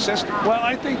most consistent. Well,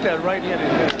 I think that right-handed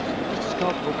hitter is just as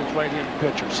comfortable with right-handed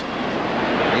pitchers.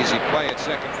 Easy play at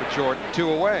second for Jordan. 2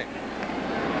 away.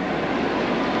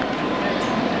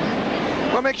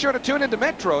 Well, make sure to tune into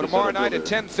Metro tomorrow night at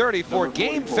 10:30 for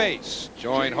Game Face.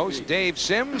 Join host Dave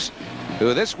Sims,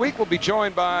 who this week will be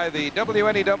joined by the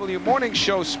WNEW Morning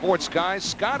Show sports guys,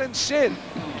 Scott and Sid.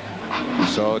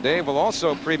 So Dave will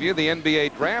also preview the NBA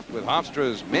draft with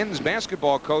Hofstra's men's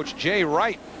basketball coach, Jay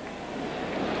Wright.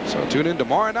 So tune in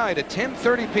tomorrow night at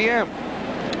 10:30 p.m.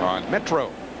 on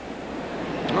Metro.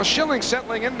 Well, Schilling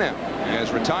settling in now,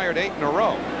 has retired 8 in a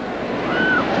row.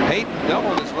 Payton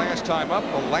doubled his last time up,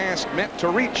 the last Met to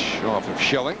reach off of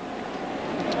Schilling.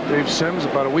 Dave Sims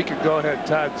about a week ago had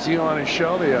Todd Zeal on his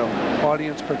show. They have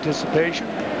audience participation.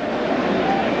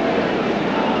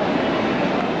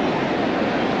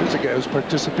 Here's a guy who's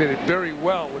participated very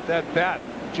well with that bat,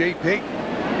 Jay Payton.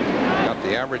 Got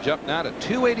the average up now to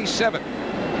 287.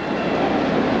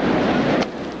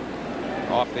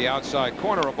 Off the outside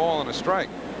corner, a ball and a strike.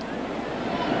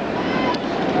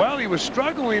 Well, he was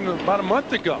struggling about a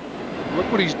month ago. Look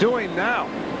what he's doing now.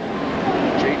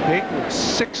 Jay Payton with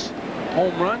 6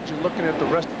 home runs. You're looking at the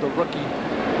rest of the rookie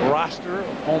roster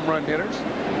of home run hitters.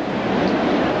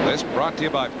 This brought to you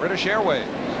by British Airways.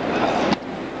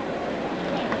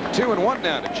 2-1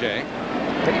 now to Jay.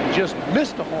 Payton just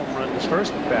missed a home run this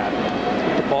first at bat.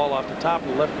 Hit the ball off the top of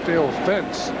the left field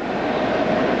fence.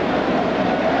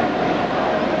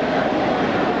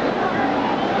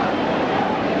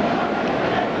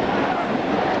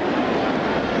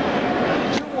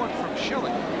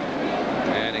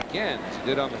 As he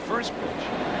did on the first pitch.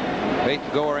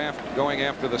 Payton going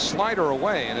after the slider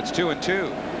away, and it's 2-2.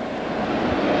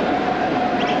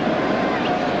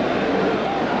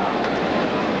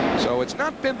 So it's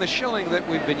not been the Schilling that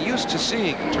we've been used to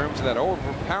seeing in terms of that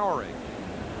overpowering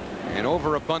and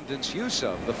overabundance use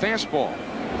of the fastball.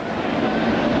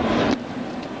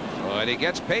 But he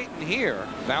gets Payton here.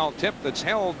 Foul tip that's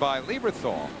held by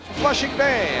Lieberthal. Flushing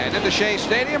Bay and into Shea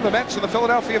Stadium. The Mets and the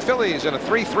Philadelphia Phillies in a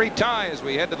 3-3 tie as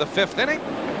we head to the 5th inning.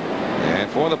 And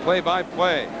for the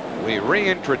play-by-play, we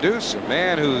reintroduce a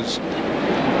man who's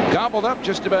gobbled up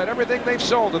just about everything they've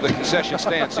sold to the concession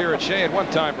stands here at Shea at one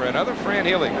time or another. Fran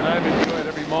Healy. And I've enjoyed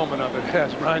every moment of it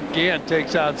as Ron Gant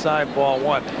takes outside ball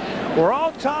 1. We're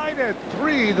all tied at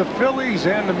 3, the Phillies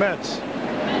and the Mets.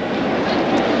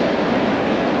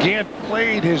 Gant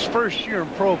played his first year in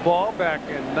pro ball back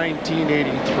in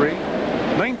 1983.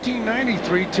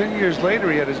 1993, 10 years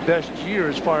later, he had his best year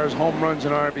as far as home runs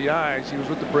and RBIs. He was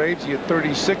with the Braves. He had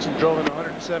 36 and drove in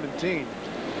 117.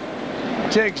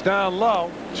 Takes down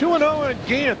low. 2-0 on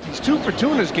Gant. He's 2 for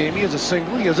 2 in this game. He has a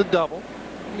single. He has a double.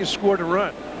 He has scored a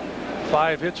run.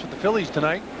 5 hits for the Phillies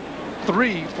tonight.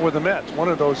 3 for the Mets. One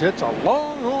of those hits, a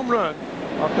long home run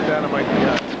off the dynamite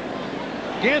behind.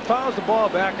 Gant fouls the ball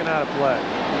back and out of play.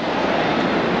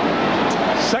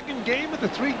 Second game of the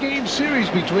 3-game series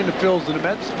between the Phils and the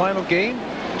Mets. Final game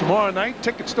tomorrow night.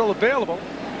 Tickets still available.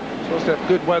 Supposed to have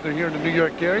good weather here in the New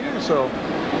York area, so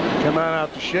come on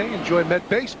out to Shea, enjoy Met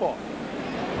baseball.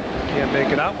 Can't make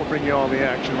it out, we'll bring you all the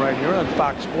action right here on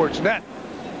Fox Sports Net.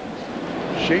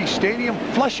 Shea Stadium,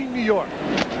 Flushing, New York.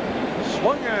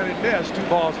 Swung on and missed. 2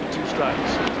 balls and 2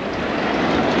 strikes.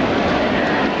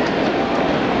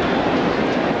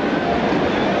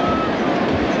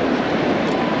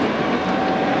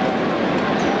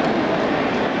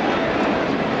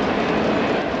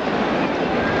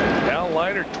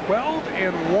 Leiter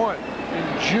 12-1 in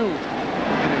June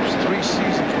in his 3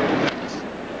 seasons with the Mets.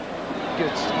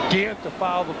 Gets Gant to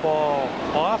foul the ball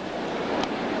off.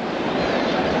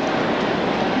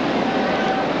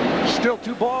 Still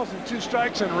 2 balls and 2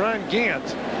 strikes on Ron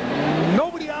Gant.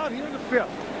 Nobody out here in the 5th.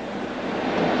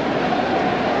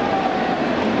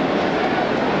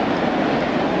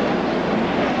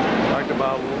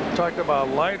 Talked about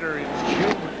Leiter in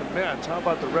June with the Mets. How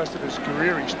about the rest of his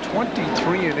career? He's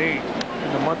 23-8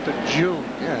 in the month of June.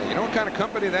 Yeah, you know what kind of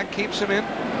company that keeps him in?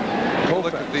 Go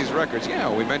look at these records. Yeah,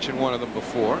 we mentioned one of them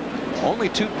before. Only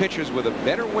 2 pitchers with a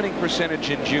better winning percentage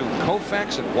in June,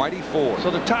 Koufax and Whitey Ford. So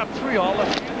the top 3 all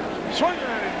left-handers. Swing on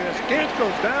and miss. Gant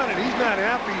goes down, and he's not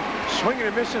happy. Swinging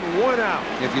and missing, 1 out.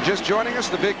 If you're just joining us,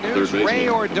 the big news: Ray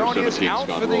Ordonez out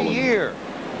for the year.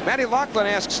 Matty Loughlin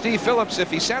asked Steve Phillips if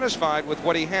he's satisfied with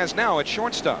what he has now at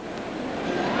shortstop.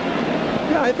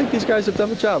 Yeah, I think these guys have done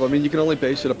the job. I mean, you can only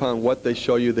base it upon what they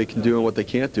show you they can do and what they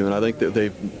can't do. And I think that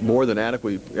they've more than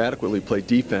adequately played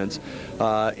defense.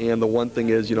 And the one thing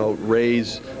is, you know,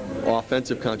 Ray's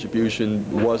offensive contribution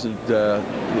wasn't,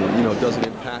 doesn't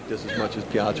impact us as much as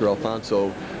Piazza or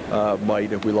Alfonzo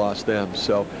might if we lost them.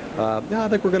 So, yeah, I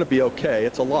think we're going to be okay.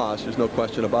 It's a loss. There's no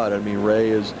question about it. I mean, Ray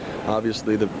is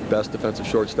obviously the best defensive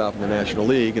shortstop in the National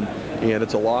League, and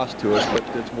it's a loss to us, but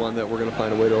it's one that we're going to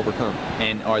find a way to overcome.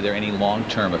 And are there any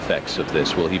long-term effects of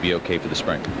this? Will he be okay for the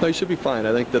spring? No, he should be fine.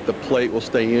 I think that the plate will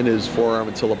stay in his forearm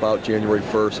until about January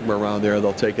 1st, somewhere around there.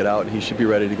 They'll take it out, and he should be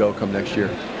ready to go come next year.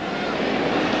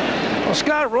 Well,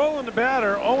 Scott Rowland, the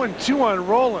batter, 0-2 on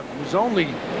Rowland, who's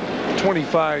only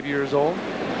 25 years old.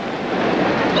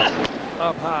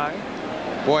 Up high.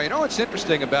 Boy, you know what's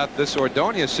interesting about this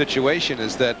Ordonez situation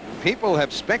is that people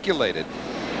have speculated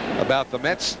about the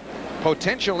Mets'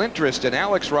 potential interest in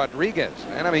Alex Rodriguez.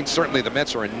 And I mean, certainly the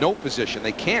Mets are in no position.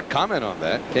 They can't comment on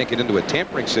that. Can't get into a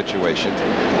tampering situation.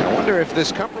 I wonder if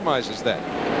this compromises that.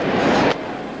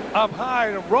 Up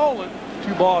high to Rowland.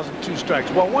 2 balls and 2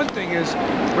 strikes. Well, one thing is,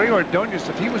 Ray Ordonez,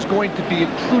 if he was going to be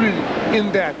included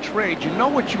in that trade, you know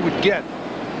what you would get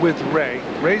with Ray.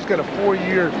 Ray's got a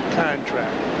 4-year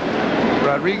contract.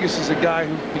 Rodriguez is a guy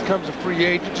who becomes a free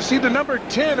agent. You see the number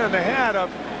 10 on the hat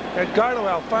of Edgardo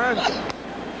Alfonzo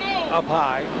up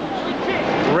high.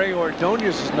 Ray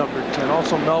Ordonez is number 10.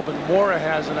 Also Melvin Mora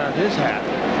has it on his hat.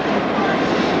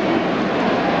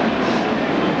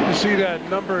 You see that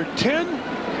number 10?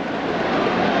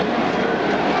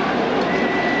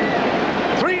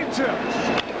 3-2.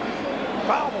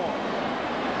 Foul ball.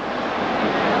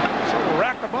 So we'll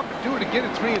rack them up and do it again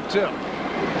at 3-2.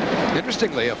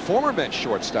 Interestingly, a former Mets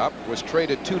shortstop was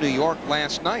traded to New York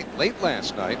late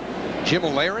last night. Jim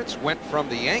Leyritz went from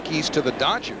the Yankees to the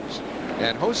Dodgers,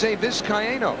 and Jose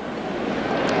Vizcaíno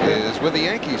is with the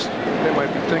Yankees. They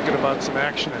might be thinking about some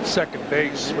action at second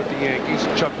base with the Yankees.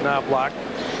 Chuck Knobloch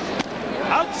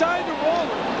outside the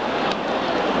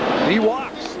Roller. He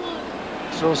walks.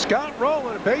 So Scott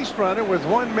Rowland, a base runner with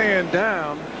one man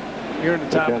down here in the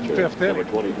top of the 5th inning.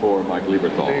 Number 24, Mike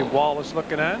Lieberthal. Dave Wallace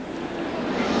looking on.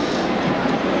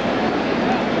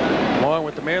 Along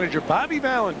with the manager, Bobby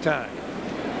Valentine.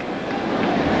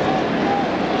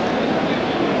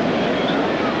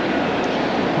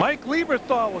 Mike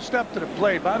Lieberthal will step to the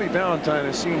plate. Bobby Valentine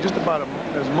has seen just about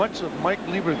as much of Mike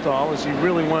Lieberthal as he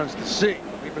really wants to see.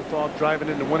 Lieberthal driving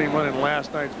in the winning run in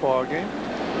last night's ball game.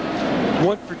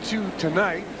 1 for 2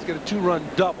 tonight. He's got a 2-run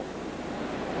double.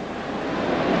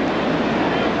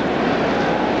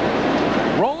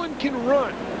 Roland can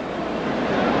run.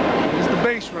 He's the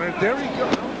base runner. There he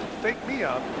goes. Fake me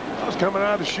up. I was coming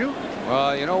out of the chute.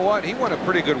 Well, you know what? He went a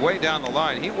pretty good way down the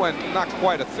line. He went not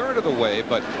quite a third of the way,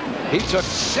 but he took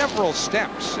several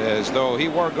steps as though he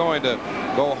were going to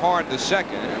go hard to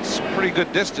second. It's a pretty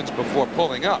good distance before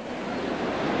pulling up.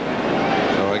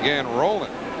 So again,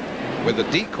 Roland with the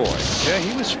decoy. Yeah,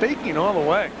 he was faking all the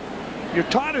way. You're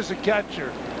taught as a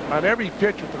catcher on every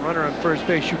pitch with the runner on first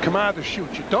base, you come out of the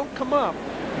chute. You don't come up.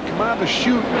 You come out of the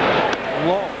chute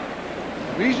low.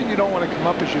 The reason you don't want to come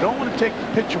up is you don't want to take the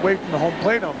pitch away from the home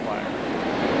plate umpire.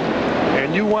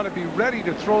 And you want to be ready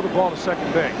to throw the ball to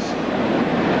second base.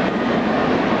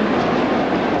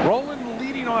 Roland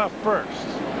leading off first.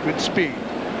 Good speed.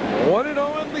 1-0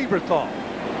 on Lieberthal.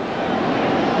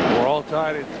 We're all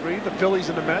tied at 3. The Phillies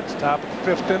and the Mets, top of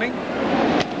the 5th inning.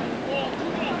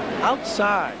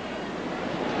 Outside.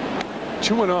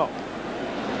 2-0.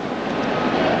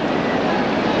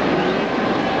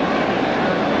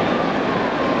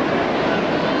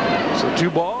 So 2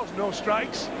 balls, no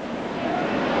strikes.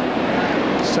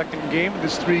 Second game of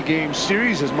this 3-game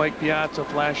series as Mike Piazza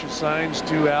flashes signs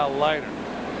to Al Leiter.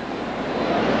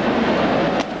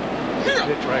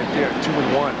 Pitch right there,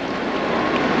 2-1.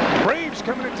 Braves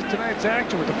coming into tonight's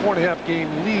action with a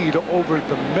 4.5-game lead over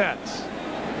the Mets.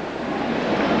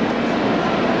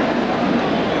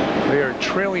 They are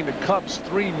trailing the Cubs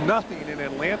 3-0 in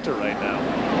Atlanta right now.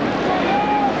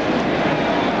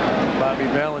 Bobby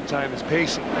Valentine is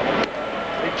pacing.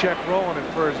 They check Rowan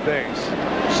at first base.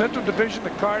 Central Division, the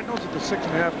Cardinals with a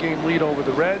 6.5-game lead over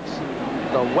the Reds.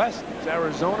 The West is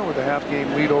Arizona with a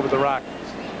half-game lead over the Rockies.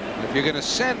 If you're going to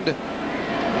send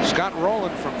Scott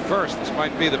Rowland from first, this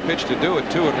might be the pitch to do it.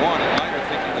 2-1, and Leiter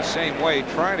thinking the same way,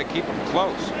 trying to keep him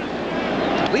close.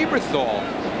 Lieberthal,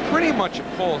 pretty much a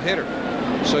pull hitter.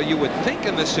 So you would think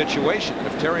in this situation that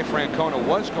if Terry Francona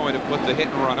was going to put the hit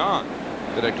and run on,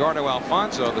 that Edgardo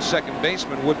Alfonzo, the second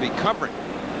baseman, would be covering.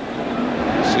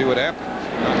 See what happens.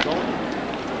 Not going.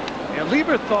 And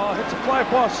Lieberthal hits a fly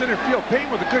ball center field. Payne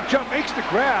with a good jump makes the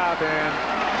grab,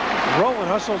 and Roland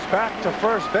hustles back to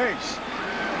first base.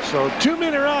 So 2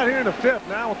 men are out here in the 5th.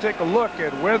 Now we'll take a look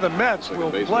at where the Mets will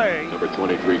play number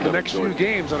 23, the next few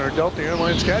games on our Delta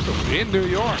Airlines schedule. In New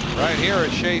York, right here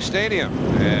at Shea Stadium,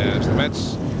 as the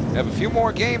Mets have a few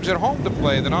more games at home to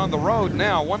play than on the road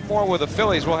now. One more with the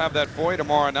Phillies. We'll have that for you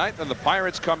tomorrow night. Then the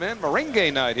Pirates come in.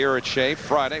 Merengue night here at Shea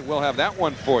Friday. We'll have that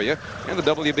one for you. And the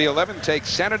WB11 takes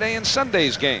Saturday and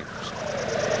Sunday's games.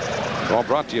 All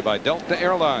brought to you by Delta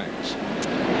Airlines.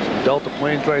 Some Delta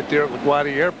planes right there at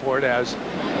LaGuardia Airport as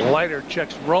Leiter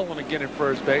checks Roland again at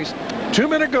first base. 2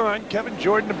 men are gone. Kevin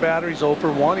Jordan, the battery's 0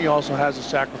 for 1. He also has a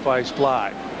sacrifice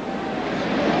fly.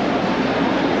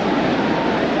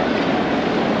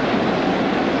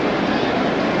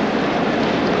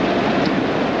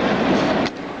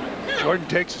 Jordan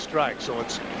takes a strike, so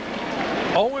it's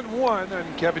 0-1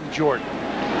 on Kevin Jordan.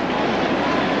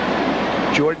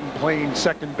 Jordan playing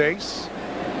second base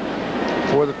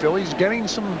for the Phillies, getting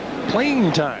some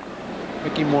playing time.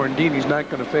 Mickey Morandini's not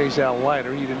going to face Al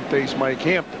Leiter. He didn't face Mike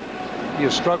Hampton. He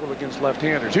has struggled against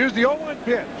left-handers. Here's the 0-1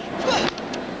 pitch.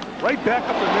 Right back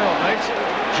up the middle. Nice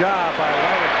job by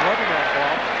Leiter gloving that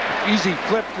ball. Easy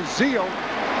flip to Zeal.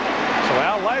 So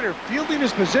Al Leiter fielding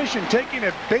his position, taking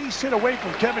a base hit away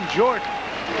from Kevin Jordan.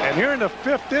 And here in the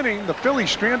 5th inning, the Phillies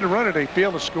stranded a runner. They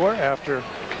fail to score after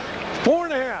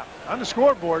 4.5 on the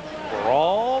scoreboard. We're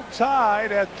all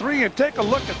tied at 3. And take a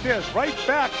look at this. Right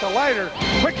back to Leiter.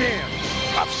 Quick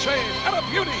hands. Up save and a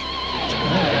beauty.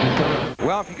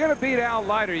 Well, if you're going to beat Al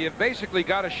Leiter, you've basically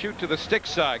got to shoot to the stick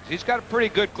side. He's got a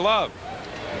pretty good glove.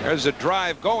 There's a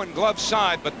drive going glove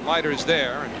side, but Leiter's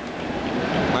there.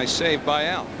 And nice save by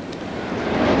Al.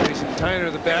 Jason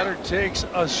Tyner, the batter, takes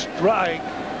a strike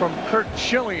from Curt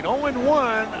Schilling.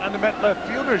 0-1 on the Met left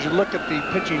fielder. As you look at the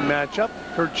pitching matchup,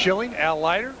 Curt Schilling, Al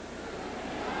Leiter.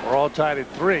 We're all tied at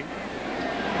 3. It's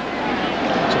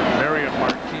a Marriott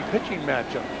Marquis pitching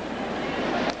matchup.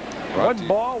 1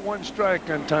 ball, 1 strike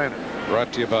on Tyner.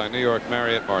 Brought to you by New York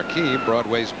Marriott Marquis,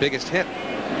 Broadway's biggest hit.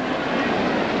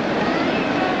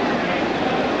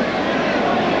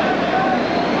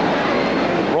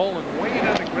 Rolling way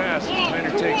on the grass.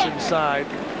 Tyner takes inside.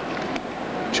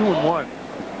 2-1.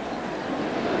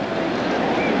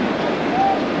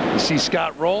 You see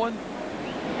Scott rolling.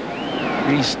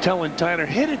 He's telling Tyner,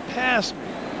 hit it past me.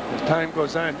 As time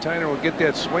goes on, Tyner will get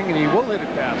that swing, and he will hit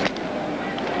it past him.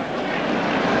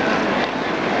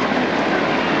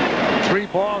 3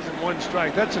 balls and 1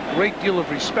 strike. That's a great deal of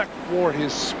respect for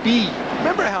his speed.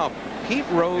 Remember how Pete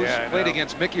Rose played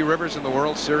against Mickey Rivers in the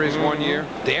World Series one year,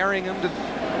 daring him to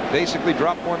basically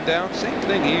drop one down? Same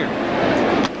thing here.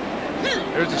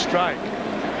 There's a strike.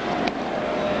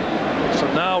 So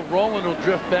now Roland will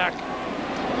drift back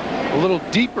a little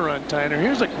deeper on Tyner.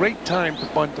 Here's a great time to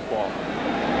bunt the ball.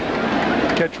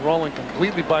 Catch Roland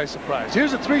completely by surprise.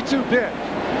 Here's a 3-2 pitch.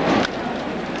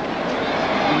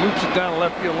 He loops it down the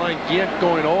left field line. Gant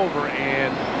going over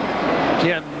and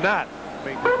cannot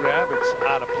make the grab. It's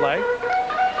out of play.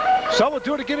 So we'll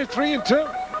do it again at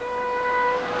 3-2.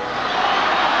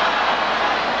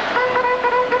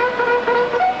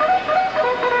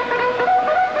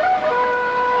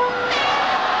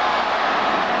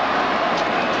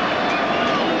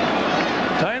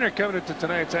 Tyner coming into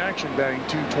tonight's action batting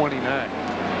 .229.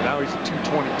 Now he's at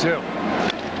 .222.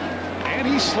 And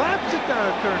he slaps it down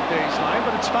at third baseline,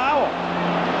 but it's foul.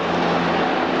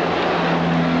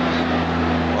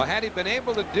 Well, had he been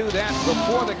able to do that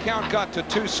before the count got to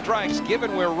 2 strikes,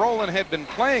 given where Roland had been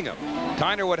playing him,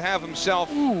 Tyner would have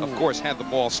himself, of course, had the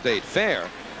ball stayed fair,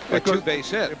 a 2-base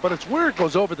hit. But it's where it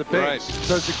goes over the base. Right.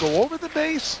 Does it go over the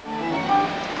base?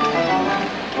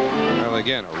 Well,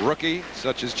 again, a rookie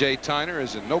such as Jay Tyner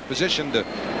is in no position to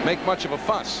make much of a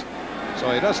fuss,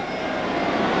 so he doesn't.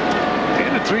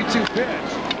 And a 3-2 pitch.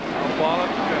 Foul ball up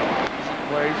the middle. Easy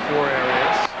play, 4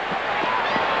 areas.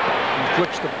 He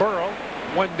flips to Burrell.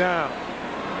 1 down.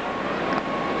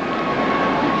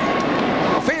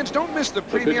 Well, fans, don't miss the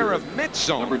premiere of METS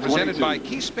Zone, presented by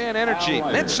Keyspan Energy.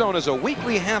 METS Zone is a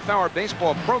weekly half-hour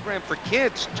baseball program for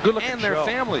kids and their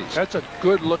families. That's a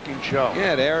good-looking show.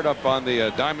 Yeah, it aired up on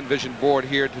the Diamond Vision board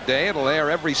here today. It'll air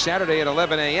every Saturday at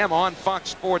 11 a.m. on Fox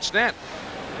Sports Net.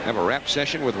 Have a rap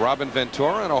session with Robin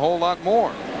Ventura and a whole lot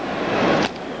more.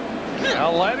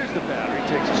 Al Leiter's the batter. He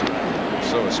takes a strike.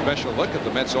 So a special look at the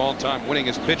Mets' all-time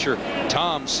winningest pitcher,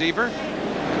 Tom Seaver.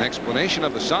 An explanation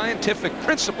of the scientific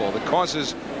principle that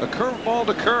causes a curveball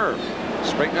to curve.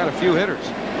 Straighten out a few hitters.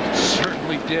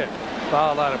 Certainly did.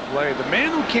 Foul out of play. The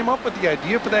man who came up with the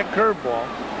idea for that curveball,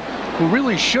 who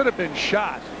really should have been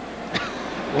shot,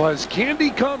 was Candy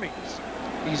Cummings.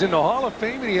 He's in the Hall of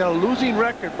Fame, and he had a losing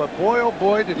record, but boy, oh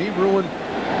boy, did he ruin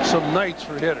some nights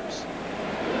for hitters.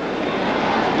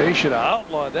 They should have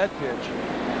outlawed that pitch.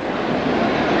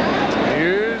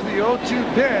 Here's the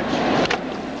 0-2 pitch.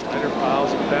 Leiter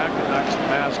fouls it back and knocks the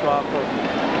mask off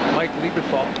of Mike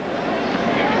Lieberthal.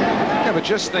 Yeah, but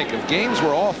just think, if games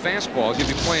were all fastballs, you'd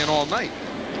be playing all night.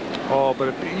 Oh, but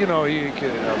if, you know, you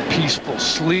get a peaceful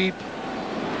sleep.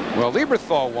 Well,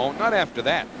 Lieberthal won't, not after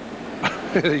that.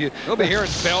 He'll be hearing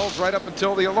bells right up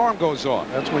until the alarm goes off.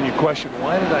 That's when you question,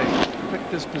 why did I pick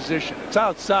this position? It's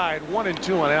outside,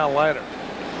 1-2 on Al Leiter.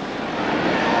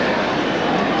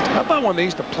 How about when they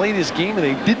used to play this game and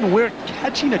they didn't wear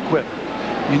catching equipment?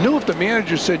 You knew if the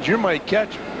manager said, you're my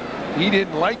catcher, he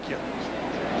didn't like you.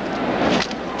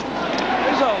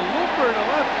 There's a looper to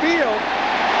left field.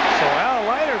 So Al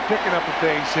Leiter picking up a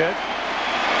base hit.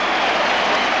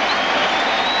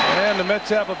 And the Mets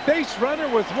have a base runner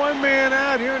with 1 man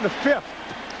out here in the 5th.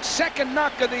 Second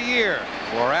knock of the year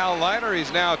for Al Leiter.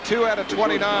 He's now 2 out of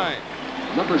 29.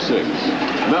 Number 6,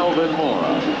 Melvin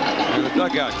Mora. And the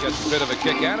dugout gets a bit of a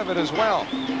kick out of it as well.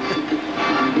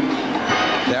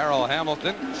 Darrell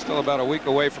Hamilton, still about a week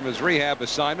away from his rehab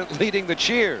assignment, leading the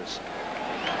cheers.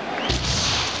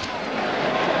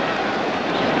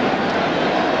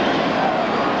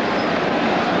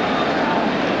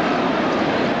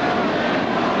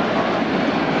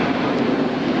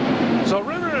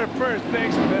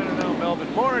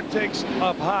 Mora takes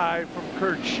up high from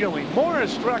Curt Schilling. Mora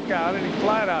struck out, and he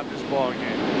flat out this ball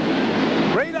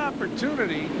game. Great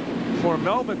opportunity for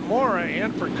Melvin Mora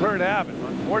and for Curt Abbott.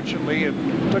 Unfortunately, it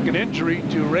took an injury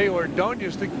to Ray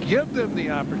Ordonez to give them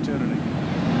the opportunity.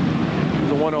 It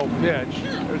was a 1-0 pitch.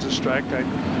 There's a strike. I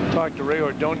talked to Ray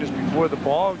Ordonez before the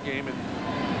ball game,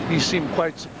 and he seemed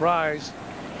quite surprised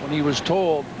when he was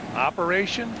told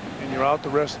operation and you're out the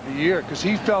rest of the year, because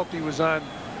he felt he was on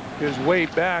his way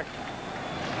back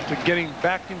to getting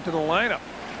back into the lineup.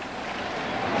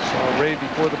 Saw Ray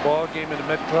before the ball game in the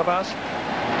Met clubhouse.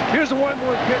 Here's the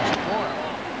 1-1 pitch to Mora.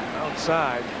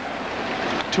 Outside,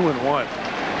 2-1.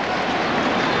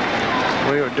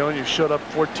 Ray Ordonez showed up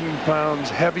 14 pounds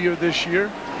heavier this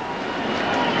year.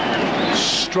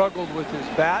 Struggled with his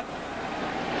bat.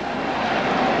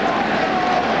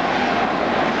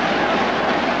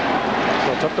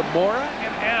 So it's up to Mora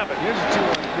and Abbott. Here's a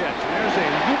 2-1 pitch. There's a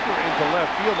looper into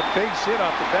left field. A base hit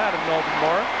off the bat of Melvin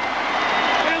Mora.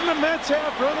 And the Mets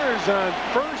have runners on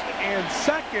first and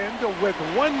second with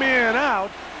one man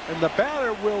out, and the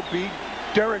batter will be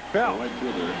Dereck Bell.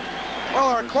 Well,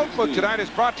 our quote book tonight is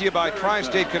brought to you by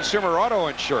Tri-State Consumer Auto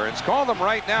Insurance. Call them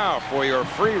right now for your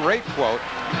free rate quote.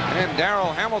 And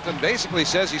Darrell Hamilton basically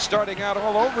says he's starting out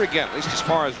all over again, at least as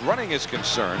far as running is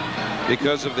concerned,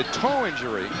 because of the toe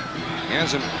injury. He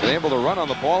hasn't been able to run on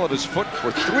the ball of his foot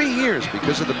for 3 years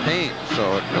because of the pain.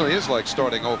 So it really is like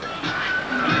starting over.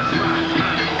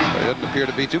 He doesn't appear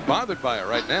to be too bothered by it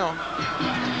right now.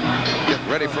 Getting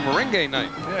ready for Merengue night.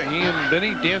 Yeah, he and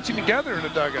Benny dancing together in the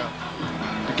dugout.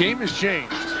 The game has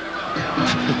changed.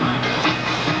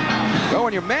 Well,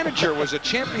 when your manager was a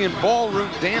champion ballroom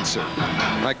dancer,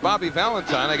 like Bobby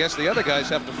Valentine, I guess the other guys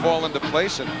have to fall into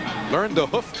place and learn the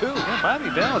hoof, too. Yeah, Bobby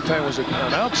Valentine was an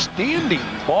outstanding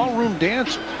ballroom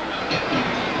dancer.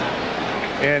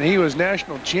 And he was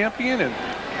national champion, and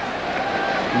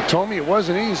he told me it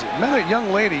wasn't easy. I met a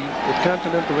young lady with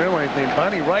Continental Airlines named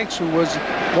Bonnie Wrights, who was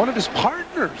one of his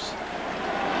partners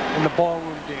in the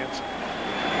ballroom dancing.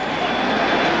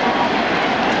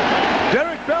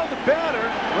 Dereck Bell, the batter,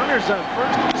 runners on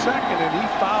first and second, and he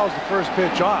fouls the first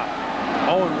pitch off.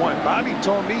 0-1. Bobby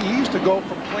told me he used to go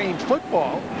from playing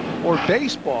football or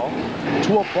baseball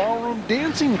to a ballroom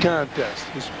dancing contest.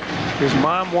 His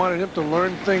mom wanted him to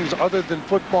learn things other than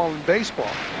football and baseball.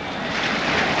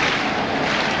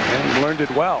 And he learned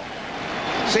it well.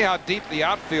 See how deep the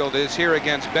outfield is here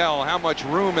against Bell, how much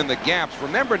room in the gaps.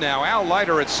 Remember now, Al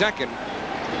Leiter at second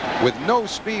with no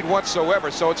speed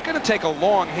whatsoever, so it's going to take a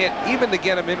long hit even to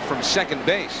get him in from second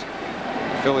base.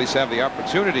 The Phillies have the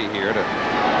opportunity here to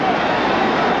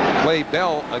play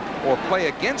Bell or play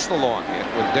against the long hit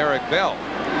with Dereck Bell.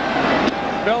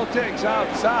 Bell takes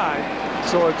outside,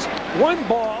 so it's 1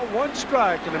 ball, 1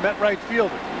 strike, and a Met right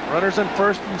fielder. Runners on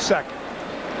first and second.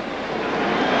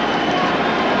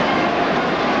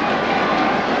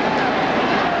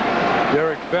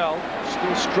 Dereck Bell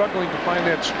still struggling to find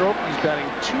that stroke. He's batting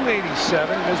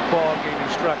 .287 in this ball game.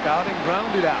 He struck out and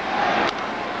grounded out.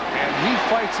 And he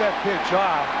fights that pitch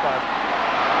off, but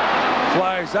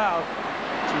flies out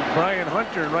to Brian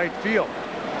Hunter in right field.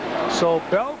 So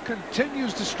Bell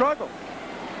continues to struggle.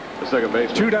 The second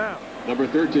baseman. 2 down. Number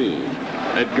 13,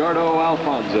 Edgardo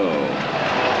Alfonzo.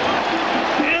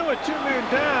 And with 2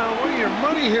 men down, one of your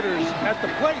money hitters at the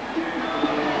plate.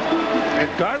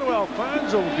 Edgardo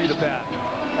Alfonzo will be the batter.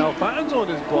 Alfonzo in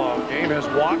this ball game has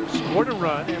walked, scored a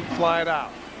run, and flied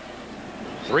out.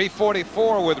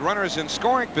 344 with runners in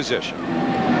scoring position.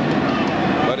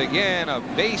 But again, a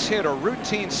base hit or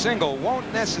routine single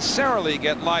won't necessarily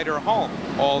get Leiter home,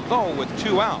 although with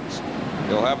 2 outs,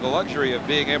 he'll have the luxury of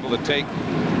being able to take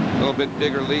a little bit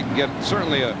bigger lead and get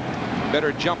certainly a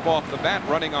better jump off the bat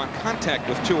running on contact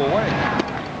with 2 away.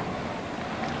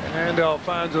 And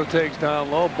Alfonzo takes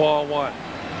down low, ball 1.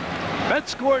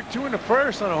 Mets scored 2 in the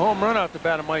first on a home run off the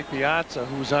bat of Mike Piazza,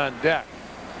 who's on deck.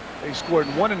 They scored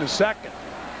 1 in the second.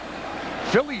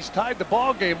 Phillies tied the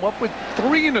ball game up with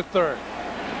 3 in the third.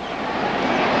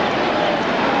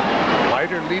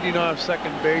 Leiter leading off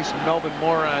second base, Melvin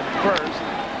Mora on first.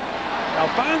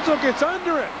 Alfonzo gets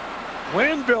under it.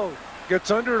 Glanville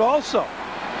gets under it also.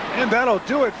 And that'll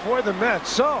do it for the Mets.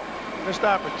 So, missed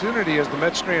opportunity as the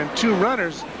Mets strand 2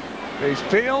 runners. They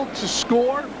failed to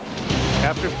score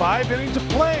after 5 innings of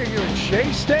play here in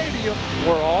Shea Stadium.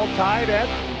 We're all tied at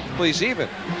Please even.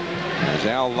 As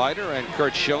Al Leiter and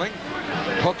Curt Schilling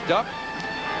hooked up,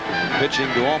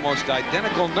 pitching to almost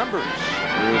identical numbers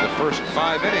through the first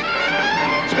 5 innings.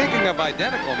 Speaking of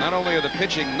identical, not only are the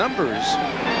pitching numbers,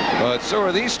 but so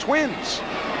are these twins.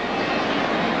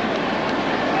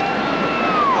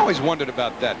 always wondered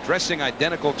about that. Dressing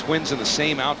identical twins in the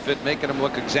same outfit, making them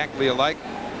look exactly alike.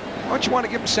 Don't you want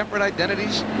to give them separate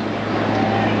identities?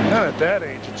 Not at that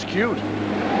age. It's cute.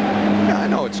 Yeah, I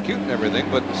know it's cute and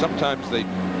everything, but sometimes they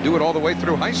do it all the way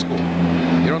through high school.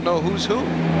 You don't know who's who.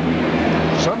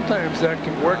 Sometimes that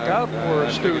can work out for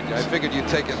a student. I figured you'd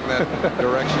take it in that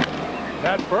direction.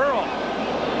 Pat Burrell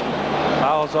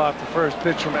fouls off the first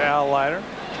pitch from Al Leiter.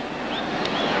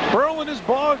 Burrell in his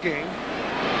ball game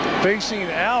facing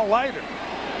Al Leiter.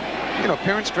 You know,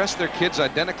 parents dress their kids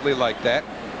identically like that.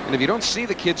 And if you don't see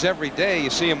the kids every day, you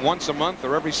see them once a month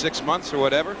or every 6 months or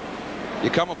whatever,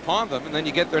 you come upon them and then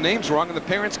you get their names wrong and the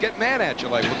parents get mad at you.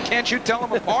 Like, well, can't you tell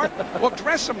them apart? Well,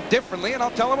 dress them differently and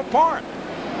I'll tell them apart.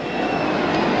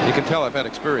 You can tell I've had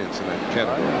experience in that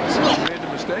category. So you made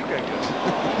the mistake, I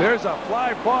guess. There's a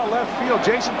fly ball left field.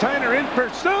 Jason Tyner in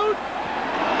pursuit.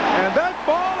 And that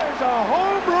ball is a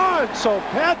home run. So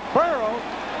Pat Burrell,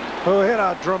 who hit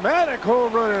a dramatic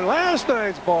home run in last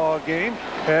night's ball game,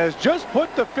 has just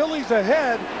put the Phillies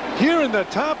ahead here in the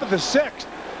top of the 6th.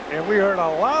 And we heard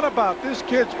a lot about this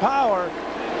kid's power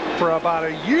for about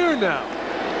a year now.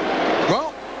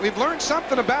 Well, we've learned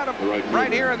something about him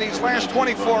right here in these last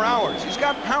 24 hours. He's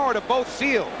got power to both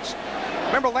fields.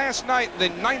 Remember last night, the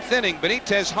 9th inning,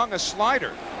 Benitez hung a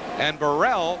slider, and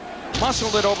Burrell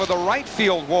muscled it over the right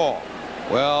field wall.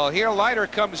 Well, here Leiter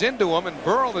comes into him, and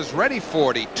Burrell is ready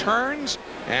for it. He turns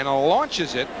and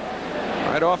launches it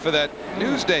right off of that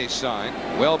Newsday sign,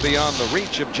 well beyond the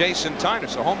reach of Jason Tyner.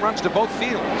 So home runs to both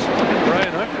fields.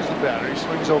 Brian Hunter's the batter. He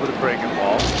swings over the breaking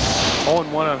ball.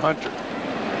 0-1 on Hunter.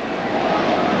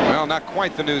 Well, not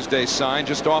quite the Newsday sign,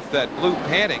 just off that blue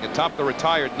padding atop the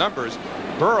retired numbers.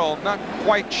 Burrell not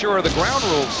quite sure of the ground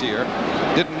rules here.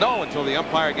 Didn't know until the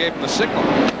umpire gave him the signal.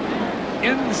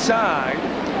 Inside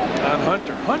on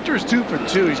Hunter. Hunter's 2 for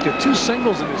 2. He's got 2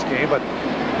 singles in this game, but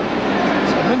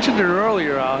as I mentioned it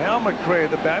earlier, Hal McRae,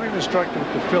 the batting instructor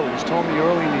with the Phillies, told me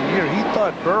early in the year he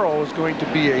thought Burrell was going to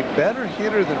be a better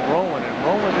hitter than Rowan, and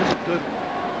Rowan is a good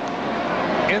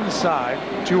one. Inside,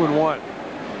 2-1.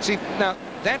 See, now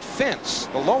that fence,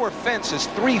 the lower fence, is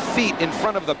 3 feet in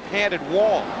front of the padded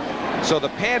wall. So the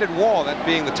padded wall, that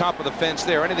being the top of the fence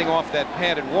there, anything off that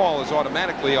padded wall is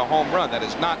automatically a home run. That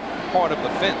is not part of the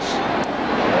fence.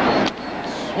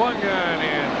 Swung on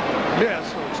and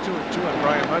missed, so it's 2-2 on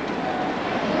Brian Hunter.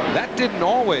 That didn't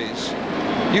always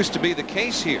used to be the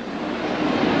case here.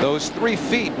 Those 3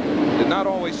 feet did not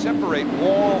always separate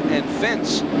wall and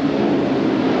fence.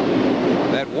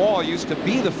 That wall used to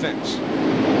be the fence.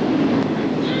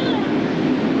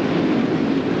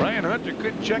 Brian Hunter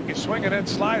couldn't check his swing on that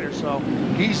slider, so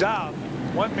he's out.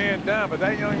 1 man down, but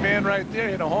that young man right there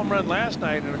hit a home run last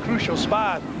night in a crucial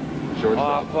spot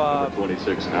off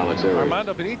 26, Alex Arias.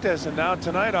 Armando Benitez, and now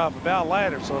tonight off of Al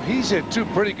Leiter. So he's hit 2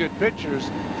 pretty good pitchers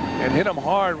and hit them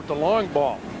hard with the long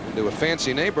ball. Into a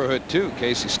fancy neighborhood too.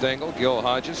 Casey Stengel, Gil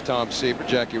Hodges, Tom Seaver,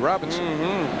 Jackie Robinson.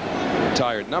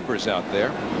 Retired numbers out there.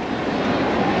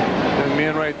 That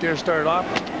man right there started off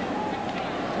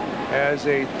as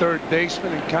a third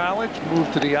baseman in college,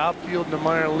 moved to the outfield in the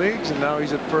minor leagues, and now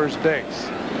he's at first base.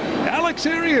 Alex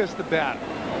Arias, the batter.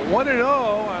 1-0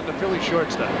 on the Philly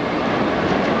shortstop.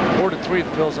 4-3 the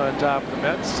Phils on top of the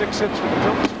Mets. 6 hits for the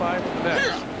Phillies, 5 for the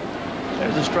Mets.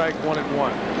 There's a strike,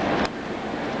 1-1.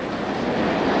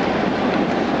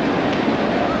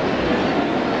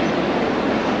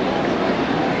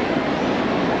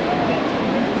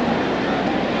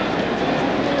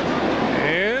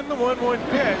 And the 1-1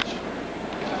 pitch.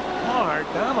 Hard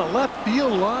down the left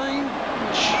field line.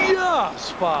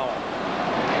 Just foul.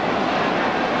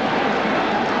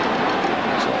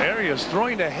 Arias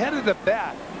throwing the head of the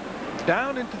bat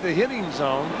down into the hitting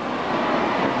zone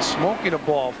and smoking a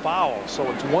ball foul, so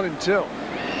it's 1-2.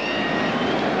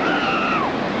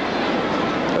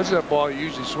 That's that ball you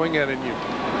usually swing at and you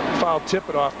foul tip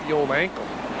it off the old ankle.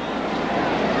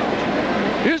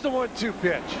 Here's the 1-2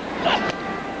 pitch.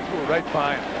 Ooh, right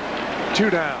by him. 2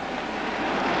 down.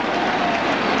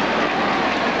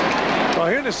 Well,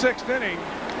 here in the 6th inning,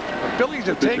 the Phillies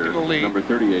have taken the lead. Number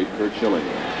 38, Curt Schilling.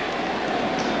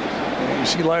 You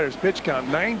see Leiter's pitch count,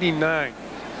 99.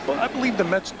 Well, I believe the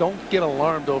Mets don't get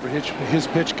alarmed over his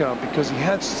pitch count because he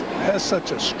has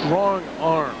such a strong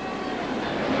arm.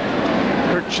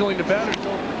 Curt Schilling, the batter,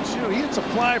 0 for 2. He hits a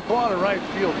fly ball to right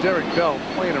field. Dereck Bell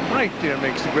playing him right there,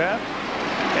 makes the grab.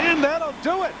 And that'll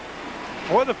do it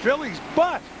for the Phillies.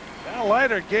 But Al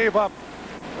Leiter gave up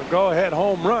a go-ahead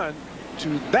home run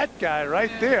to that guy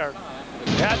right there,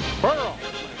 Pat Burrell.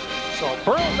 So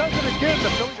Burrell does it again, the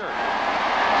Phillies.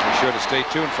 Be sure to stay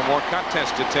tuned for more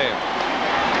contest detail.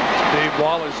 Dave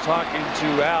Waller's talking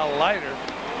to Al Leiter.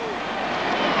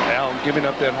 Al giving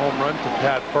up that home run to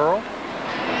Pat Burrell.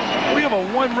 We have a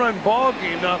one-run ball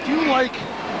game. Now, if you like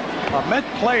a Met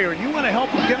player and you want to help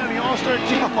him get on the All-Star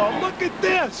team, well, look at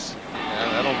this. Yeah,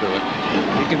 that'll do it.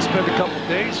 You can spend a couple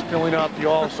days filling out the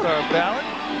All-Star ballot.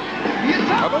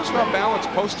 Are those ballots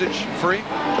postage free? You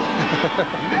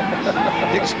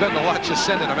can spend a lot just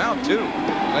sending them out, too.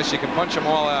 Unless you can punch them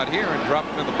all out here and drop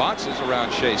them in the boxes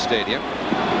around Shea Stadium.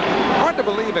 Hard to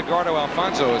believe Edgardo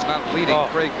Alfonzo is not leading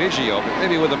Craig Biggio, but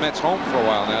maybe with the Mets home for a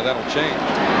while now, that'll change.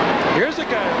 Here's a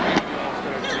guy who made the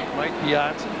All-Star team, Mike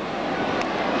Piazza.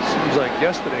 Seems like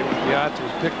yesterday when Piazza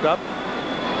was picked up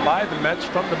by the Mets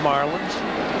from the Marlins.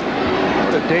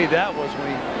 What a day that was when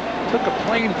he took a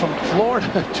plane from Florida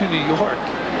to New York.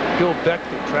 Bill Beck,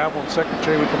 the traveling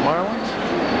secretary with the Marlins,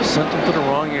 sent him to the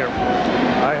wrong airport.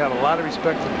 I had a lot of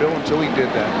respect for Bill until he did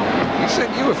that. He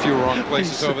sent you a few wrong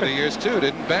places over the years, too,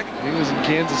 didn't Beck? He was in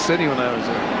Kansas City when I was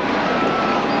there.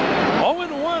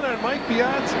 0-1 on Mike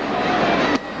Piazza.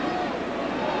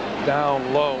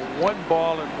 Down low, 1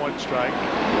 ball and 1 strike.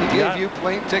 He gave you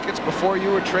plane tickets before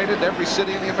you were traded to every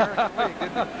city in the American League,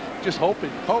 didn't he? Just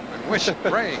hoping. Hoping, wishing,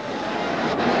 praying.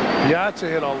 Piazza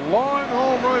hit a long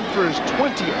home run for his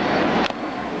 20th. He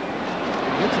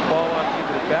hits the ball off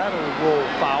into the bat and will roll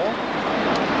foul.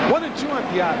 1-2 on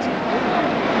Piazza.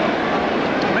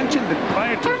 I mentioned that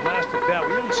prior to his last at bat,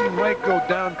 we haven't seen Mike go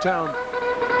downtown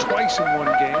twice in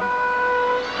one game.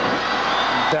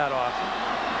 That often.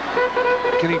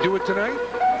 Can he do it tonight?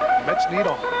 Mets need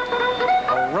a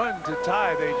run to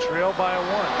tie. They trail by a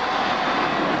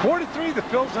 1. 4-3, the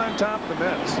Phils on top of the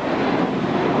Mets.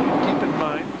 Keep in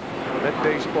mind, Met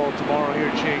baseball tomorrow here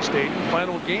at Shea Stadium.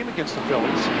 Final game against the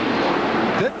Phillies.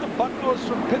 Then the Buccos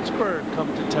from Pittsburgh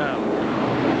come to town.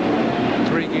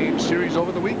 3-game series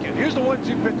over the weekend. Here's the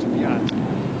 1-2 pitch to Piazza.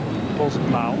 Pulls it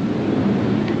foul.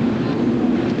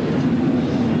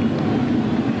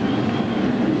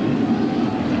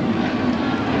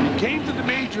 Came to the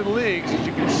major leagues, as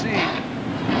you can see.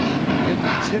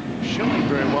 It's hit Schilling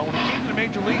very well. When he came to the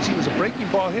major leagues, he was a breaking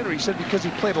ball hitter. He said because he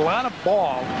played a lot of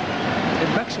ball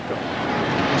in Mexico.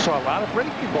 We saw a lot of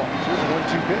breaking balls. Here's a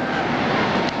 1-2 pitch.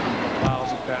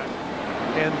 Fouls it back.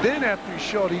 And then after he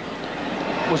showed he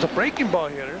was a breaking ball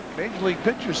hitter, major league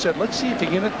pitcher said, let's see if he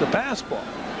can hit the fastball.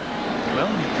 Well,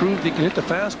 he proved he can hit the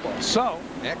fastball. So,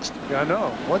 next. I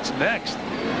know. What's next?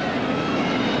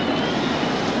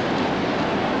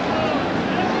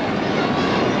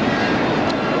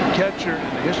 Catcher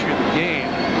in the history of the game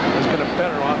has been a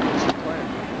better offensive player.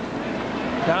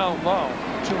 Down low,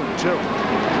 2-2.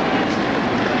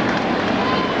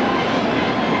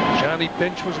 Johnny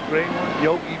Bench was a great one.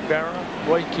 Yogi Berra,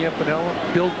 Roy Campanella,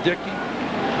 Bill Dickey,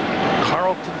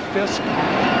 Carlton Fisk.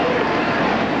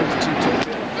 There's 2-2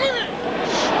 pitch.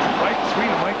 Strike 3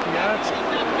 to Mike Piazza.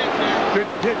 Good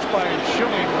pitch by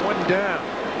Schilling, 1 down.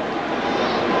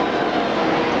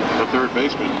 The third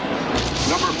baseman,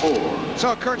 number 4.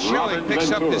 So Curt Schilling picks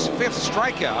Ventura. up his 5th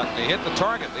strikeout, and he hit the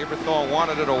target. Lieberthal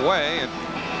wanted it away, and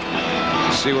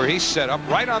you see where he's set up,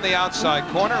 right on the outside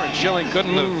corner, and Schilling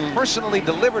couldn't have personally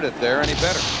delivered it there any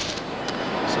better.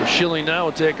 So Schilling now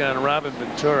will take on Robin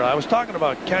Ventura. I was talking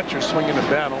about catchers swinging the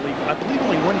bat. I believe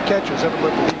only 1 catcher has ever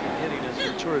led the league in hitting as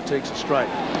Ventura takes a strike.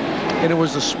 And it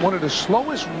was one of the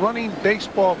slowest running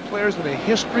baseball players in the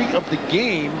history of the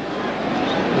game.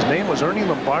 His name was Ernie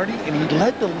Lombardi, and he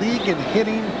led the league in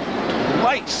hitting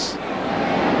twice.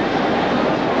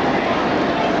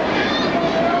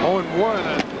 0-1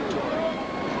 on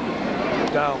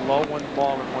Ventura. Down low, 1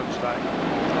 ball and 1 strike.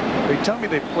 They tell me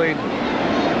they played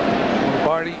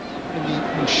Lombardi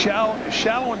in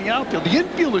shallow in the outfield. The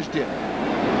infielders did.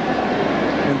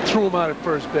 And threw him out at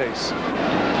first base.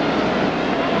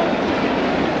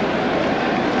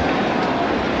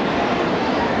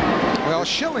 Well,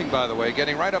 Schilling, by the way,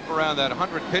 getting right up around that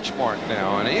 100-pitch mark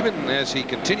now, and even as he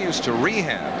continues to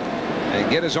rehab and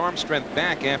get his arm strength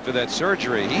back after that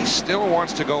surgery, he still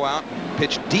wants to go out and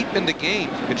pitch deep into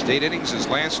games. Pitched 8 innings his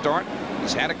last start.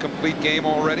 He's had a complete game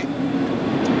already.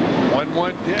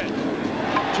 1-1 pitch.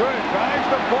 Ventura drives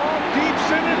the ball deep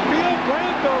center field.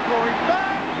 Glanville going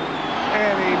back,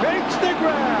 and he makes the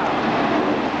grab.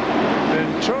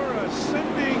 Ventura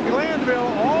sending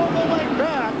Glanville all the way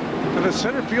back to the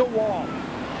center field wall.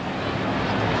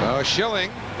 So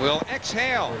Schilling will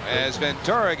exhale as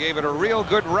Ventura gave it a real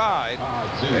good ride,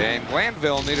 and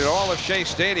Glanville needed all of Shea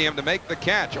Stadium to make the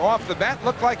catch. Off the bat,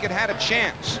 looked like it had a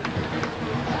chance.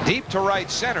 Deep to right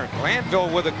center. Glanville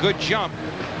with a good jump,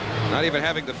 not even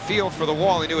having the feel for the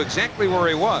wall. He knew exactly where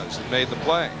he was and made the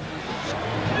play.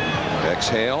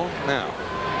 Exhale now,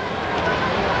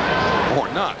 or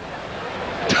not.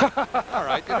 All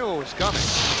right, you knew it was coming.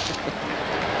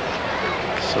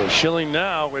 So Schilling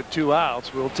now with 2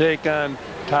 outs will take on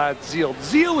Todd Zeile.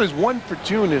 Zeile is 1 for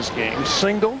 2 in this game.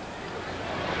 Singled,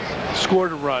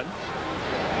 scored a run.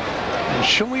 And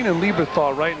Schilling and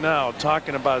Lieberthal right now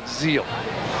talking about Zeile.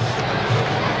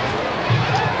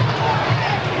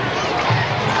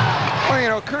 Well, you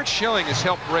know, Curt Schilling has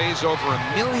helped raise over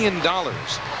 $1 million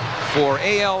for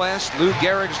ALS, Lou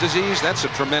Gehrig's disease. That's a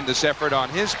tremendous effort on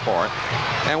his part.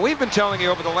 And we've been telling you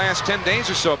over the last 10 days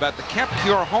or so about the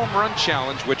Capcure Home Run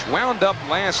Challenge, which wound up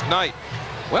last night.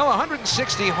 Well,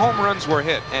 160 home runs were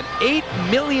hit, and $8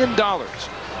 million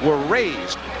were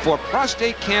raised for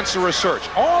prostate cancer research.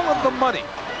 All of the money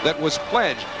that was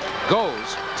pledged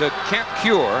goes to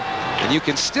Capcure, and you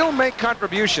can still make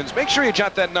contributions. Make sure you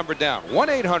jot that number down,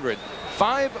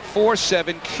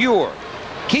 1-800-547-CURE.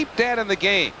 Keep that in the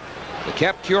game. The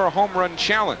Capcure Home Run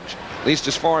Challenge, at least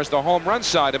as far as the home run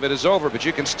side of it, is over, but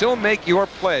you can still make your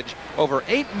pledge. Over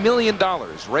 $8 million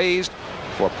raised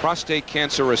for prostate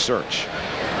cancer research.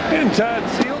 And Todd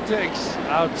Zeile takes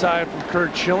outside from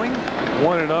Curt Schilling,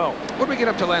 1-0. What did we get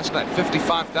up to last night?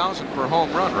 55,000 per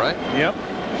home run, right? Yep.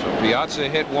 So Piazza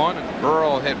hit 1 and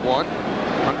Burrell hit 1.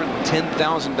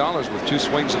 $110,000 with 2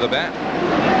 swings of the bat.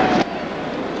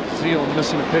 Zeile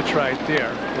missing a pitch right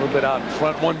there. A little bit out in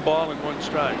front. 1 ball and 1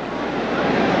 strike.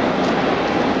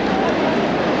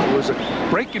 It was a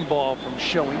breaking ball from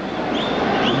Schilling.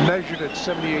 Measured at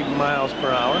 78 miles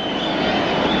per hour.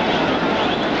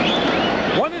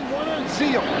 1-1 on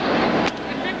Zeile.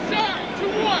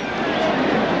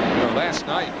 Last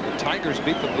night, the Tigers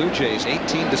beat the Blue Jays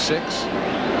 18-6.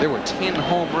 There were 10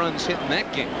 home runs hit in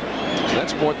that game. So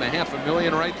that's more than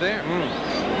 $500,000 right there.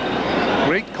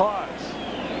 Great cause.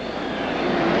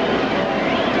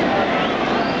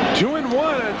 2-1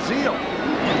 on Zeile.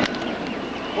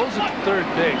 Goes at third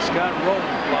base. Scott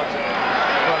Rowland blocks it.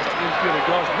 Across the infield it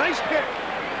goes. Nice hit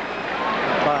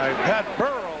by Pat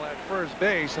Burrell at first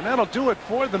base, and that'll do it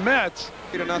for the Mets.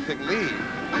 3-0 lead.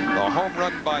 The home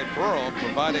run by Burrell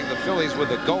providing the Phillies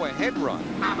with a go-ahead run.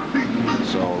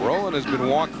 So Rowland has been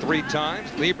walked 3 times.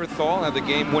 Lieberthal had the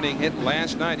game-winning hit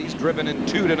last night. He's driven in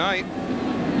 2 tonight.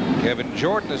 Kevin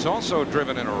Jordan has also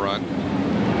driven in a run,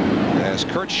 as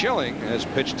Curt Schilling has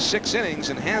pitched 6 innings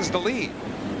and has the lead.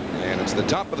 And it's the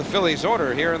top of the Phillies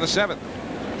order here in the 7th.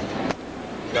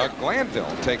 Doug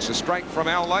Glanville takes a strike from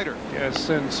Al Leiter. Yeah,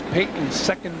 since Payton's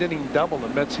 2nd inning double, the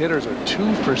Mets hitters are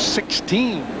 2 for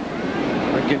 16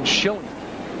 against Schilling.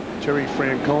 Terry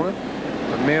Francona,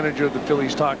 the manager of the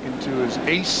Phillies, talking to his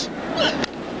ace.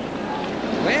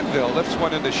 Glanville lifts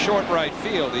one into short right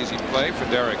field. Easy play for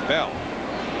Dereck Bell.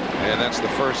 And that's the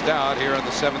first out here in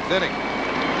the 7th inning.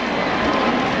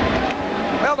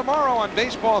 Well, tomorrow on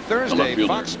Baseball Thursday,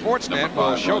 Fox Sportsnet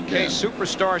will showcase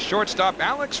superstar shortstop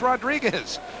Alex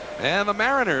Rodriguez and the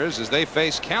Mariners as they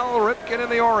face Cal Ripken and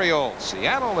the Orioles.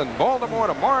 Seattle and Baltimore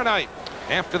tomorrow night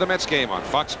after the Mets game on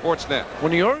Fox Sportsnet.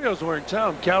 When the Orioles were in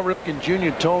town, Cal Ripken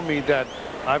Jr. told me that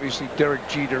obviously Derek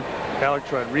Jeter, Alex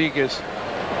Rodriguez,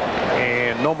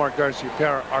 and Nomar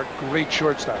Garciaparra are great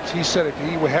shortstops. He said if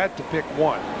he had to pick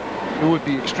one, it would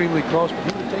be extremely close, but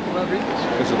he would take Rodriguez.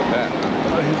 Because of the bat.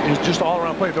 His just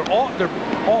all-around play. They're all 3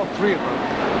 of them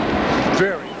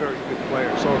very, very good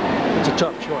players. So it's a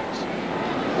tough choice.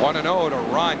 1-0 to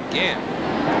Ron Gant.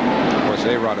 Of course,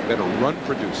 A-Rod a better run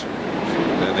producer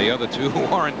than the other 2 who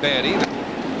aren't bad either.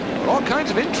 But all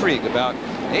kinds of intrigue about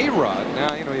A-Rod.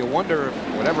 Now, you know, you wonder if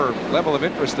whatever level of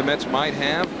interest the Mets might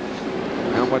have,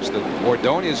 how much the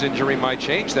Ordonez injury might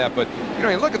change that. But, you know,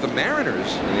 you look at the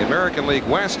Mariners in the American League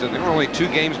West, and they're only 2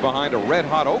 games behind a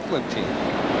red-hot Oakland team.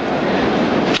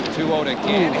 2-0 to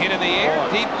Gant, hit in the air,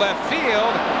 deep left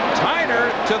field.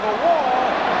 Tyner to the wall.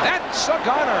 That's a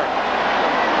gunner.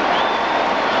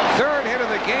 3rd hit of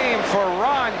the game for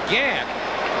Ron Gant.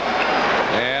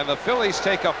 And the Phillies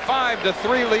take a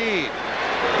 5-3 lead.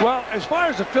 Well, as far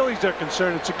as the Phillies are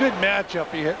concerned, it's a good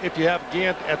matchup if you have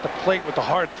Gant at the plate with a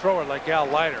hard thrower like Al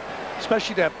Leiter.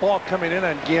 Especially that ball coming in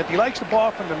on Gant. He likes the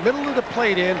ball from the middle of the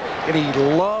plate in, and he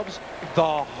loves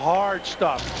the hard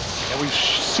stuff. And we've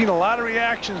seen a lot of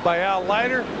reactions by Al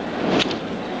Leiter,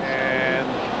 and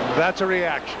that's a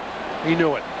reaction. He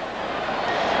knew it.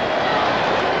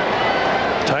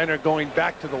 Tyner going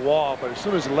back to the wall, but as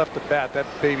soon as he left the bat, that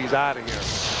baby's out of here.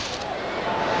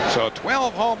 So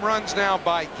 12 home runs now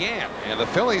by Gant, and the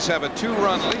Phillies have a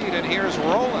 2-run lead, and here's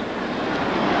Rowland.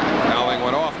 Fouling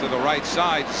went off to the right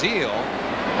side. Zeile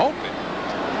hoping,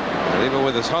 but even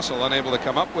with his hustle, unable to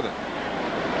come up with it.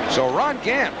 So Ron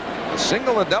Gant, a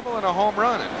single, a double, and a home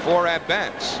run in 4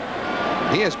 at-bats.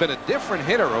 He has been a different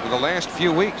hitter over the last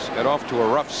few weeks. Got off to a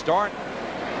rough start.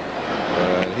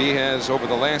 He has, over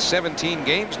the last 17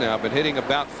 games now, been hitting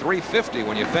about .350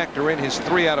 when you factor in his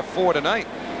 3 out of 4 tonight.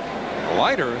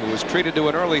 Leiter, who was treated to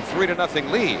an early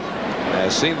 3-0 lead,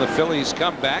 has seen the Phillies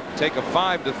come back, take a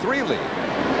 5-3 lead,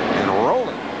 and roll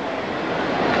it.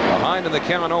 Behind in the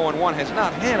count 0-1, has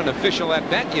not had an official at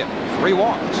bat yet. 3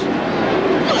 walks.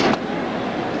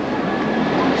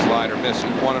 Slider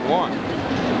missing, 1-1.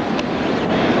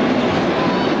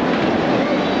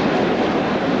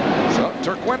 So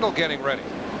Turk Wendell getting ready.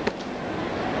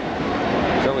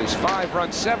 Phillies 5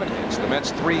 runs, 7 hits. The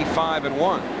Mets 3, 5, and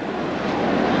 1.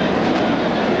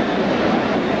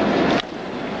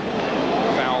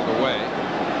 Fouled away.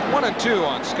 1-2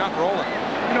 on Scott Rowland.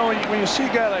 You know, when you see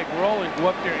a guy like Rowland go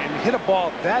up there and hit a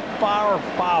ball that far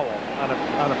foul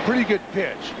on a pretty good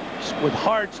pitch with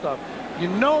hard stuff, you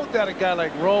know that a guy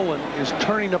like Rowland is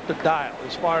turning up the dial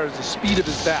as far as the speed of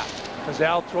his bat. Because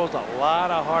Al throws a lot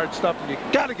of hard stuff, and you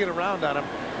got to get around on him.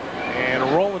 And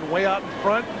Rowland way out in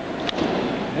front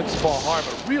hits the ball hard,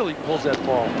 but really pulls that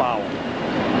ball foul.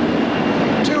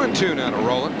 2-2 now to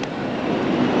Rowland.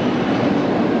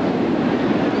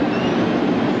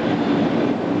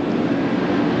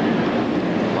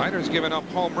 Leiter's given up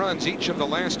home runs each of the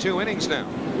last 2 innings now.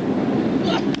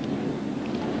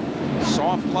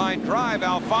 Soft line drive,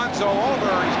 Alfonzo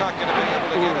over. He's not going to be able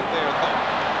to get it there, though.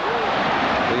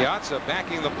 Piazza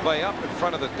backing the play up in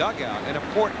front of the dugout. An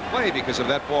important play because if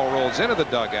that ball rolls into the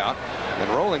dugout, then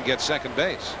Rowland gets second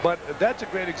base. But that's a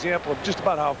great example of just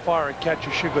about how far a catcher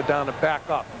should go down and back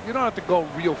up. You don't have to go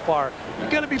real far. You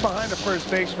got to be behind the first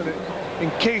baseman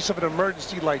in case of an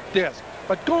emergency like this.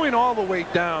 But going all the way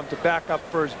down to back up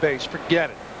first base, forget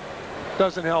it.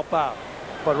 Doesn't help out.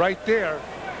 But right there,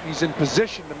 he's in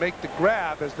position to make the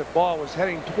grab as the ball was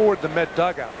heading toward the Met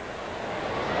dugout.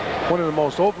 One of the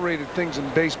most overrated things in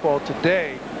baseball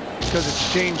today, because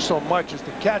it's changed so much, is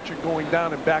the catcher going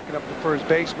down and backing up the first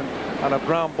baseman on a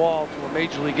ground ball to a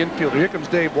major league infielder. Here comes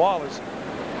Dave Wallace,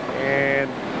 and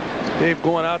Dave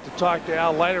going out to talk to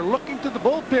Al Leiter, looking to the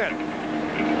bullpen,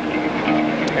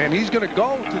 and he's going to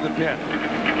go to the pen.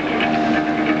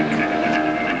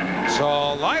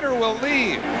 So Leiter will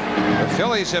leave. The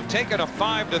Phillies have taken a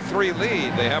 5-3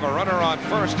 lead. They have a runner on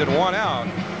first and 1 out.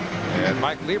 And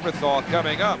Mike Lieberthal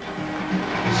coming up.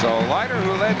 So Leiter,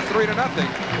 who led 3-0,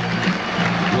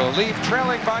 will leave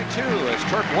trailing by 2 as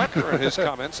Turk Wendell in his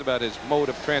comments about his mode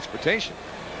of transportation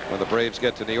when the Braves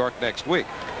get to New York next week.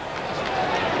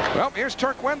 Well, here's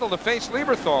Turk Wendell to face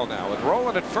Lieberthal now with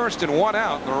Rowland at first and 1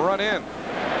 out and the run in.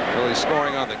 Phillies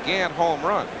scoring on the Gant home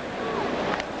run.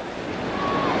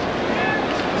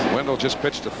 Wendell just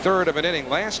pitched a 1/3 of an inning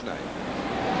last night.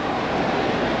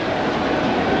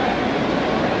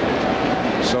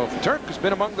 So Turk has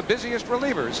been among the busiest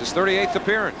relievers, his 38th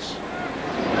appearance.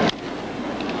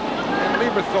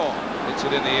 Lieberthal hits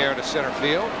it in the air to center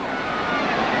field.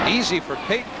 Easy for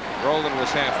Peyton. Rowland was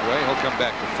halfway. He'll come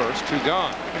back to first. 2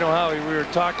 gone. You know, Howie, we were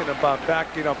talking about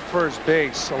backing up first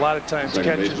base. A lot of times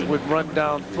catchers would run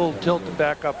down full tilt to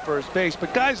back up first base.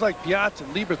 But guys like Piazza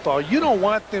and Lieberthal, you don't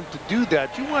want them to do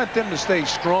that. You want them to stay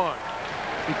strong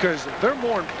because they're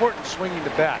more important swinging the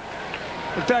bat.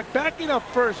 In fact, backing up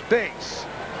first base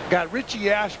got Richie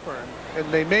Ashburn,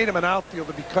 and they made him an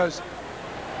outfielder because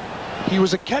he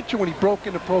was a catcher when he broke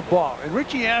into pro ball. And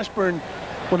Richie Ashburn,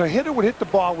 when a hitter would hit the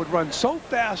ball, would run so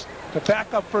fast to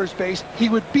back up first base, he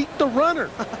would beat the runner.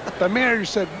 The manager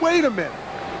said, wait a minute.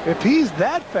 If he's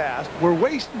that fast, we're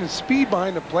wasting his speed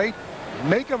behind the plate.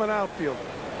 Make him an outfielder.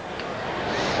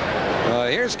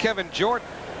 Here's Kevin Jordan.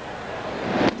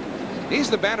 He's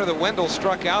the batter that Wendell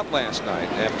struck out last night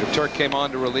after Turk came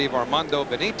on to relieve Armando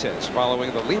Benitez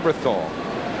following the Lieberthal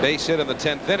base hit in the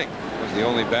 10th inning. It was the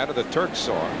only batter that Turk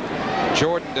saw.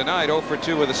 Jordan denied 0 for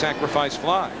 2 with a sacrifice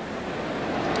fly.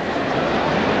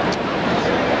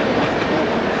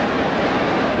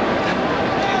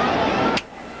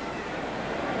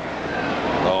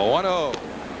 Oh,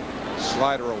 1-0.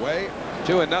 Slider away.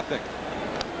 2-0.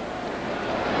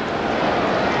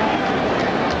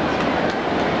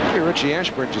 Richie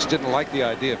Ashburn just didn't like the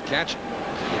idea of catching.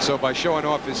 And so by showing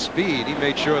off his speed, he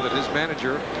made sure that his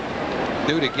manager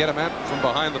knew to get him out from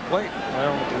behind the plate.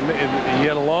 Well, he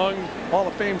had a long Hall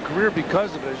of Fame career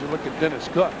because of it, as you look at Dennis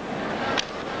Cook.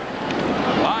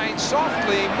 Line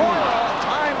softly. Mora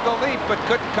timed the leap, but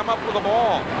couldn't come up with a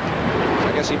ball.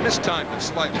 I guess he mistimed it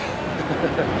slightly.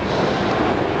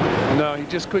 No, he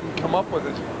just couldn't come up with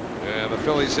it. Yeah, the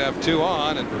Phillies have 2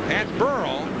 on, and Pat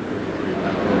Burrell,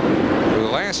 who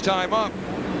last time up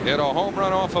hit a home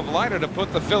run off of Leiter to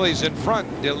put the Phillies in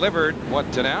front, delivered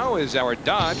what to now is our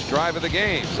Dodge drive of the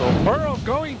game. So Burrell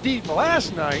going deep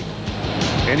last night,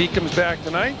 and he comes back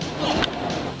tonight.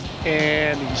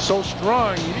 and he's so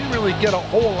strong, he didn't really get a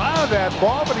whole lot of that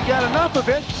ball, but he got enough of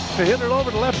it to hit it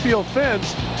over the left field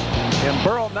fence. And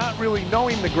Burrell, not really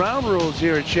knowing the ground rules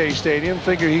here at Shea Stadium,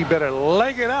 figured he better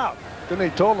leg it out. Then they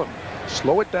told him,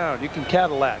 slow it down, you can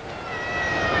Cadillac.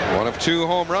 One of 2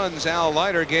 home runs Al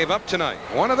Leiter gave up tonight.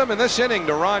 One of them in this inning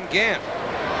to Ron Gant.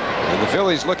 And the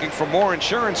Phillies looking for more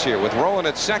insurance here with Rowland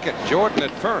at second, Jordan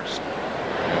at first.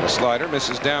 And the slider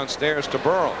misses downstairs to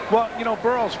Burrell. Well, you know,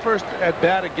 Burrell's first at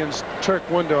bat against Turk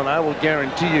Window, and I will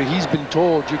guarantee you he's been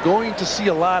told you're going to see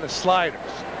a lot of sliders.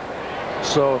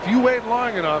 So if you wait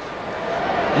long enough,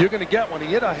 you're going to get one. He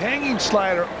hit a hanging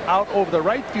slider out over the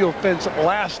right field fence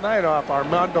last night off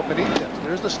Armando Benitez.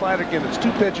 There's the slider again. It's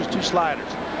 2 pitches, 2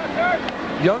 sliders.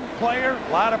 Young player,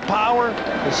 a lot of power.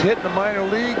 Has hit in the minor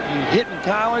league. He hit in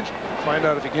college. Find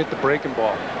out if he can hit the breaking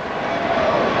ball.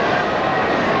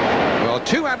 Well,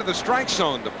 2 out of the strike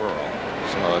zone to Burrell.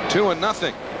 So 2-0.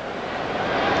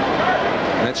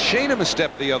 That's Shanum a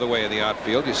step the other way in the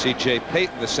outfield. You see Jay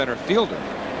Payton, the center fielder,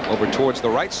 over towards the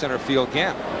right center field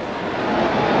gap.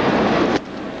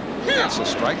 That's a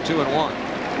strike, 2-1.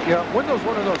 Yeah, Wendell's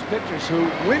one of those pitchers who,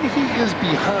 when he is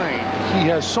behind, he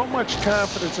has so much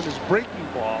confidence in his breaking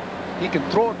ball, he can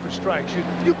throw it for strikes.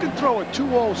 You can throw a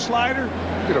 2-0 slider,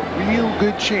 you get a real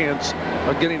good chance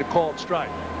of getting a called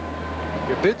strike.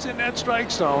 If it's in that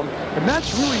strike zone, and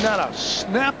that's really not a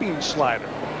snapping slider.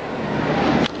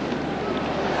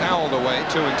 Fouled away,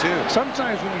 2-2.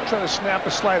 Sometimes when you try to snap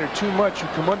a slider too much, you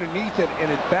come underneath it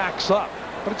and it backs up.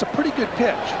 But it's a pretty good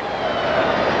pitch.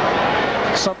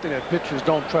 Something that pitchers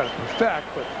don't try to perfect,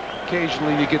 but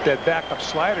occasionally you get that backup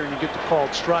slider and you get the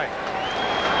called strike.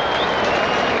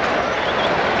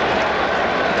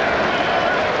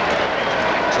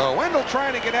 So Wendell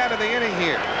trying to get out of the inning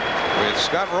here with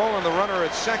Scott Rowland, the runner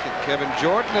at second, Kevin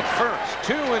Jordan at first.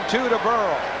 2-2 to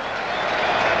Burrell.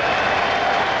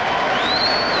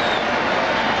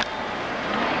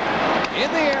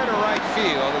 In the air to right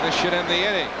field, and this should end the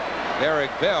inning.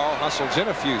 Dereck Bell hustles in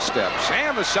a few steps,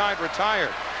 and the side retired.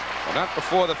 Well, not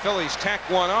before the Phillies tack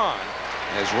one on,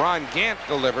 as Ron Gant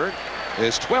delivered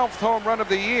his 12th home run of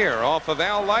the year off of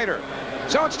Al Leiter.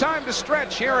 So it's time to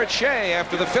stretch here at Shea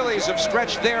after the Phillies have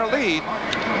stretched their lead,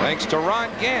 thanks to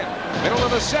Ron Gant. Middle of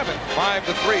the 7th,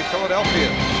 5-3 Philadelphia.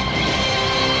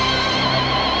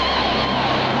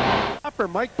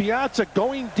 Mike Piazza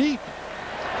going deep.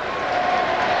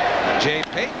 Jay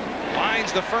Payton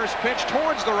lines the first pitch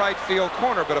towards the right field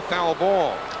corner, but a foul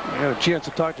ball. I had a chance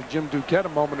to talk to Jim Duquette a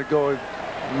moment ago.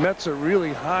 Mets are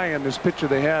really high on this pitcher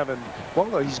they have, and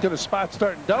well, he's going to spot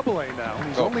start in Double-A now.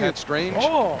 He's only Pat Strange.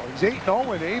 Oh, he's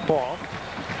 8-0 in A-ball.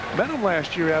 Met him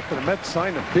last year after the Mets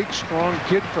signed a big, strong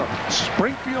kid from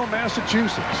Springfield,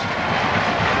 Massachusetts.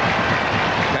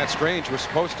 Pat Strange was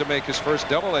supposed to make his first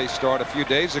Double-A start a few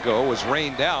days ago, was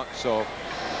rained out, so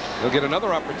he'll get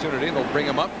another opportunity, and they'll bring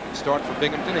him up and start for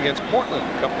Binghamton against Portland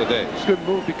in a couple of days. It's a good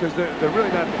move because they're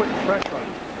really not putting pressure on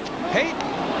him. Payton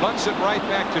bunts it right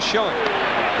back to Schilling.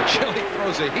 And Schilling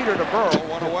throws a heater to Burrell,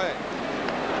 one away.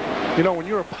 You know, when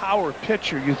you're a power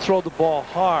pitcher, you throw the ball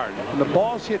hard. When the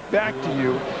ball's hit back to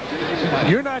you,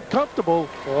 you're not comfortable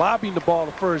lobbing the ball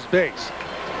to first base.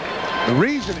 The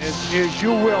reason is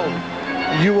you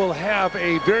will have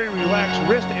a very relaxed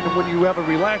wrist, and when you have a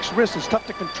relaxed wrist, it's tough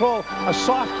to control a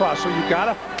soft cross, so you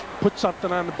gotta put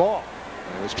something on the ball.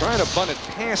 He was trying to bunt it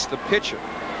past the pitcher,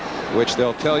 which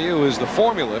they'll tell you is the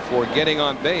formula for getting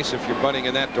on base if you're bunting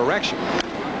in that direction.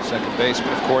 Second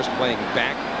baseman, of course, playing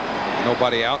back.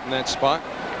 Nobody out in that spot.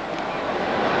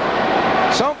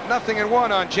 So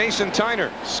 0-1 on Jason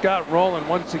Tyner. Scott Rowland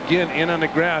once again in on the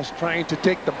grass, trying to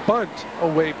take the bunt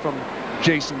away from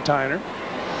Jason Tyner.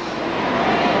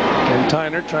 And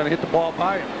Tyner trying to hit the ball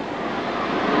by him.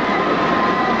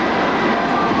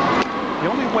 The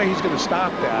only way he's going to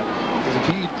stop that is if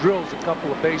he drills a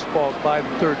couple of baseballs by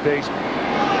the third baseman.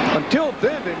 Until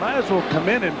then, they might as well come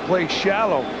in and play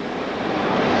shallow.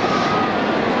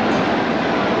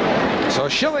 So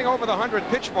Schilling over the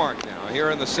 100-pitch mark now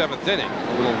here in the 7th inning.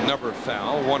 A little number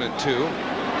foul, 1-2.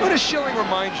 What does Schilling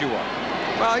remind you of?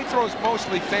 Well, he throws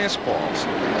mostly fastballs,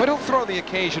 but he'll throw the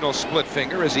occasional split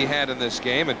finger as he had in this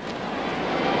game. And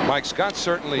Mike Scott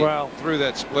certainly threw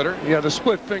that splitter. Yeah, the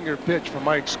split finger pitch for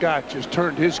Mike Scott just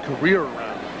turned his career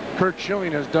around. Curt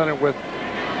Schilling has done it with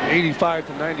 85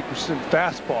 to 90%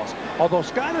 fastballs. Although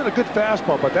Scott had a good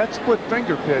fastball, but that split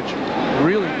finger pitch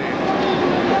really nailed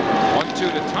it.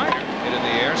 1-2 to Tyner. Hit in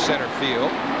the air, center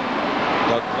field.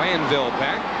 Doug Glanville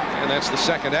back, and that's the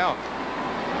second out.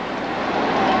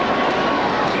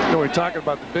 You know, we're talking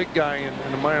about the big guy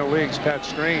in the minor leagues, Pat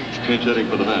Strange. Pinch hitting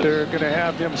for the Mets. They're going to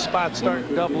have him spot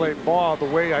start Double-A ball. The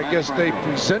way I guess they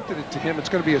presented it to him, it's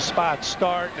going to be a spot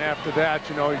start, and after that,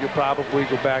 you know, you'll probably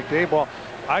go back to A ball.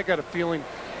 I got a feeling,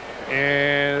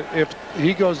 and if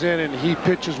he goes in and he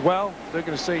pitches well, they're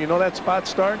going to say, you know, that spot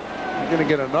start, you're going to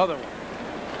get another one.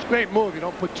 It's a great move. You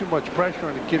don't put too much pressure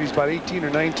on the kid. He's about 18 or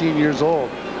 19 years old,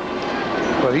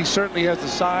 but he certainly has the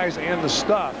size and the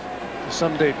stuff to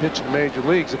someday pitch in the major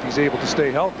leagues if he's able to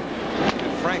stay healthy.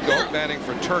 And Franco batting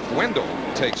for Turk Wendell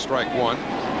takes strike one.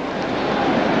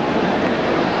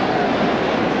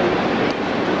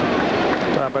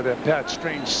 Talk about that Pat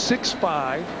Strange,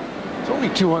 6'5". It's only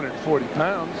 240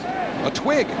 pounds. A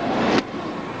twig.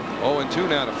 0-2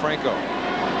 now to Franco.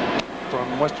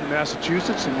 From Western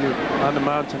Massachusetts, and you on the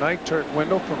mound tonight, Turk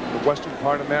Wendell from the western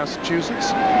part of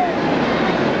Massachusetts.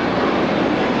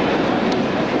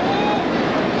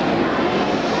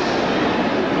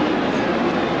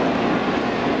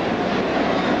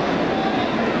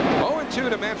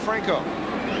 To Matt Franco.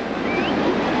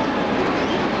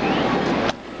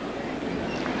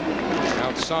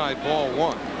 Outside, ball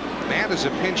one. Matt is a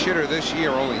pinch hitter this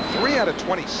year, only 3 out of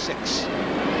 26.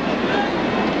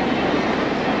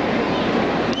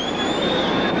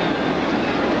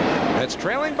 That's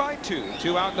trailing by 2.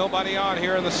 2 out, nobody on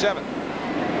here in the 7th.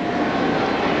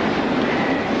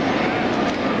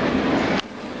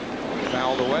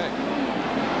 Fouled away.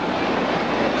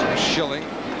 So Schilling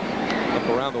up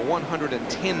around the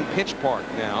 110 pitch mark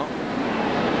now.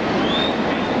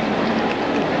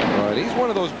 All right, he's one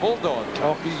of those bulldogs.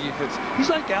 Oh, he's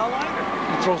like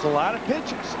Leiter. He throws a lot of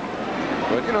pitches.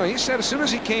 But, you know, he said as soon as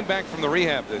he came back from the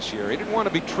rehab this year, he didn't want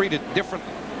to be treated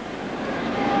differently.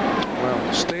 Well,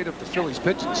 the state of the Phillies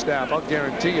pitching staff, I'll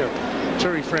guarantee you,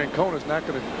 Terry Francona's not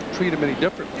going to treat him any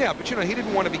differently. Yeah, but, you know, he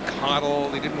didn't want to be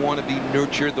coddled. He didn't want to be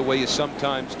nurtured the way you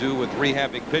sometimes do with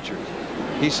rehabbing pitchers.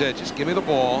 He said, just give me the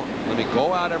ball. Let me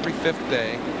go out every 5th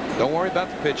day. Don't worry about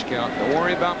the pitch count. Don't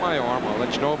worry about my arm. I'll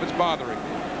let you know if it's bothering me.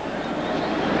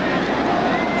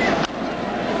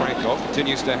 Franco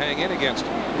continues to hang in against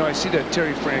him. You know, I see that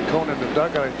Terry Francona in the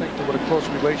dugout. I think that what a close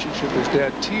relationship his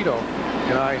dad Tito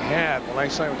and I had when I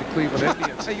signed with the Cleveland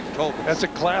Indians. You've told us. That's a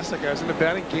classic. I was in the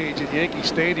batting cage at Yankee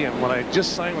Stadium when I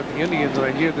just signed with the Indians, and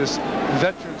I hear this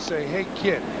veteran say, "Hey,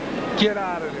 kid, get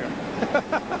out of there."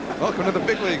 Welcome to the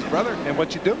big leagues, brother. And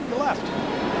what you do? You left.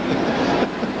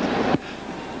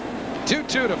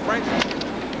 2-2 to Franco.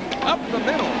 Up the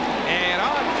middle and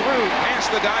on through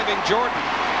past the diving Jordan.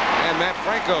 And Matt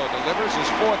Franco delivers his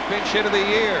 4th pinch hit of the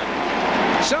year.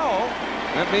 So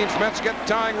that means Mets get the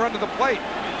tying run to the plate.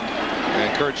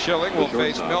 And Curt Schilling will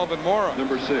face Melvin Mora.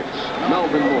 Number 6,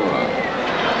 Melvin Mora.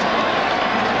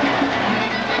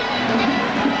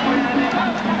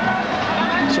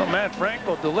 So Matt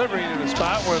Franco delivering in a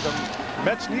spot where the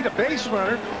Mets need a base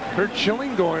runner. Curt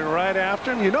Schilling going right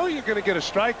after him. You know you're going to get a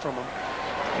strike from him.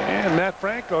 And Matt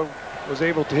Franco was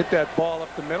able to hit that ball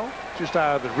up the middle, just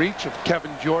out of the reach of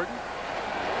Kevin Jordan.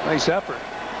 Nice effort.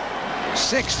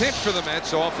 6th hit for the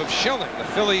Mets off of Schilling. The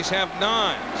Phillies have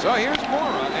 9. So here's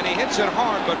Mora, and he hits it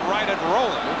hard, but right at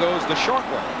Roland goes the short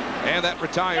one. And that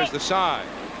retires the side.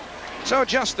 So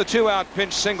just the 2-out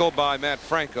pinch single by Matt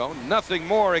Franco. Nothing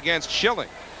more against Schilling.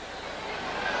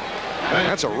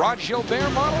 That's a Rod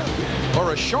Gilbert model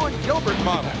or a Sean Gilbert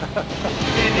model.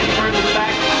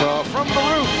 So from the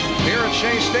roof here at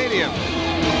Shea Stadium,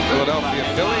 Philadelphia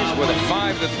Phillies with a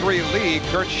 5-3 lead.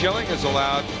 Curt Schilling has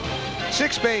allowed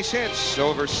 6 base hits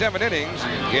over 7 innings.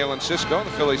 Galen Cisco,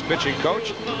 the Phillies pitching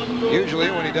coach, usually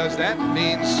when he does that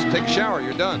means take a shower,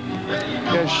 you're done.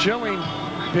 Yeah, Schilling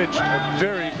pitched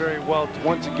very, very well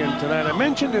once again tonight. I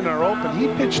mentioned in our open, he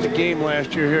pitched a game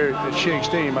last year here at Shea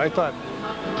Stadium. I thought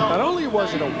not only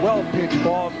was it a well-pitched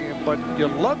ball game, but you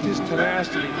loved his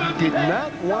tenacity. He did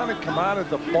not want to come out of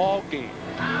the ball game,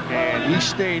 and he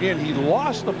stayed in. He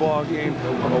lost the ball game,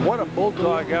 but what a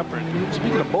bulldog effort.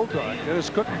 Speaking of bulldog, Dennis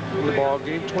Cook in the ball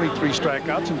game, 23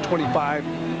 strikeouts in 25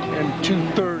 and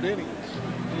 2/3 innings.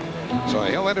 So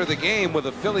he'll enter the game with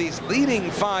the Phillies leading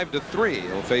 5-3.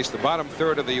 He'll face the bottom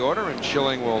third of the order, and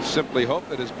Schilling will simply hope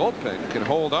that his bullpen can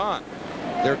hold on.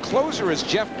 Their closer is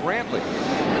Jeff Brantley,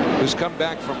 who's come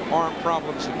back from arm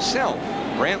problems himself.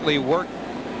 Brantley worked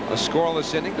a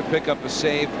scoreless inning to pick up a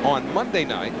save on Monday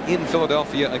night in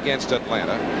Philadelphia against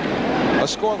Atlanta. A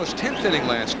scoreless 10th inning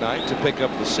last night to pick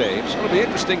up the save. So it'll be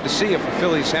interesting to see if the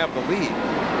Phillies have the lead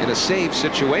in a save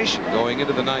situation going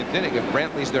into the 9th inning if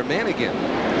Brantley's their man again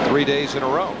 3 days in a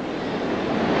row.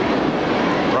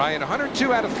 Ryan,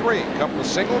 102 out of 3. A couple of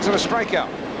singles and a strikeout.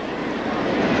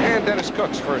 And Dennis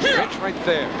Cook's first pitch right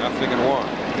there. 0-1.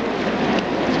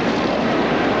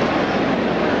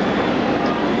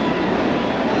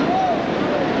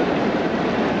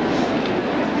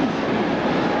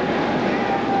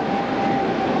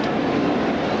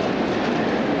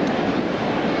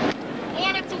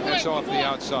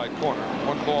 outside corner.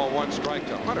 1 ball, 1 strike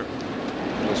to Hunter.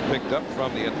 Was picked up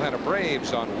from the Atlanta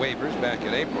Braves on waivers back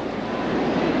in April.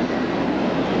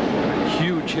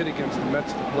 Huge hit against the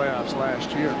Mets in the playoffs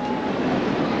last year.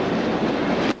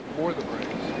 For the Braves.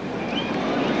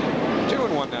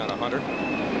 2-1 now to Hunter.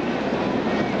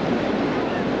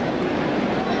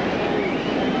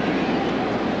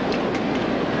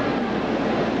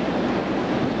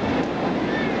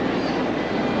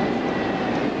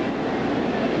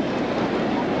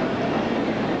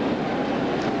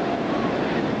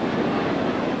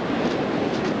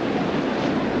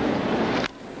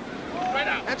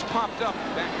 Up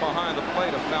back behind the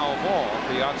plate, a foul ball.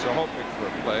 Piazza hoping for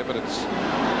a play, but it's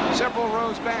several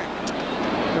rows back.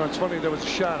 You know, it's funny, there was a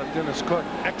shot of Dennis Cook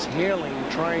exhaling,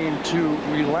 trying to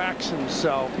relax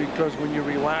himself, because when you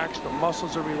relax, the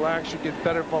muscles are relaxed, you get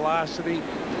better velocity,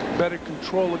 better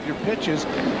control of your pitches.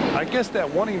 I guess that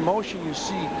one emotion you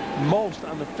see most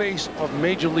on the face of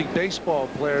Major League Baseball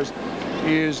players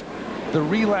is the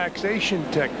relaxation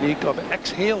technique of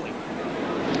exhaling.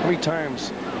 How many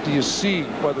times do you see,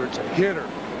 whether it's a hitter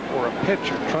or a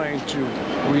pitcher, trying to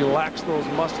relax those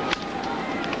muscles?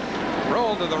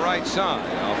 Roll to the right side.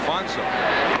 Alfonso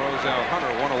throws out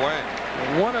Hunter, 1 away.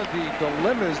 And one of the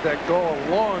dilemmas that go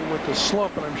along with the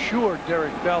slump, and I'm sure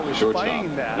Dereck Bell is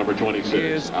fighting that, number 26,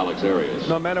 is Alex Arias.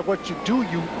 No matter what you do,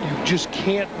 you just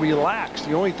can't relax.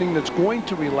 The only thing that's going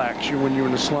to relax you when you're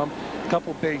in a slump, a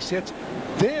couple base hits,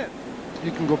 then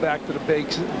you can go back to the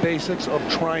basics of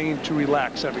trying to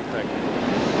relax everything.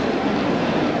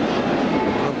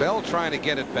 Bell trying to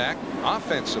get it back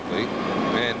offensively,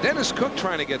 and Dennis Cook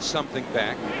trying to get something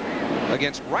back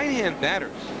against right-hand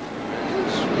batters.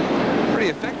 He's pretty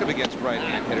effective against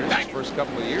right-hand hitters his first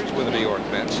couple of years with the New York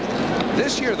Mets.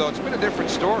 This year, though, it's been a different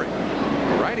story.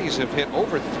 The righties have hit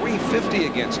over 350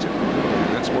 against him.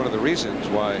 That's one of the reasons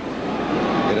why it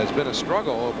has been a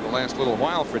struggle over the last little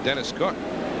while for Dennis Cook.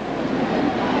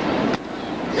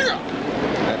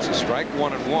 That's a strike,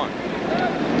 1-1.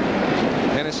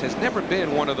 Dennis has never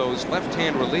been one of those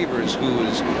left-hand relievers who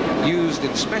is used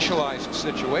in specialized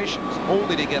situations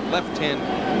only to get left-hand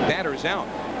batters out.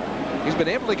 He's been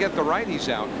able to get the righties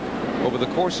out over the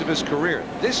course of his career.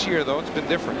 This year, though, it's been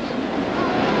different.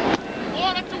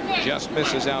 Just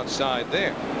misses outside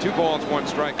there. 2 balls, 1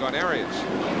 strike on Arias.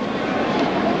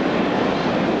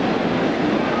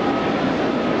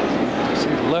 See,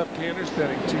 left-handers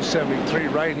batting 273,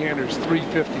 right-handers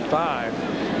 355.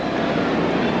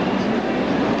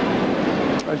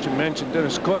 As you mentioned,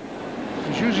 Dennis Cook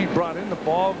is usually brought in the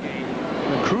ball game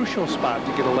in a crucial spot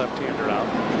to get a left-hander out.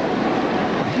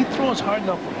 But he throws hard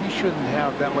enough where he shouldn't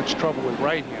have that much trouble with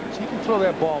right-handers. He can throw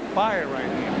that ball by a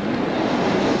right-hander.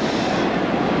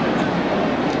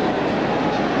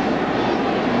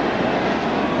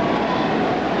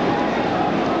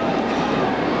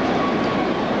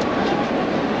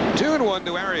 One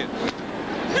to Arias.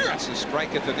 That's a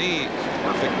strike at the knees.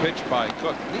 Perfect pitch by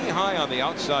Cook. Knee high on the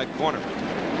outside corner.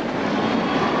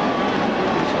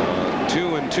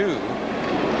 2-2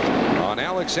 on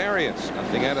Alex Arias.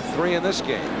 Nothing out of 3 in this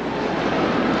game.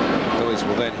 The Phillies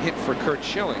will then hit for Curt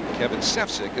Schilling. Kevin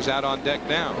Sefcik is out on deck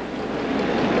now.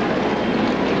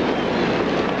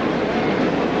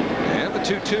 And the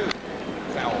 2-2.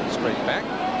 Foul straight back.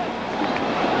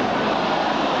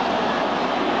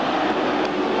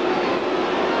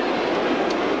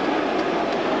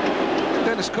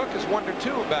 Cook has wondered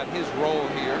too about his role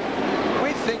here. The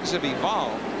way things have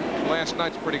evolved, last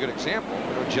night's a pretty good example.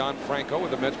 You know, John Franco, with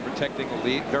the Mets protecting the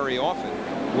lead very often,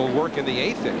 will work in the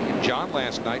 8th inning. And John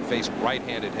last night faced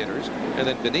right-handed hitters, and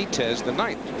then Benitez the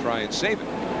 9th to try and save it.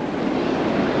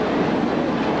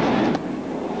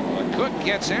 But Cook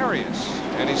gets Arias,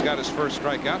 and he's got his first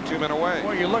strikeout, 2 men away.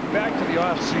 Well, you look back to the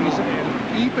offseason,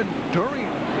 and even during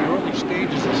the early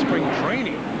stages of spring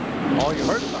training, all you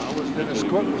heard about was Dennis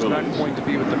Cook was not going to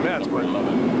be with the Mets, but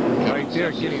right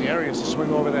there getting Arias to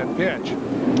swing over that pitch.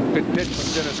 Good pitch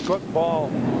from Dennis Cook, ball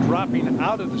dropping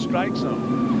out of the strike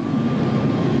zone.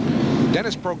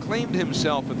 Dennis proclaimed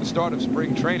himself at the start of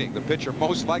spring training the pitcher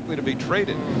most likely to be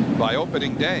traded by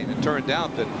opening day. And it turned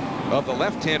out that of the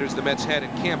left-handers the Mets had in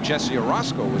camp, Jesse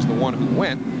Orosco was the one who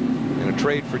went in a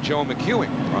trade for Joe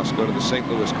McEwing. Orosco to the St.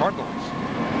 Louis Cardinals.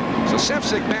 So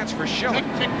Sefcik bats for Schilling.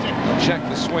 He'll check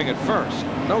the swing at first.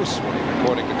 No swing,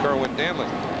 according to Kerwin Danley.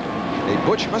 A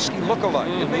Butch Husky look-alike,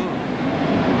 isn't he?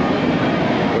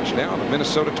 Butch now the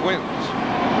Minnesota Twins.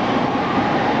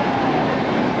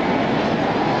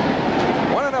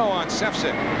 1-0 on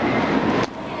Sefcik.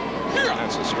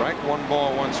 That's a strike. 1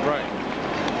 ball, 1 strike.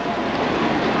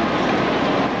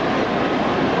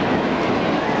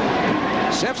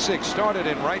 Sefcik started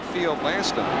in right field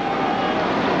last time.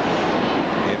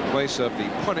 place of the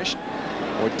punished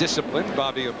or disciplined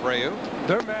Bobby Abreu.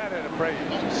 They're mad at Abreu.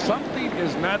 Something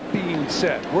is not being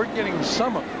said. We're getting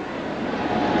some of it.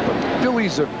 But the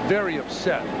Phillies are very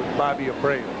upset with Bobby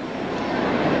Abreu.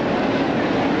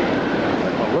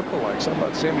 Lookalike, something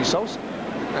about Sammy Sosa.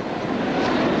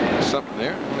 Something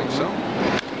there, I think so.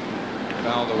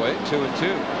 Fouled away,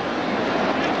 2-2.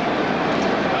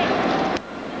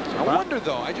 I wonder,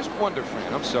 though, I just wonder,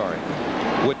 Fran, I'm sorry.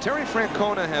 Would Terry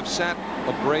Francona have sat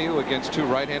Abreu against two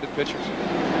right-handed pitchers?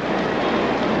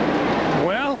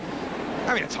 Well,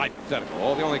 I mean, it's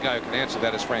hypothetical. The only guy who can answer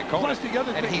that is Francona. Plus the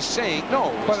other and thing, he's saying,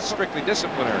 no, but it's strictly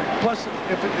disciplinary. Plus,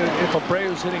 if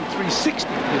Abreu's hitting 360,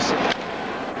 you see.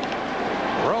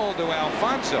 Roll to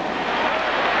Alfonzo.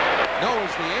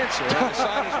 Knows the answer and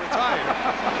decides he's retired.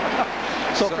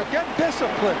 So forget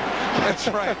discipline. That's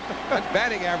right. That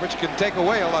batting average can take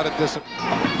away a lot of discipline.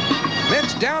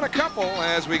 Mets down a couple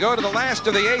as we go to the last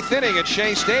of the 8th inning at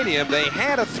Shea Stadium. They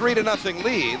had a 3-0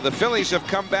 lead. The Phillies have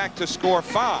come back to score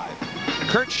 5.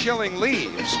 Curt Schilling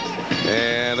leaves.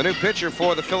 And the new pitcher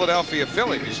for the Philadelphia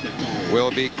Phillies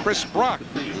will be Chris Brock,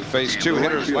 who faced 2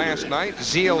 hitters last night.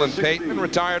 Zeal and Payton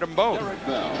retired them both.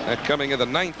 That coming in the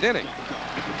 9th inning.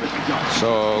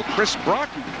 So Chris Brock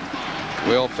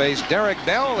will face Dereck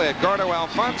Bell, Edgardo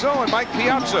Alfonzo, and Mike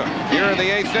Piazza here in the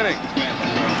 8th inning.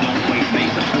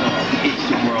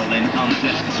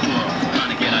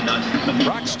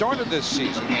 Brock started this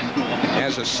season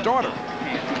as a starter.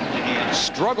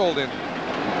 Struggled in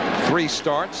 3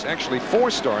 starts, actually 4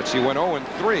 starts. He went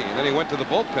 0-3, and then he went to the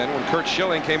bullpen when Curt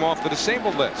Schilling came off the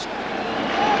disabled list.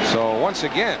 So once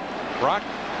again, Brock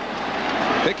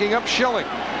picking up Schilling.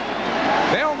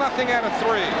 Bell nothing out of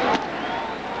 3.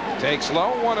 Takes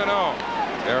low, 1-0.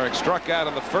 Dereck struck out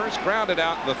in the first, grounded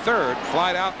out in the third,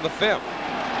 flied out in the 5th.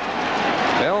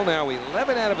 Bell now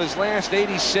 11 out of his last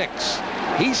 86.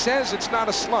 He says it's not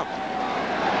a slump.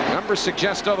 Numbers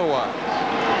suggest otherwise.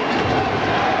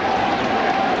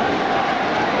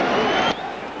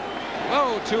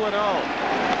 Low, 2-0.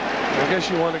 I guess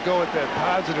you want to go with that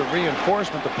positive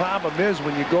reinforcement. The problem is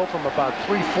when you go from about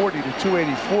 340 to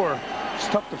 284, it's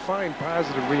tough to find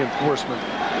positive reinforcement.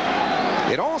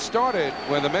 It all started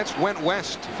when the Mets went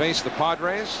west to face the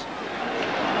Padres.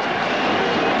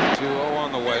 2-0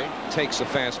 on the way. Takes a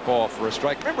fastball for a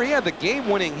strike. Remember, he had the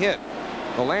game-winning hit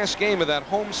the last game of that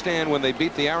homestand when they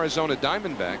beat the Arizona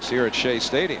Diamondbacks here at Shea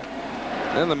Stadium.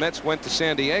 Then the Mets went to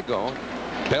San Diego.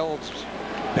 Bell's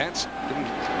bats didn't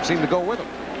seem to go with him.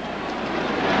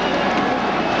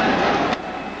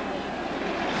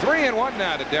 3-1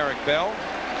 now to Dereck Bell.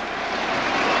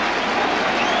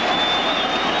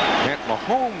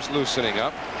 Mahomes loosening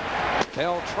up.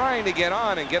 Bell trying to get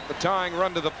on and get the tying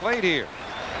run to the plate here.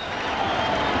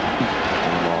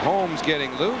 Mahomes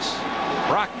getting loose.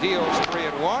 Brock deals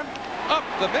 3-1. Up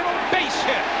the middle, base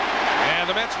hit. And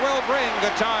the Mets will bring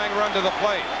the tying run to the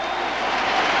plate.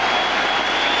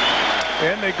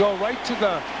 And they go right to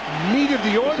the meat of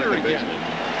the order again.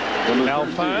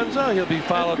 Alfonzo, he'll be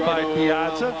followed by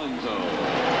Piazza.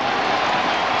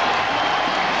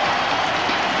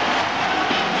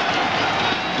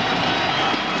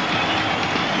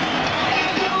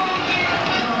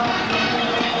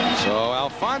 So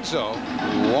Alfonzo,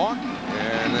 who walked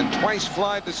and then twice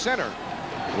flied to center,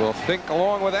 will think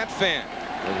along with that fan.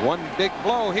 With one big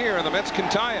blow here, and the Mets can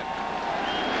tie it.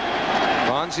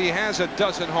 Fonzie has a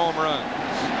dozen home runs.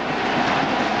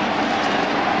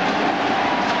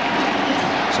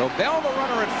 So Bell the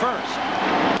runner at first.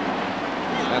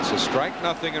 That's a strike,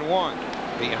 0-1.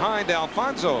 Behind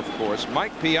Alfonzo, of course,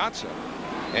 Mike Piazza,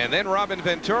 and then Robin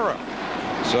Ventura.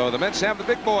 So the Mets have the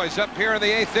big boys up here in the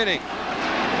 8th inning.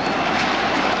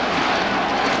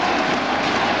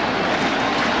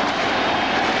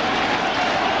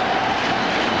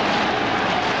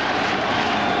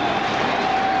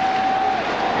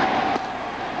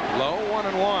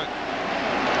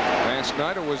 Last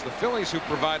night it was the Phillies who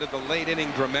provided the late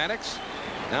inning dramatics.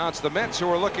 Now it's the Mets who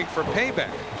are looking for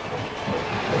payback.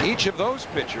 Each of those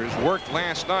pitchers worked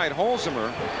last night,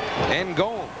 Holzemer and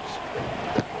Gomes.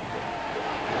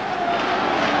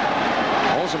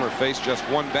 Holzemer faced just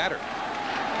one batter.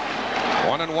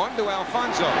 1-1 to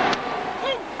Alfonzo.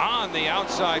 On the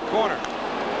outside corner.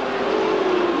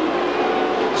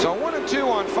 So 1-2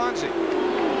 on Fonzie.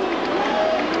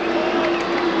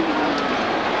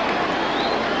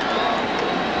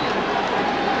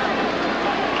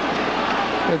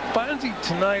 And Fonzie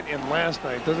tonight and last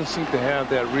night doesn't seem to have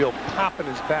that real pop in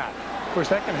his bat. Of course,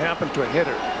 that can happen to a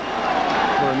hitter.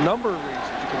 For a number of reasons,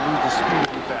 you can lose the speed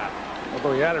of the bat.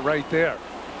 Although he had it right there.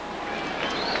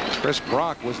 Chris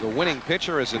Brock was the winning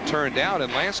pitcher, as it turned out,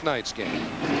 in last night's game.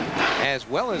 as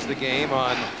well as the game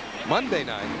on Monday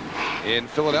night in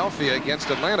Philadelphia against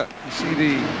Atlanta. You see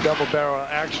the double barrel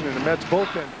action in the Mets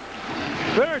bullpen.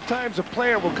 There are times a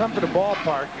player will come to the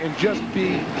ballpark and just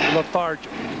be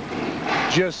lethargic.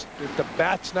 Just if the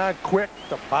bat's not quick,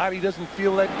 the body doesn't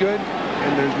feel that good,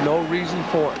 and there's no reason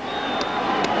for it.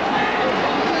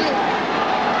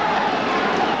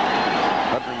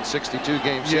 162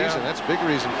 game season, that's a big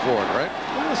reason for it, right?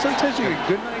 Well, sometimes you get a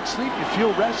good night's sleep, you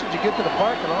feel rested, you get to the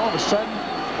park, and all of a sudden,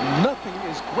 nothing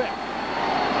is quick.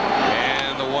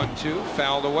 And the 1-2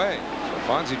 fouled away. So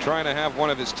Fonzie trying to have one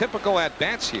of his typical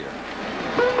at-bats here.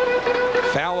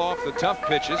 Foul off the tough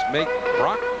pitches, make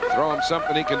Brock throw him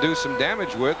something he can do some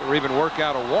damage with, or even work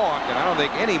out a walk. And I don't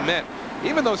think any Met,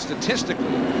 even though statistically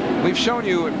we've shown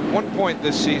you at one point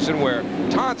this season where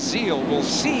Todd Zeile will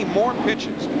see more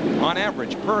pitches on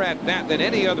average per at-bat than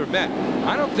any other Met.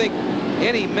 I don't think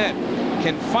any Met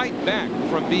can fight back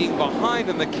from being behind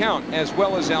in the count as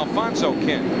well as Alfonzo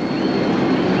can.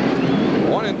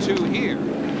 1-2 here,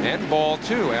 and ball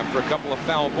 2 after a couple of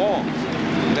foul balls.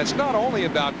 And that's not only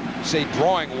about, say,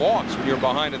 drawing walks when you're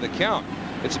behind in the count.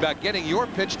 It's about getting your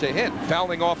pitch to hit,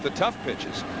 fouling off the tough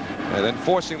pitches, and then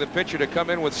forcing the pitcher to come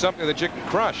in with something that you can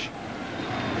crush.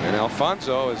 And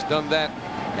Alfonzo has done that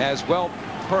as well,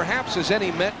 perhaps, as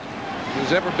any Met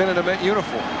who's ever been in a Met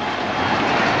uniform.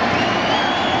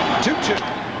 2-2,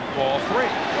 ball 3.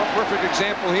 A perfect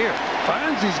example here.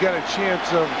 Fonzie's got a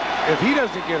chance of, if he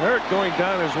doesn't get hurt, going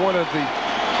down as one of the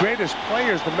greatest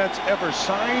players the Mets ever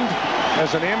signed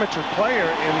as an amateur player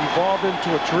and evolved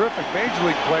into a terrific major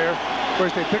league player. Of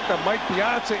course, they picked up Mike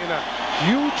Piazza in a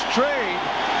huge trade,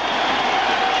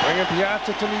 bringing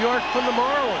Piazza to New York from the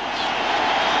Marlins.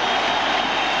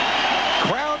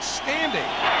 Crowd standing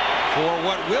for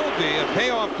what will be a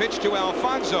payoff pitch to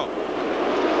Alfonzo.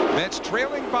 Mets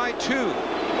trailing by 2.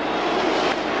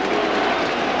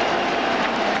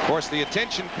 Of course, the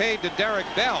attention paid to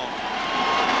Dereck Bell.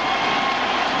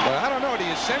 But I don't know, do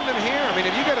you send him here? I mean,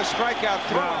 if you get a strikeout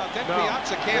throwout, then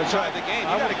Piazza can't tie the game.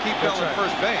 You got to keep Bell at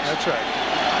first base. That's right.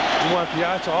 You want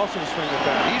Piazza also to swing it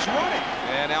back. He's running.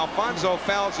 And Alfonzo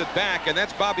fouls it back, and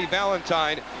that's Bobby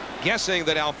Valentine guessing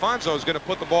that Alfonzo is going to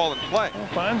put the ball in play. Well,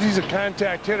 Fonzie's a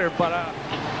contact hitter, but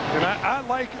I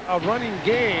like a running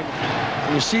game.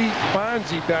 You see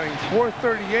Fonzie batting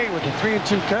 .438 with a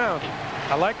 3-2 count.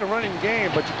 I like a running game,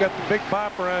 but you got the big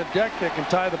bopper on deck that can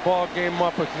tie the ball game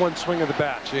up with one swing of the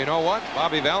bat. So you know what?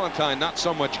 Bobby Valentine not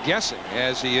so much guessing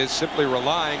as he is simply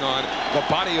relying on the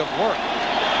body of work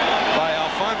by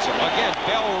Alfonzo. Again,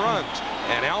 Bell runs,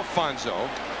 and Alfonzo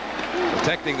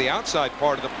protecting the outside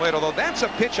part of the plate, although that's a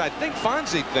pitch I think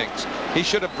Fonzie thinks he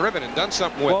should have driven and done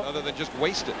something with, other than just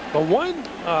waste it. The one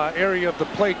area of the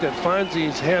plate that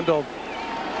Fonzie's handled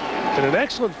in an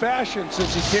excellent fashion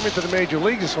since he came into the major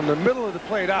leagues is from the middle of the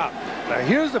plate out. Now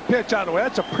here's the pitch out of the way.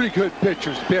 That's a pretty good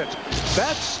pitcher's pitch.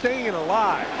 That's staying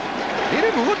alive. He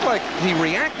didn't look like he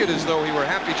reacted as though he were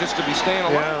happy just to be staying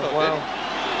alive. Yeah, though, well,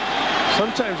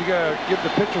 sometimes you got to give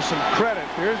the pitcher some credit.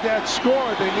 There's that score.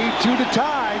 They need 2 to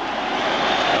tie.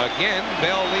 Again,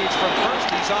 Bell leads from first.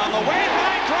 He's on the way.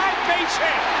 Line drive, base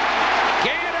hit.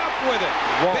 Gant up with it.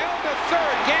 Whoa. Bell to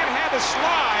third. Gant had to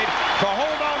slide to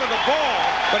hold on to the ball,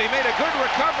 but he made a good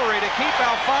recovery to keep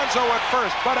Alfonzo at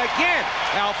first. But again,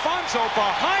 Alfonzo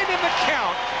behind in the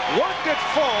count, worked it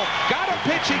full, got a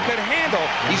pitch he could handle.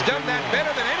 He's done that better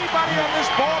than anybody on this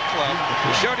ball club.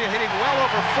 He showed you hitting well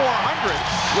over 400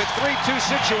 with 3-2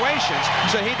 situations.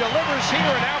 So he delivers here,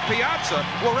 and now Piazza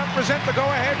will represent the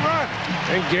go-ahead run.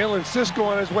 And Galen Cisco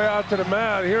on his way out to the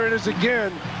mound. Here it is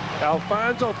again.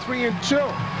 Alfonzo 3-2.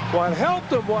 What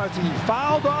helped him was he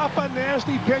fouled off a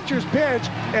nasty pitcher's pitch,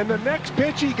 and the next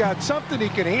pitch he got something he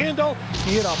could handle.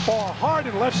 He hit a ball hard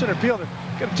in left center field.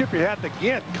 Got to tip your hat to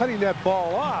Gant cutting that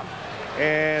ball off.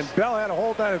 And Bell had a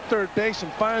hold on at third base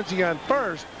and Fonzie on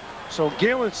first. So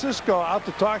Galen Cisco out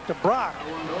to talk to Brock.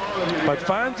 But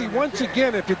Fonzie, once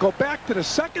again, if you go back to the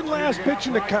second last pitch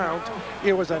in the count,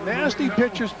 it was a nasty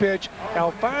pitcher's pitch.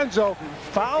 Alfonzo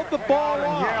fouled the ball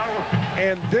off.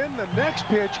 And then the next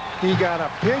pitch, he got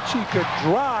a pitch he could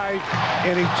drive,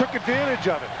 and he took advantage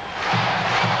of it.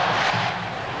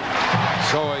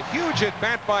 So a huge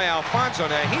at-bat by Alfonzo.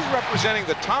 Now he's representing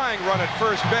the tying run at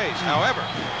first base. However,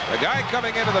 the guy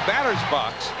coming into the batter's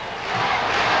box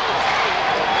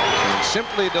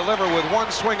simply deliver with one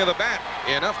swing of the bat,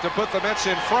 enough to put the Mets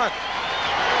in front.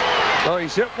 Well,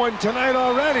 he's hit one tonight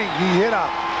already. He hit a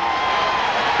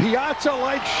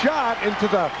Piazza-like shot into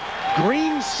the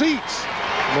green seats,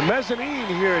 the mezzanine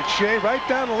here at Shea, right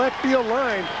down the left field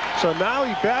line. So now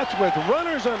he bats with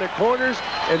runners on the corners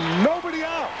and nobody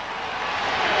out.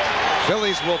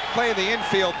 Phillies will play the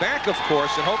infield back, of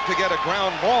course, and hope to get a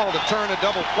ground ball to turn a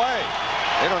double play.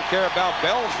 They don't care about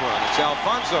Bell's run. It's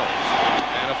Alfonzo's.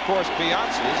 And, of course,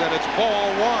 Piazza's, and it's ball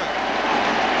 1.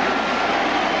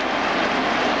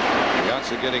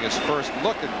 Piazza getting his first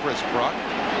look at Chris Bruck.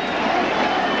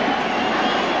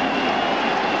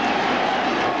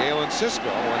 Galen Cisco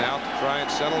went out to try and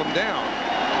settle him down.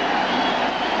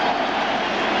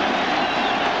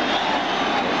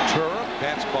 Ventura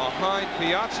bats behind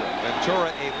Piazza. Ventura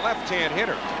a left-hand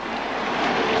hitter.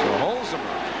 So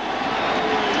Holzemer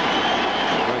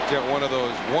might get one of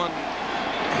those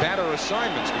one-batter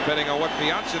assignments depending on what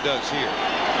Piazza does here.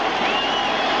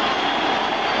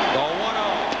 The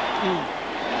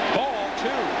 1-0. Ball 2.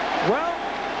 Well,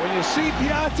 when you see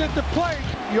Piazza at the plate,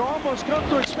 you almost come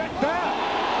to expect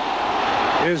that.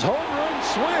 His home run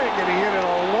swing, and he hit it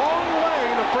a long way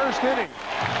in the first inning.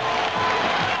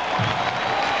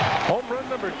 Home run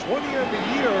number 20 of the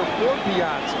year for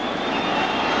Piazza.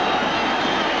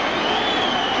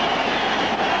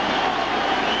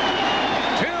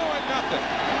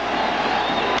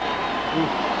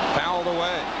 Fouled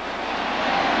away.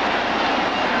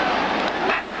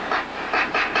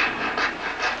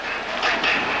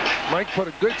 Mike put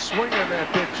a good swing on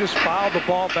that pitch, just fouled the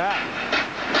ball back.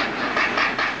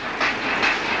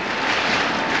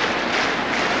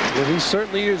 Well, he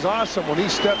certainly is awesome when he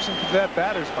steps into that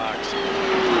batter's box.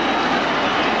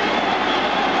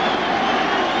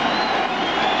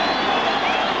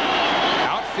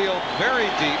 Outfield very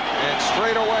deep and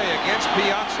straight away against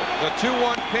Piazza. The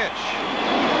 2-1 pitch.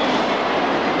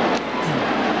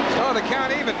 So the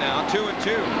count even now,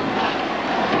 2-2.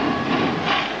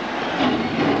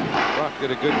 Bruck did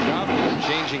a good job of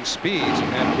changing speeds,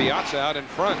 and Piazza out in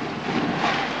front.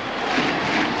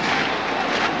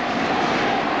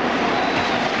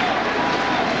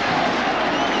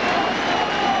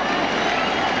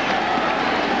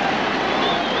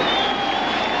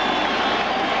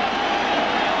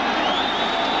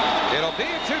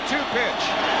 Pitch.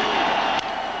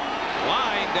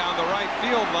 Line down the right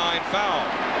field line, foul.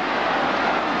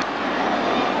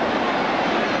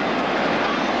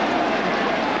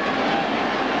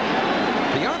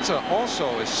 Piazza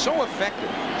also is so effective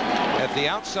at the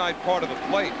outside part of the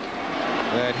plate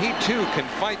that he too can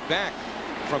fight back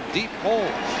from deep holes.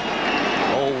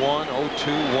 0-1,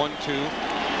 0-2, 1-2,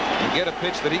 and get a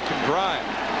pitch that he can drive.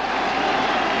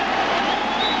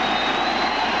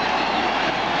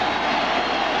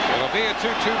 Be a 2-2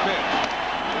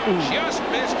 pitch. Just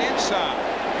missed inside.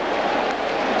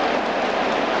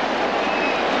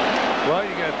 Well,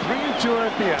 you got 3-2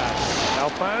 on Piazza.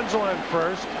 Alfonzo on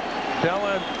first. Bell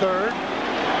on third.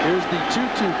 Here's the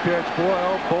 2-2 pitch. Boy,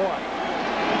 oh boy.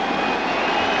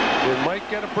 Did Mike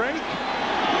get a break?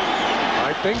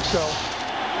 I think so.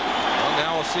 Well,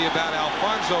 now we'll see about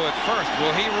Alfonzo at first.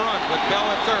 Will he run with Bell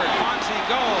at third? Fonzie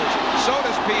goes. So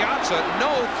does Piazza.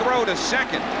 No throw to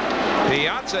second.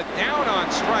 Piazza down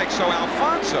on strike, so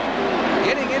Alfonzo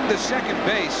getting into second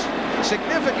base.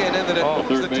 Significant in that it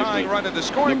moves the tying run into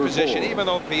scoring position, even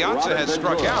though Piazza has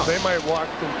struck out. They might walk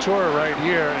Ventura right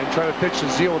here and try to pitch the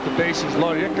Zeal with the bases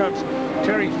loaded. Here comes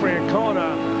Terry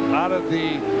Francona out of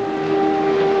the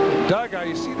dugout.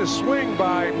 You see the swing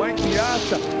by Mike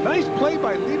Piazza. Nice play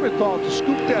by Lieberthal to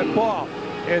scoop that ball,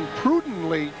 and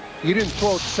prudently he didn't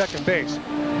throw it to second base.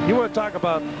 You want to talk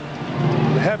about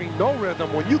having no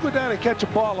rhythm. When you go down and catch a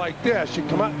ball like this, you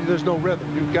come out, there's no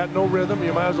rhythm. You've got no rhythm.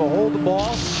 You might as well hold the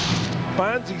ball.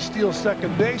 Fonzie steals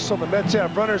second base, so the Mets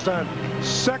have runners on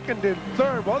second and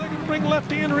third. Well, they can bring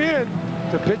left-hander in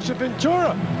to pitch to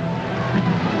Ventura.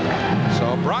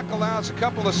 So Brock allows a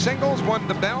couple of singles, one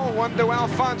to Bell, one to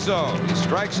Alfonzo. He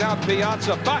strikes out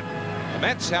Piazza, but the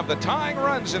Mets have the tying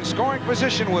runs in scoring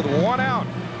position with 1 out.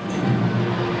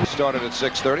 Started at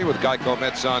 6:30 with Geico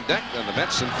Mets on deck, and the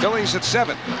Mets and Phillies at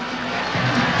 7.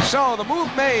 So the move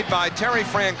made by Terry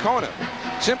Francona,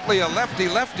 simply a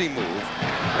lefty-lefty move,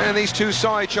 and these two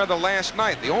saw each other last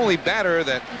night. The only batter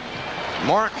that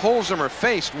Mark Holzemer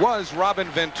faced was Robin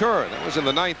Ventura. That was in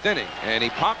the 9th inning, and he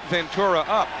popped Ventura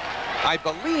up, I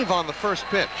believe, on the first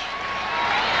pitch.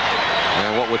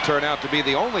 And what would turn out to be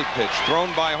the only pitch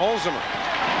thrown by Holzemer.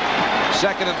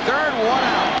 Second and third, 1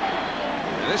 out.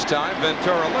 This time,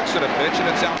 Ventura looks at a pitch, and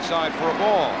it's outside for a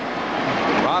ball.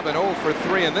 Robin 0 for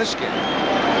 3 in this game.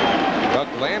 Doug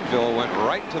Glanville went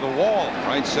right to the wall,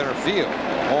 right center field.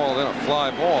 Hauled in a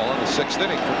fly ball in the 6th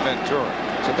inning from Ventura.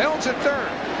 So Bell's at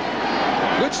third.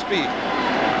 Good speed.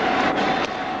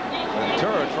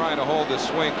 Ventura trying to hold this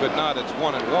swing, could not. It's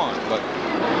 1-1. But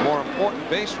the more important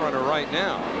base runner right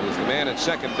now is the man at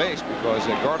second base, because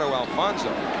Edgardo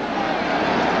Alfonzo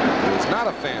who is not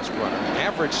a fast runner,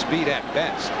 average speed at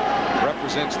best,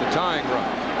 represents the tying run.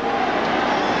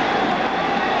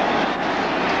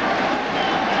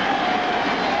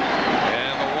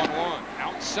 And the 1-1.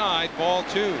 Outside, ball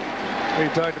 2. We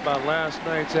talked about last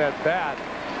night's at-bat,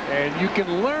 and you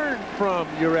can learn from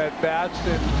your at-bats,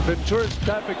 and Ventura's the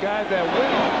type of guy that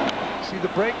will. See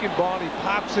the breaking ball, and he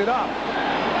pops it up.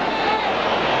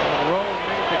 Rose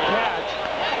made the catch.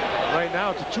 Right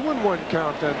now, it's a 2-1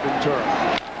 count on Ventura.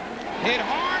 Hit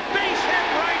hard, base hit,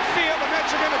 right field. The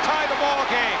Mets are going to tie the ball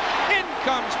game. In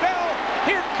comes Bell.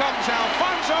 Here comes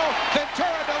Alfonzo.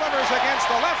 Ventura delivers against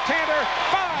the left-hander.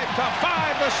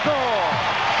 5-5 the score.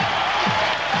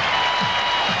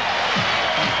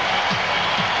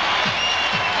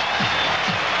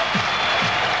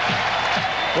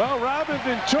 Well, Robin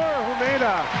Ventura, who made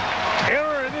an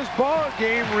error in this ball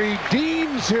game,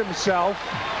 redeems himself,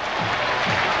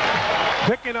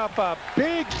 picking up a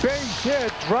big base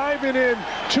hit, driving in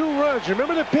 2 runs.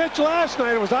 Remember the pitch last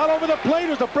night? It was out over the plate. It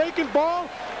was a breaking ball.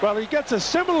 Well, he gets a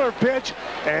similar pitch,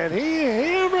 and he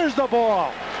hammers the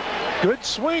ball. Good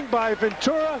swing by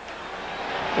Ventura.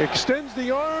 Extends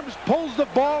the arms, pulls the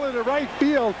ball into right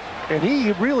field, and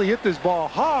he really hit this ball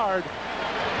hard.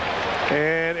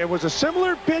 And it was a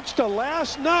similar pitch to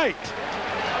last night.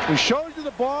 We showed you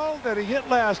the ball that he hit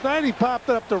last night. He popped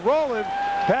it up to Roland.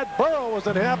 Pat Burrell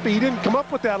wasn't happy. He didn't come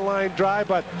up with that line drive,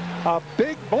 but a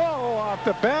big blow off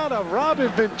the bat of Robin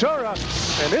Ventura,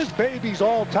 and his baby's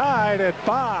all tied at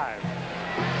 5.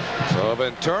 So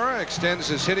Ventura extends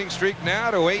his hitting streak now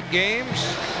to 8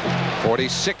 games.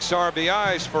 46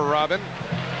 RBIs for Robin.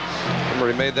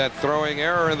 Remember, he made that throwing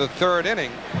error in the 3rd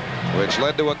inning, which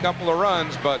led to a couple of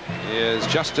runs, but is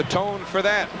just atoned for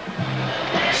that.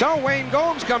 So Wayne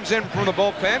Gomes comes in from the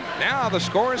bullpen. Now the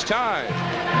score is tied.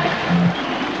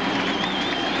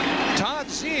 Todd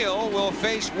Zeile will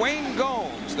face Wayne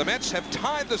Gomes. The Mets have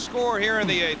tied the score here in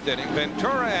the 8th inning.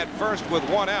 Ventura at first with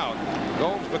 1 out.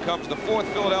 Gomes becomes the 4th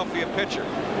Philadelphia pitcher.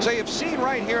 So you've seen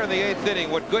right here in the 8th inning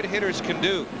what good hitters can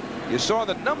do. You saw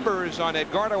the numbers on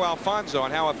Edgardo Alfonzo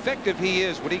and how effective he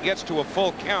is when he gets to a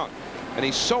full count. And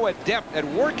he's so adept at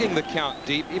working the count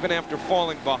deep even after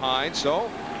falling behind. So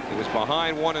he was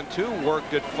behind 1 and 2,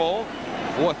 worked it full.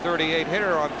 438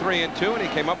 hitter on 3 and 2, and he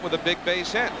came up with a big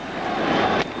base hit.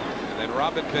 And then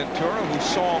Robin Ventura, who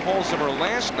saw Holzemer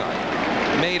last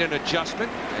night, made an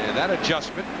adjustment, and that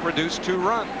adjustment produced 2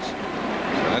 runs.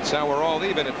 So that's how we're all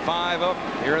even at 5 up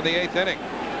here in the 8th inning.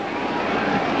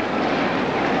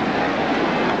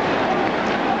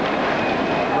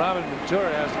 Robin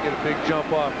Ventura has to get a big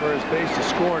jump off first base to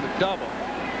score in a double.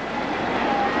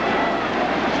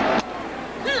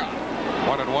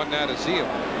 1-1 now to Zeile.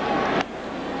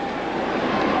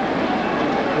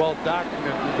 Well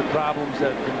documented the problems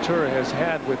that Ventura has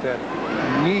had with that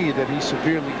knee that he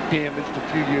severely damaged a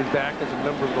few years back as a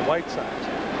member of the White Sox.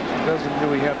 He doesn't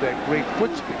really have that great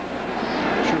foot speed.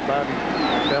 I'm sure Bobby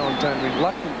Valentine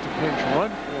reluctant to pinch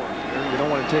run for him here. You don't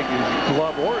want to take his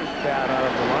glove or his bat out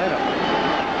of the lineup.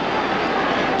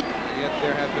 Yet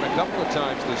there have been a couple of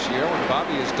times this year when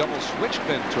Bobby has double switched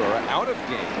Ventura out of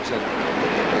games, and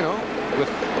you know, with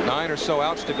 9 or so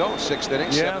outs to go, 6th inning,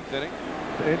 7th inning.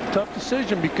 It's a tough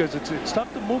decision because it's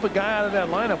tough to move a guy out of that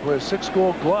lineup with 6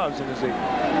 gold gloves, and he's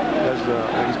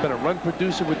been a run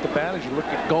producer with the bat as you look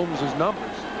at Gomes'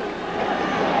 numbers.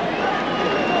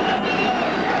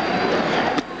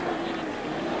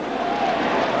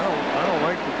 I don't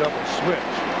like the double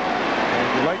switch.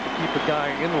 And you like to keep a guy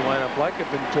in the lineup like a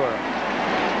Ventura.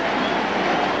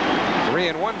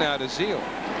 3-1 now to Zeile.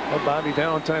 Well, Bobby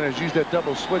Valentine has used that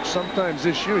double switch sometimes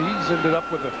this year. He's ended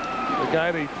up with the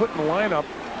guy that he put in the lineup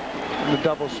in the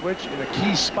double switch in a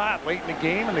key spot late in the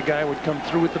game, and the guy would come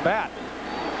through with the bat.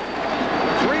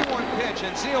 3-1 pitch,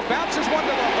 and Zeile bounces one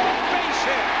to the home base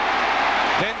hit.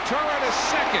 Ventura to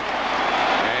second,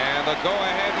 and the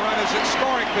go-ahead run is in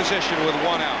scoring position with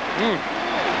 1 out.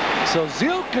 So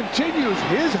Zeile continues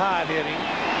his hot hitting,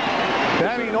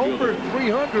 batting over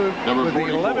 300 with the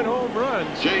 11 home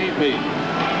runs. Jay Payton.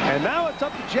 And now it's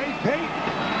up to Jay Payton.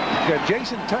 He's got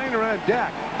Jason Tyner on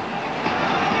deck.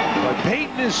 But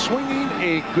Payton is swinging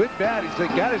a good bat. He's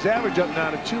got his average up now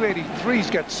to 283. He's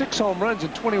got 6 home runs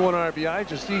and 21 RBIs.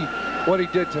 You see what he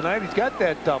did tonight. He's got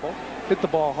that double. Hit the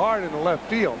ball hard in the left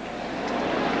field.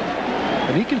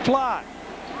 And he can fly.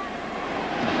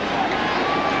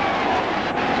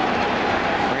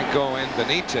 Franco and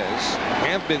Benitez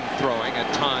have been throwing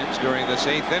at times during this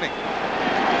 8th inning.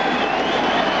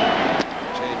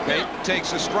 Jay Payton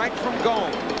takes a strike from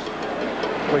Gomes.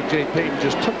 Boy, Jay Payton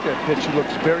just took that pitch. He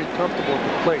looks very comfortable at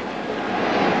the plate.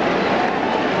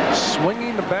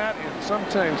 Swinging the the bat and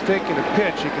sometimes taking a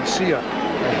pitch, you can see a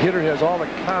hitter has all the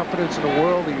confidence in the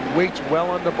world. He waits well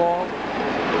on the ball.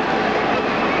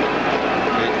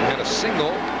 Peyton had a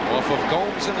single off of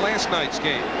Gomes in last night's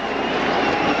game.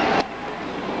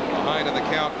 Behind in the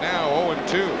count now,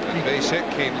 0-2. That base hit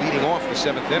came leading off the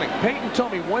 7th inning. Peyton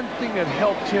told me one thing that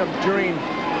helped him during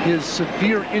his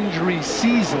severe injury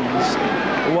seasons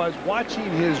was watching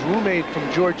his roommate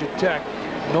from Georgia Tech,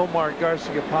 Nomar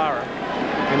Garcia-Parra,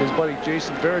 and his buddy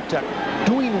Jason Veritek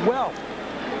doing well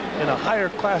in a higher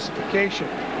classification.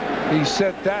 He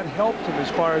said that helped him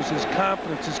as far as his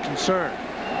confidence is concerned,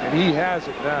 and he has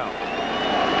it now.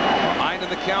 Behind in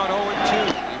the count,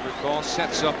 0-2. Lieberthal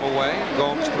sets up away, and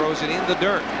Gomes throws it in the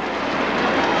dirt.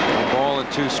 1 ball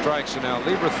and 2 strikes, and now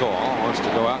Lieberthal wants to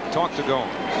go out and talk to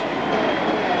Gomes.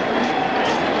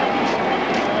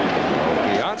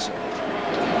 Piazza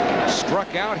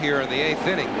struck out here in the 8th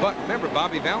inning, but remember,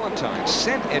 Bobby Valentine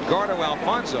sent Edgardo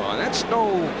Alfonzo, and that's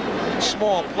no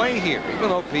small play here. Even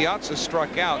though Piazza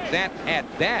struck out, that at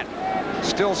bat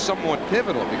still somewhat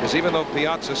pivotal, because even though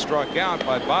Piazza struck out,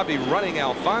 by Bobby running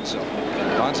Alfonso,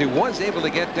 Fonzie was able to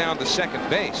get down to second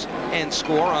base and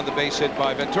score on the base hit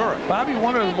by Ventura. Bobby,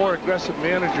 one of the more aggressive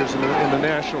managers in the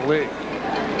National League.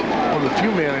 One of the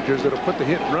few managers that'll put the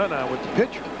hit and run on with the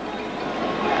pitcher.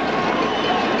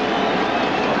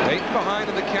 Peyton behind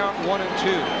in the count, 1-2.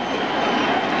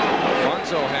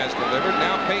 Alfonzo has delivered.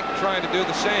 Now Peyton trying to do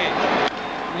the same.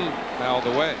 Fouled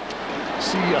away.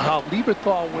 See how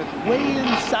Lieberthal went way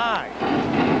inside.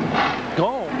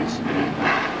 Gomes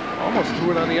almost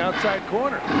threw it on the outside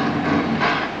corner.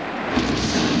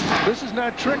 This is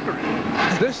not trickery.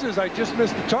 This is, I just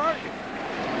missed the target.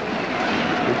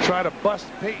 They try to bust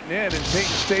Peyton in, and Peyton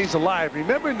stays alive.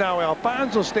 Remember now,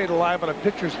 Alfonzo stayed alive on a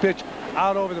pitcher's pitch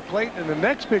out over the plate, and the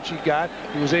next pitch he got,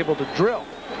 he was able to drill.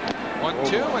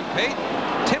 1-2, and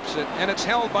Peyton tips it, and it's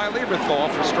held by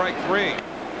Lieberthal for strike 3.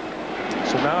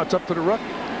 So now it's up to the rookie.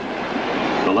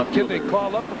 The kid they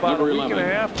call up about a week and a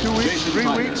half, 2 weeks, 3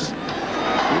 weeks.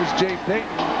 Here's Jay Peyton.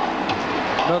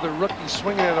 Another rookie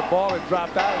swinging at a ball that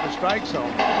dropped out of the strike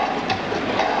zone.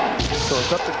 So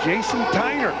it's up to Jason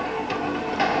Tyner.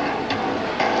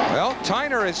 Well,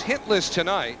 Tyner is hitless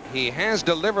tonight. He has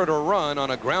delivered a run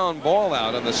on a ground ball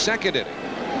out in the 2nd inning.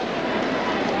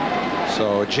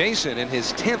 So Jason, in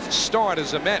his 10th start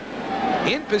as a Met,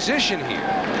 in position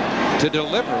here to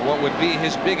deliver what would be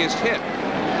his biggest hit.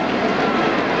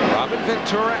 Robin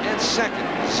Ventura at second.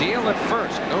 Zeal at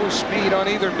first. No speed on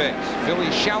either base.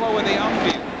 Phillies shallow in the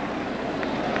outfield.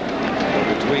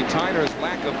 Between Tyner's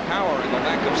lack of power and the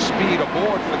lack of speed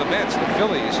aboard for the Mets, the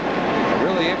Phillies are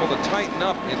really able to tighten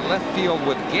up in left field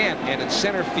with Gant and in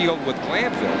center field with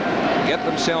Glanville, get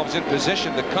themselves in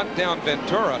position to cut down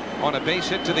Ventura on a base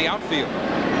hit to the outfield.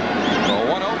 The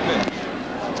 1-0 pitch.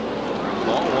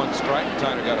 Ball, 1 strike.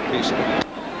 Tyner got a piece of it.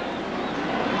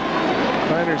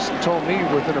 Tyner told me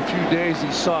within a few days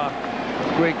he saw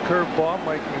a great curveball,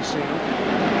 Mike Mussina.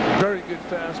 Very good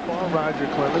fastball, Roger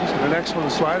Clemens. And the next one, the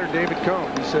slider, David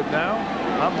Cone. He said, now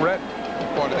I'm ready.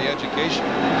 Part of the education.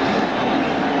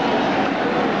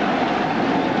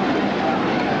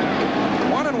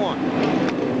 1-1.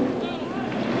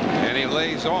 And he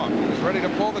lays off. He's ready to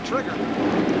pull the trigger.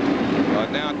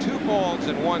 But now 2 balls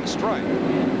and 1 strike.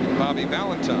 Bobby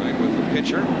Valentine with the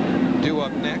pitcher due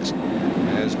up next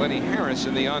as Lenny Harris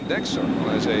in the on-deck circle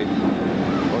as a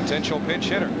potential pinch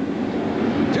hitter.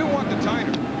 2-1 to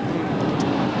Tyner.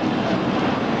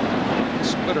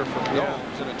 Splitter from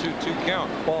Gomes and a 2-2 count.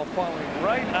 Ball falling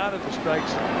right out of the strike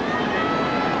zone.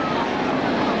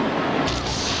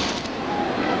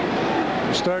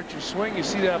 You start your swing, you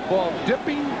see that ball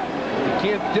dipping. You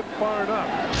can't dip far enough.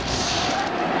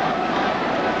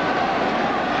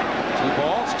 2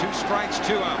 balls, 2 strikes,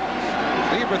 2 outs.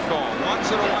 Lieberthal wants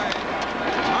it away.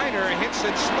 Tyner hits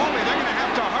it slowly. They're going to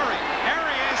have to hurry.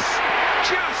 Arias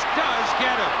just does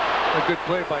get him. A good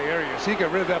play by Arias. He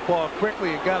got rid of that ball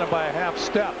quickly and got it by a half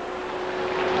step.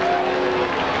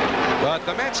 But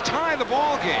the Mets tie the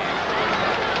ball game.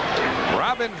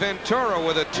 Robin Ventura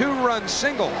with a 2-run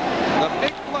single. The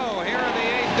big blow here in the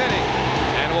 8th inning.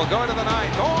 And we'll go to the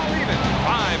 9th. All even,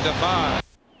 5-5.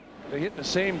 They hit in the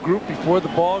same group before the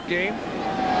ball game.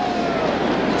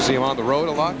 See him on the road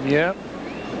a lot? Yeah.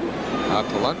 Out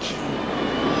to lunch.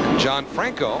 John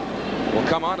Franco will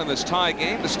come on in this tie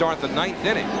game to start the 9th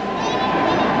inning.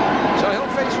 So he'll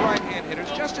face right-hand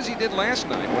hitters just as he did last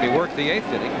night when he worked the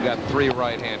 8th inning. He got 3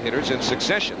 right-hand hitters in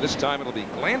succession. This time it'll be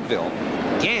Glanville,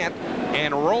 Gant,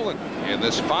 and Roland in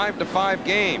this 5-5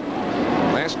 game.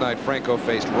 Last night Franco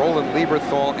faced Roland,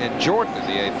 Lieberthal, and Jordan in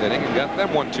the 8th inning and got them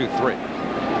 1-2-3.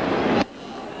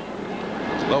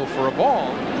 Low for a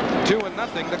ball.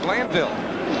 2-0 to Glanville.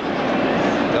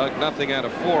 Dug nothing out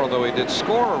of 4, although he did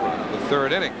score a run in the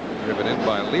 3rd inning, driven in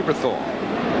by Lieberthal.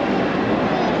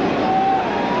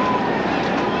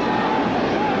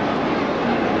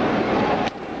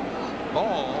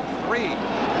 Ball 3.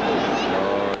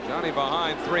 So Johnny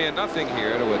behind 3-0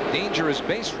 here to a dangerous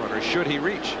base runner should he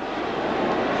reach.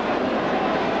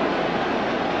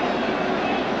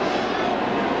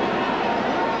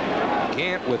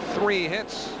 Gant with 3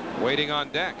 hits, waiting on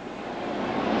deck.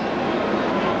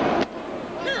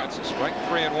 That's a strike,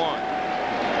 3-1.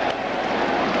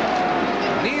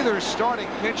 Neither starting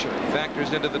pitcher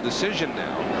factors into the decision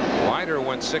now. Leiter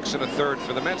went 6 1/3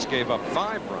 for the Mets, gave up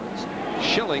 5 runs.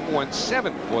 Schilling went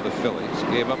 7 for the Phillies,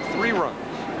 gave up 3 runs.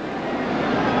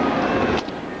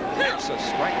 That's a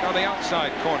strike on the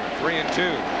outside corner,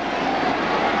 3-2.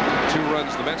 2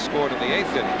 runs the Mets scored in the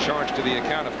 8th inning, charged to the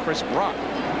account of Chris Brock.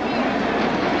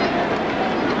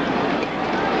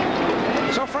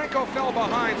 So Franco fell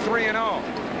behind 3-0.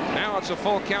 Now it's a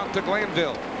full count to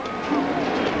Glanville.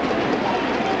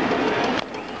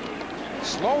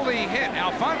 Slowly hit.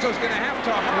 Alfonzo's going to have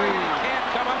to hurry. He can't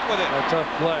come up with it. A tough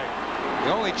play.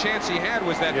 The only chance he had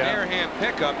was that bare hand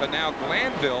pickup, and now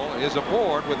Glanville is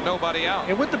aboard with nobody out.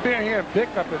 And with the bare hand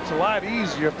pickup, it's a lot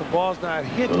easier if the ball's not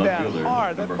hit that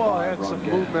hard. That ball had some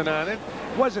movement on it.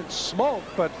 It wasn't smoke,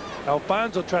 but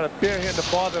Alfonzo tried to bare hand the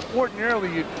ball that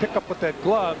ordinarily you'd pick up with that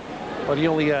glove, but he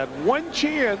only had one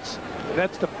chance, and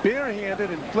that's to barehanded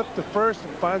and flip to first,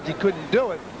 and Fonzie couldn't do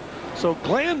it. So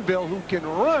Glanville, who can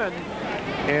run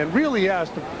and really has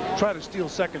to try to steal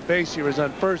second base here, is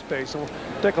on first base. So we'll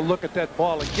take a look at that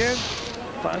ball again.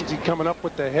 Fonzie coming up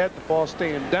with the head, the ball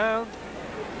staying down.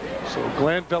 So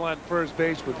Glanville on first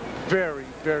base with very,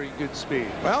 very good speed.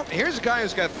 Well, here's a guy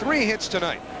who's got 3 hits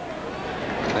tonight.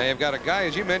 They've got a guy,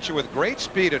 as you mentioned, with great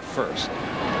speed at first.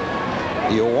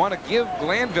 You want to give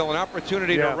Glanville an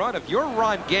opportunity to run. If you're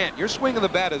Ron Gant, you're swinging the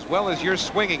bat as well as you're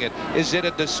swinging it. Is it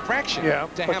a distraction to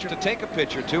have to take a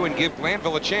pitch or two and give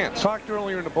Glanville a chance? Talked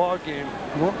earlier in the ball game.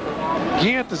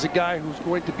 Gant is a guy who's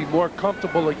going to be more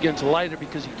comfortable against Leiter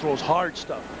because he throws hard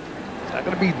stuff. He's not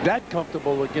going to be that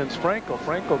comfortable against Franco.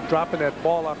 Franco dropping that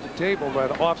ball off the table,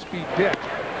 that off-speed pitch.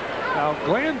 Now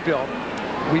Glanville,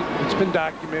 it's been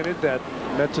documented that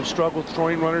Mets have struggled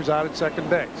throwing runners out at second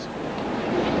base.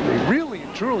 They really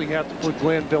and truly have to put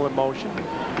Glanville in motion,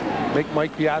 make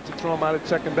Mike Piazza throw him out at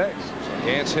second base.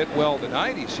 Gant's hit well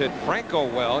tonight. He's hit Franco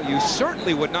well. You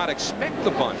certainly would not expect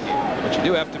the bunt here, but you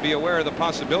do have to be aware of the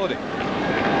possibility.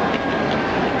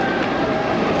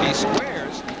 He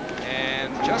squares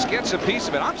and just gets a piece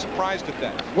of it. I'm surprised at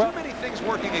that. Too many things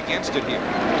working against it here.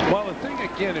 Well, the thing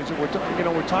again is that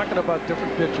we're talking about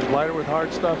different pitchers. Leiter with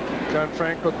hard stuff. John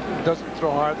Franco doesn't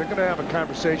throw hard. They're going to have a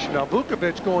conversation now.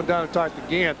 Vukovic going down to talk to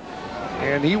Gant,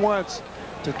 and he wants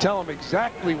to tell him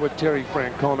exactly what Terry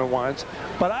Francona wants.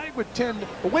 But I would tend,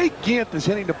 the way Gant is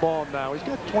hitting the ball now, he's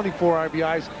got 24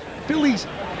 RBIs. Phillies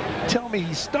tell me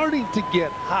he's starting to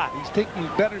get hot. He's taking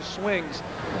better swings.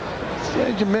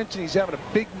 As you mentioned, he's having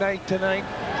a big night tonight.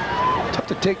 Tough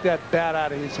to take that bat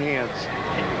out of his hands.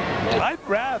 I'd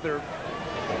rather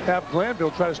have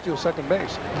Glanville try to steal second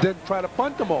base than try to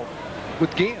bunt him over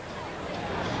with Gant.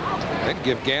 And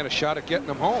give Gant a shot at getting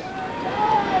him home.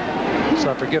 Let's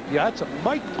not forget Piazza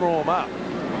might throw him out.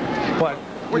 But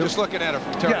we're just looking at it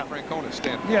from Terry Francona's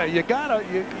standpoint. Yeah, you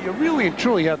really and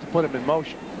truly have to put him in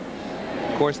motion.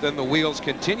 Of course, then the wheels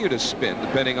continue to spin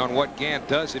depending on what Gant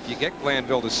does. If you get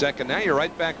Glanville to second, now you're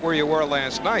right back where you were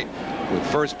last night with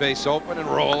first base open and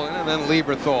rolling, and then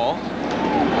Lieberthal.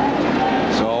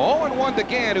 So 0-1 to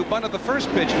Gant, who bunted the first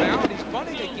pitch foul. He's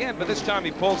bunting again, but this time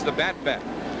he pulls the bat back.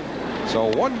 So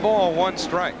 1 ball, 1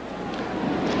 strike.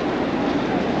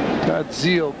 Got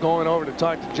Zeal going over to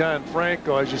talk to John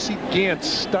Franco as you see Gant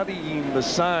studying the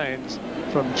signs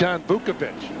from John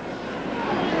Vukovic.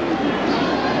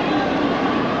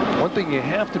 One thing you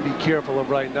have to be careful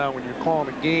of right now when you're calling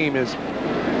a game is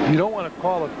you don't want to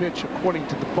call a pitch according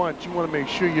to the bunt. You want to make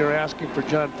sure you're asking for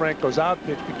John Franco's out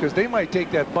pitch because they might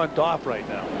take that bunt off right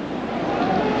now.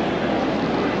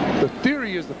 The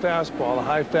theory is the fastball, a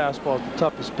high fastball is the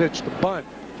toughest pitch to bunt.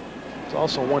 It's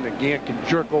also one that Gant can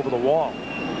jerk over the wall.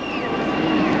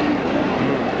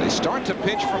 They start to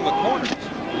pitch from the corners.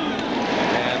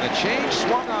 And the change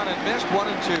swung on and missed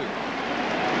 1-2.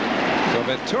 So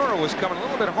Ventura was coming a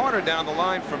little bit harder down the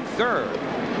line from third.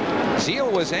 Zeal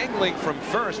was angling from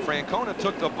first. Francona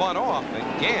took the bunt off,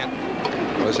 and Gant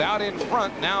was out in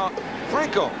front. Now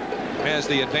Franco has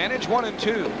the advantage,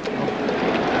 1-2.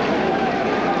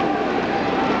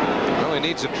 Really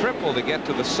only needs a triple to get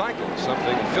to the cycle,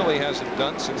 something Philly hasn't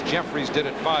done since Jeffries did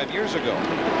it 5 years ago.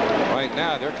 Right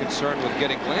now, they're concerned with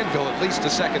getting Glanville at least to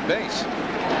second base.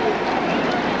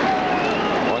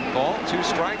 1 ball, 2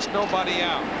 strikes, nobody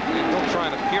out. And he'll try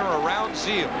to peer around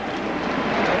Zeal.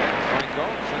 Franco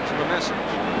sends him a message.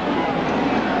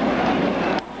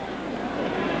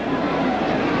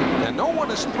 And no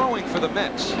one is throwing for the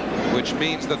Mets, which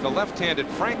means that the left-handed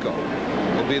Franco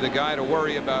will be the guy to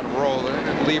worry about Roller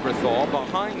and Lieberthal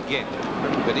behind Gant.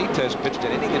 Benitez pitched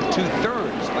an inning and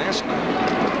 2/3 last night.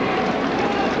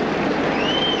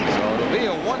 So it'll be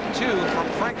a 1-2 from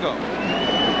Franco.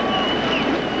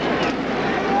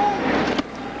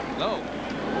 Low.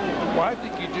 Well, I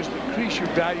think you just increase your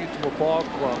value to a ball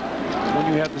club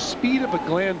when you have the speed of a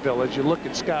Glanville as you look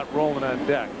at Scott Rowland on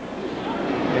deck.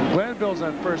 And Glanville's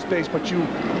on first base, but you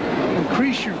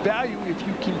increase your value if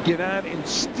you can get on and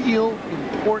steal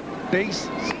important bases.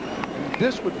 And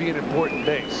this would be an important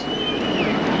base.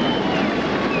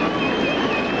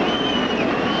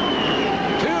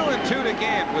 2-2 to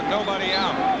Gant with nobody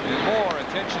out. And more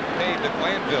attention paid to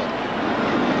Glanville.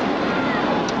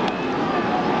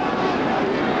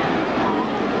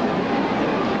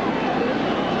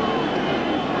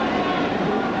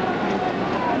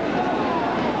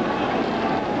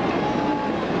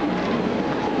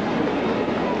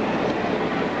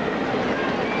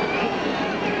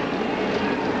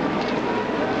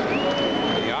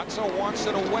 Wants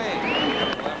it away.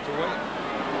 Left away.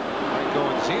 Franco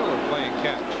and Zeal are playing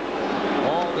catch.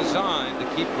 All designed to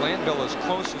keep Glanville as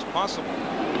close as possible.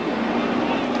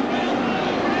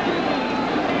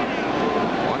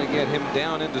 Want to get him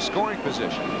down into scoring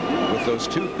position with those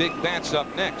 2 big bats up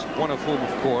next, one of whom,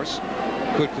 of course,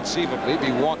 could conceivably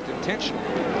be walked intentionally.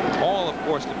 All, of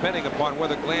course, depending upon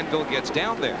whether Glanville gets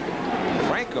down there.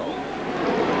 Franco,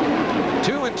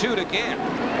 2-2 to Gant.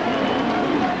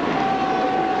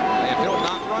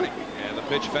 Not running, and the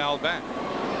pitch fouled back.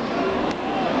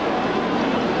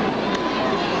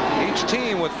 Each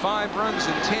team with 5 runs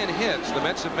and 10 hits. The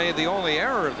Mets have made the only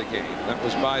error of the game. That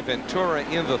was by Ventura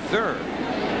in the 3rd.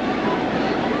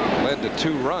 Led to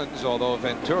 2 runs, although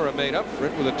Ventura made up for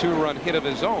it with a 2-run hit of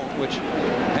his own, which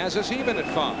has us even at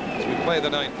 5 as we play the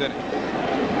 9th inning.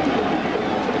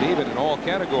 But even in all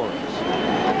categories.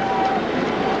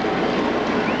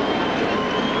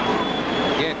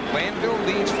 Again, Glanville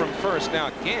leads from first.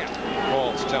 Now Gant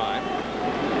calls time.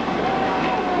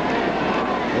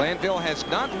 Glanville has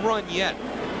not run yet.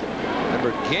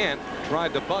 Remember, Gant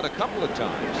tried to bunt a couple of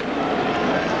times.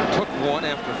 Took one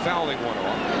after fouling one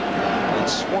off. And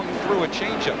swung through a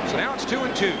changeup. So now it's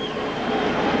 2-2.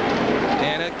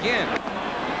 And again,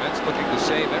 that's looking to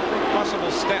save every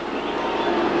possible step.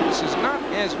 This is not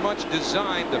as much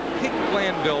designed to pick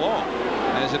Glanville off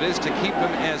as it is to keep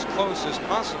him as close as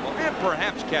possible and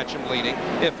perhaps catch him leading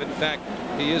if in fact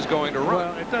he is going to run.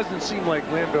 Well, it doesn't seem like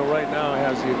Glanville right now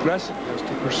has the aggressiveness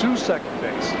to pursue second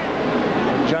base.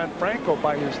 And John Franco,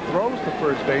 by his throws to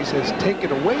first base, has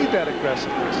taken away that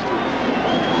aggressiveness.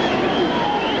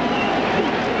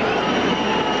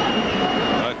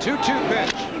 A 2-2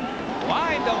 pitch.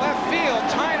 Line to left field.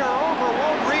 Tyner over,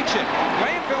 won't reach it.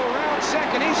 Glanville round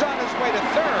second. He's on his way to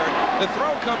third. The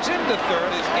throw comes into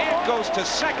third as Gant goes to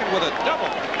second with a double.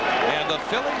 And the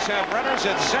Phillies have runners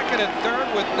at second and third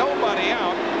with nobody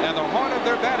out. And the heart of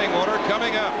their batting order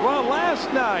coming up. Well,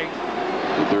 last night,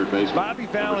 the third baseman, Bobby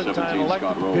Valentine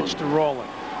elected to pitch to Rowland.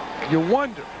 You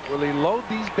wonder, will he load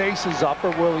these bases up,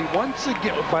 or will he once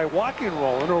again, by walking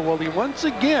Rowland, or will he once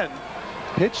again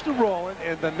pitch to Rowland,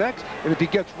 and the next, and if he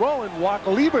gets Rowland, walk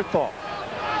Lieberthal?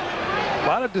 A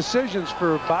lot of decisions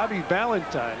for Bobby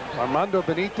Valentine. Armando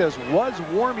Benitez was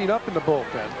warming up in the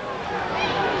bullpen.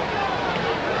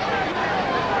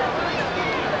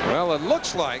 Well, it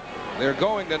looks like they're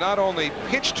going to not only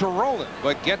pitch to Rowland,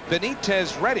 but get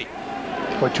Benitez ready.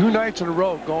 For 2 nights in a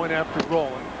row going after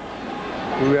Rowland,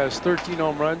 who has 13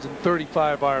 home runs and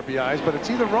 35 RBIs, but it's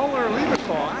either Rowland or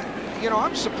Lieberthal. You know,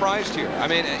 I'm surprised here. I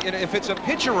mean, if it's a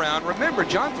pitch around, remember,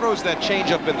 John throws that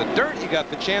changeup in the dirt. You got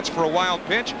the chance for a wild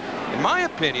pitch. In my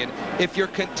opinion, if you're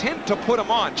content to put him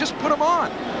on, just put him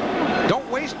on. Don't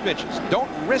waste pitches.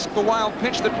 Don't risk the wild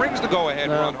pitch that brings the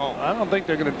go-ahead run home. I don't think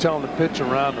they're going to tell him to pitch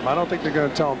around him. I don't think they're going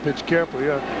to tell him to pitch carefully.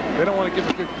 They don't want to give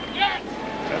a good...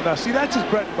 Now, see, that's his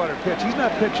bread and butter pitch. He's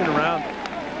not pitching around him.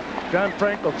 John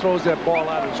Franco throws that ball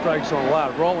out of the strike zone a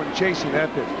lot. Rowland chasing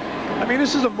that pitch. I mean,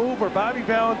 this is a move where Bobby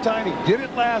Valentine, he did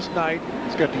it last night.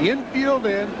 He's got the infield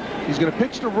in. He's going to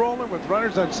pitch to Rowland with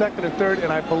runners on second and third.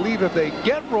 And I believe if they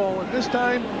get Rowland this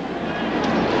time,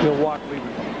 he'll walk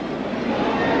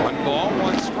Lieberthal. 1 ball,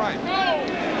 1 strike.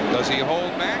 Does he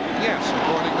hold back? Yes,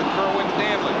 according to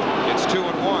Kerwin-Danley. It's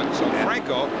 2-1. So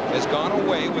Franco has gone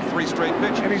away with 3 straight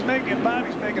pitches. And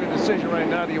Bobby's making a decision right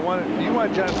now. Do you want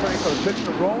John Franco to pitch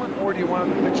to Roland, or do you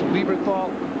want him to pitch to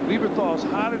Lieberthal? Lieberthal's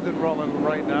hotter than Roland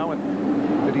right now. And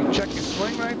did he check his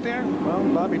swing right there? Well,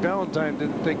 Bobby Valentine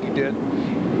didn't think he did.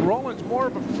 Roland's more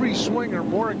of a free swinger,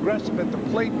 more aggressive at the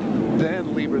plate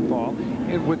than Lieberthal,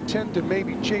 and would tend to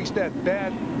maybe chase that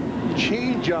bad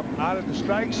change-up out of the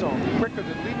strike zone quicker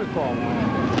than Lieberthal.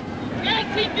 Yes,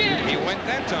 he did. He went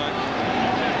that time.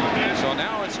 So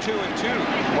now it's 2-2.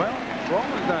 Well,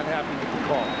 Roland's not happy with the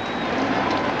call.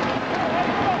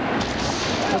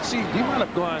 Let's see, he might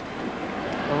have gone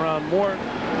around more.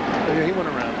 Yeah, he went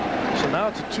around. So now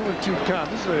it's a 2-2 count.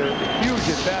 This is a huge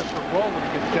at-bat for Roland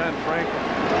against John Franco.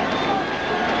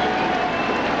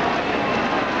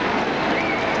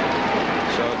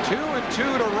 So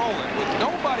 2-2 to Roland with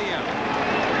nobody out.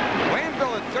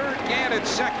 Glanville at third, Gant at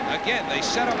second. Again, they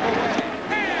set up away.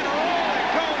 And Roland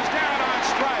goes down on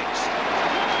strikes.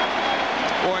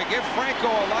 Boy, give Franco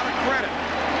a lot of credit.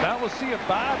 Now we'll see if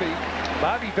Bobby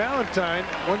Valentine,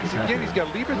 once again, he's got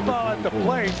Lieberthal at the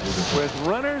plate with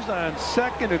runners on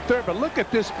second and third. But look at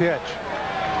this pitch.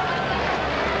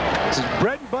 It's his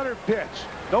bread and butter pitch.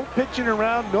 No pitching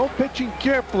around, no pitching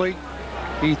carefully.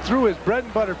 He threw his bread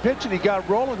and butter pitch, and he got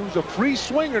Roland, who's a free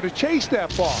swinger, to chase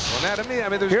that ball. Well, now to me, I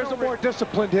mean, there's here's a more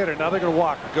disciplined hitter. Now they're going to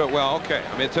walk. Good. Well, okay.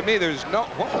 I mean, to me, there's no.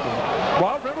 Whoa.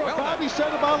 Well, remember what Bobby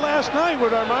said about last night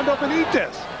with Armando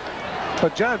Benitez.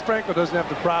 But John Franco doesn't have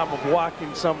the problem of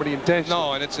walking somebody intentionally.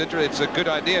 No, and it's a good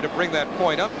idea to bring that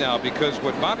point up now, because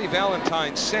what Bobby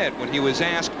Valentine said when he was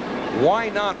asked why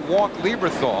not walk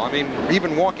Lieberthal, I mean,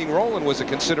 even walking Roland was a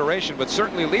consideration, but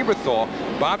certainly Lieberthal,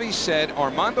 Bobby said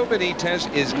Armando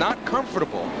Benitez is not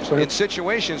comfortable in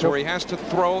situations where he has to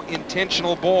throw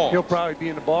intentional balls. He'll probably be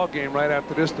in the ball game right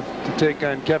after this to take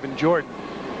on Kevin Jordan.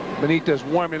 Benitez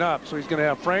warming up, so he's going to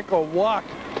have Franco walk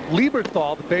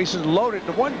Lieberthal. The bases loaded.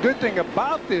 The one good thing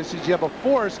about this is you have a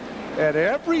force at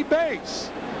every base,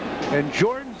 and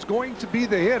Jordan's going to be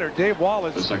the hitter. Dave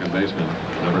Wallace, the second baseman,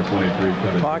 number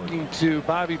 23, talking to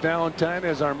Bobby Valentine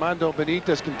as Armando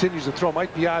Benitez continues to throw.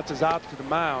 Mike Piazza's out to the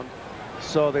mound,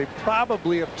 so they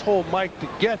probably have told Mike to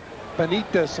get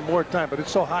Benitez some more time, but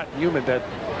it's so hot and humid that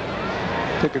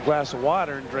take a glass of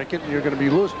water and drink it and you're going to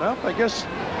be loose. Well, I guess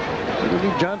we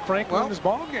need John Franco in this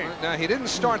ball game. Now, he didn't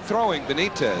start throwing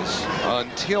Benitez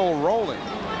until rolling.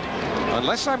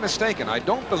 Unless I'm mistaken, I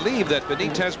don't believe that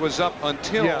Benitez was up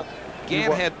until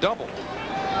Gant had doubled.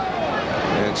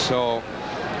 And so...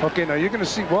 Okay, now you're going to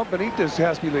see, well, Benitez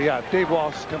has to be, Dave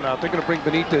Wallace is coming out. They're going to bring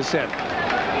Benitez in.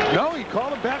 No, he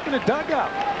called him back in the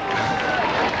dugout.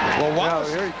 Well,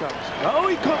 Wallace... Now, here he comes. Oh,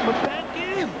 he called him back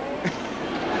in.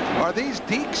 Are these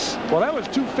deeks? Well, that was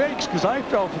 2 fakes because I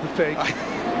fell for the fake.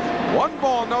 1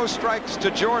 ball, no strikes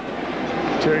to Jordan.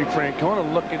 Terry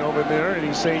Francona looking over there, and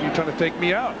he's saying, you're trying to fake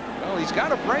me out. Well, he's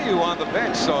got Abreu on the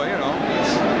bench, so, you know,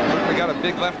 he's certainly got a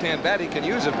big left-hand bat he can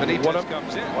use if Benitez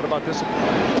comes in. What about this?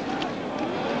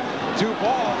 2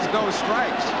 balls, no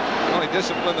strikes. The only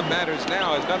discipline that matters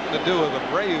now has nothing to do with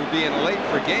Abreu being late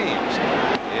for games.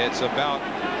 It's about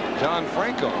John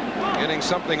Franco getting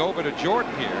something over to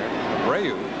Jordan here.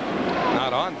 Abreu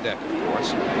not on deck, of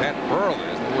course. Pat Burrell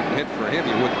is. They wouldn't hit for him,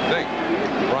 you wouldn't think.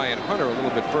 Brian Hunter, a little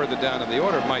bit further down in the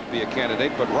order, might be a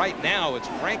candidate, but right now it's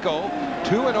Franco,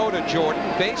 2-0 to Jordan,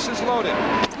 bases loaded.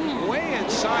 Way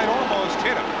inside, almost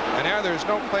hit him. And now there's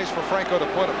no place for Franco to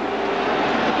put him.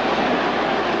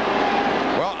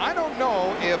 Well, I don't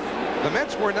know if the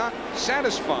Mets were not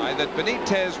satisfied that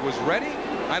Benitez was ready.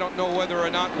 I don't know whether or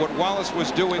not what Wallace was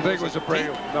doing. I think it was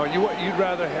Abreu. No, you'd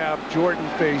rather have Jordan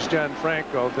face John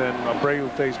Franco than Abreu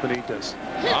face Benitez.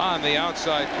 On the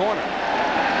outside corner.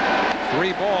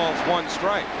 3 balls, 1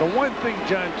 strike. The one thing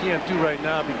John can't do right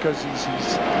now, because he's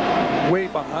way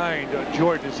behind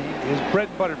Jordan, is his bread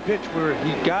and butter pitch where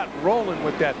he got rolling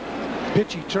with that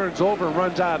pitch. He turns over and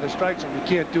runs out of the strike zone. He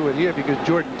can't do it here because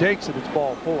Jordan takes it. It's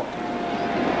ball 4.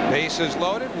 Bases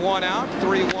loaded, 1 out,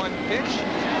 3-1 pitch.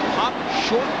 Hop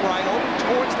short right over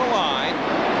towards the line.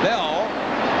 Bell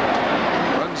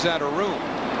runs out of room.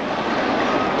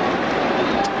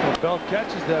 Well, Bell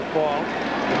catches that ball.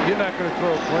 And you're not going to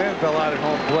throw Glanville out at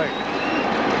home plate.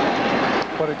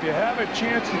 But if you have a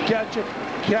chance to catch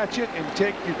it and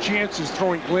take your chances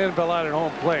throwing Glanville out at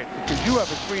home plate, because you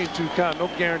have a 3-2 count. No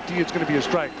guarantee it's going to be a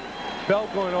strike. Bell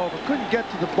going over, couldn't get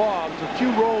to the ball. There's a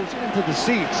few rows into the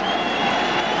seats.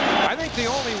 I think the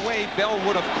only way Bell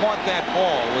would have caught that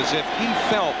ball was if he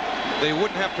felt they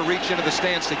wouldn't have to reach into the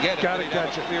stands to get it. Got to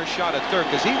catch it. Clear shot at third,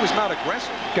 because he was not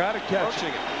aggressive. Got to catch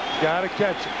it. Got to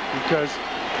catch it, because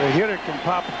the hitter can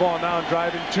pop a ball now and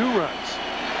drive in 2 runs.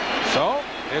 So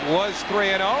it was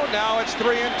 3-0. Now it's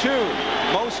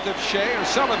 3-2. Most of Shea, or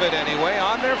some of it anyway,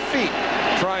 on their feet,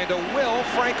 trying to will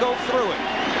Franco through it.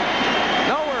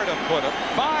 Nowhere to put him.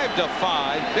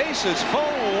 5-5. Bases full.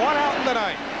 1 out in the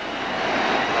ninth.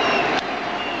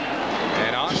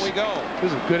 And on we go.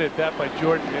 This is a good at bat by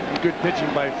Jordan and good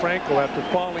pitching by Franco after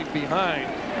falling behind.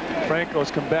 Franco's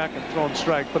come back and thrown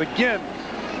strike. But again,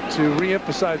 to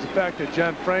re-emphasize the fact that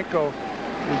John Franco,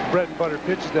 his bread and butter,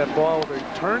 pitches that ball where he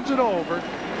turns it over.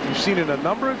 You've seen it a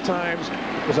number of times.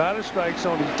 Was out of strike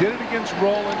zone. He did it against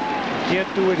Roland. He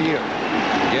can't do it here.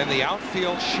 In the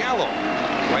outfield, shallow.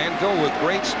 Glanville with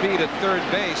great speed at third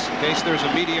base in case there's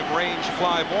a medium range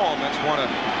fly ball. Mets want to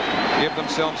give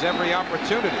themselves every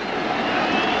opportunity.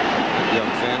 The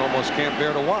young fan almost can't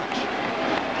bear to watch.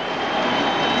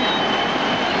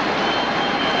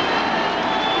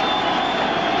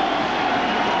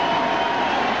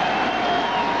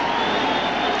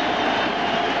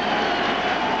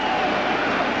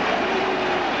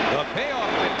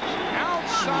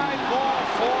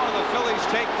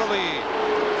 Take the lead.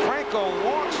 Franco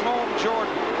walks home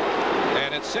Jordan,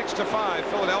 and it's 6-5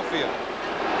 Philadelphia.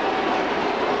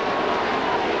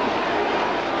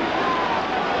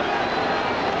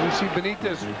 You see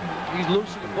Benitez, he's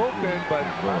loose in the bullpen, but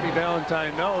Bobby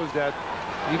Valentine knows that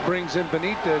he brings in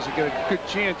Benitez. You get a good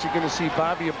chance you're going to see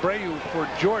Bobby Abreu for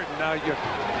Jordan. Now,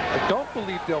 I don't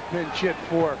believe they'll pinch hit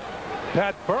for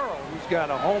Pat Burrell, who's got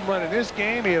a home run in this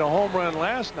game. He had a home run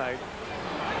last night.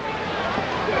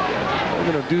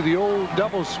 We're going to do the old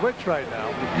double switch right now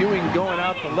with Ewing going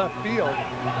out to left field.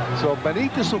 So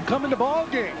Benitez will come in the ball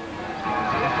game.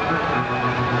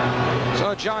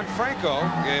 So John Franco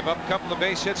gave up a couple of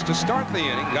base hits to start the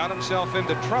inning, got himself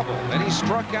into trouble. Then he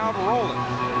struck out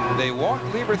Roland. They walked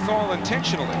Lieberthal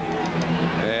intentionally.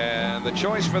 And the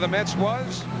choice for the Mets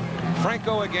was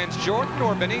Franco against Jordan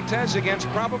or Benitez against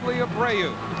probably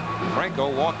Abreu.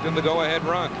 Franco walked in the go-ahead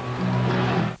run.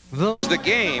 The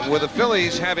game with the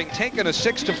Phillies having taken a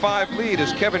 6-5 lead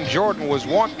as Kevin Jordan was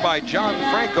walked by John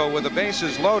Franco with the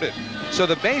bases loaded. So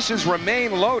the bases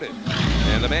remain loaded.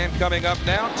 And the man coming up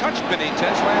now touched Benitez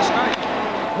last night.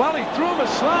 Well, he threw him a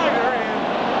slider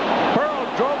and Burrell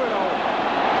drove it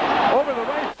over the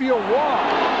right field wall.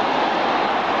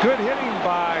 Good hitting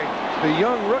by the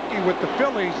young rookie with the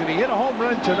Phillies, and he hit a home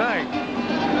run tonight.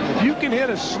 If you can hit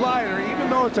a slider, even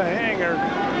though it's a hanger,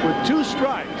 with 2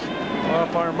 strikes,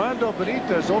 off Armando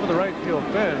Benitez over the right field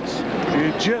fence,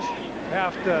 you just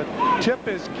have to tip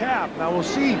his cap. Now we'll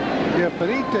see if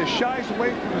Benitez shies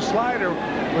away from the slider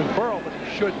with Burrell, but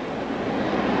he shouldn't.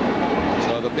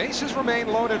 So the bases remain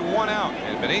loaded, 1 out,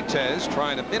 and Benitez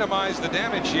trying to minimize the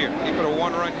damage here, keep it a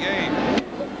 1-run game.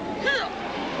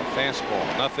 A fastball,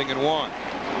 0-1.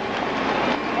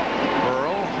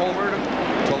 Burrell homered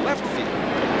to left field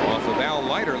off of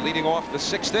Leiter, leading off the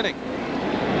 6th inning.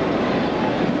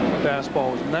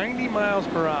 Fastball was 90 miles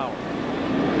per hour.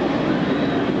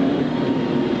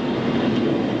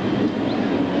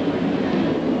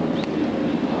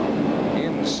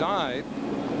 Inside,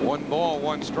 1 ball,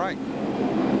 1 strike.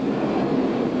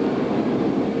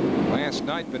 Last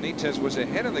night, Benitez was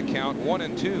ahead of the count,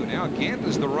 1-2. Now Gant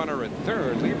is the runner at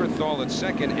third, Lieberthal at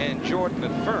second, and Jordan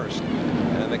at first.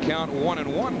 And the count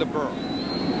 1-1 to Burrell.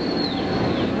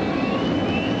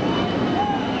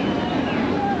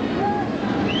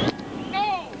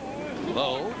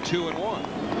 Low, 2-1.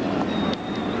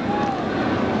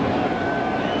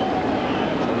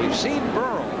 So we've seen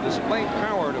Burrell display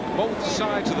power to both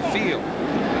sides of the field.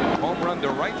 Home run to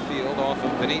right field off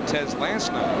of Benitez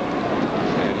last night.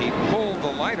 And he pulled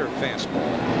the Leiter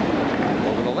fastball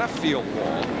over the left field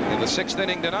wall in the 6th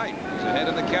inning tonight. He's ahead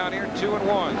in the count here,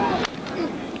 2-1.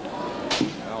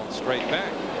 Well, straight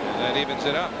back, and that evens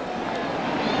it up.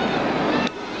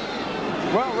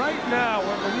 Well, right now,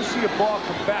 when you see a ball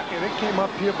come back, and it came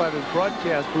up here by the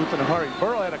broadcast booth in a hurry,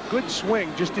 Burrell had a good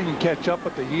swing, just didn't catch up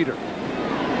with the heater.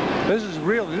 This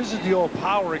is the old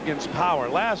power against power.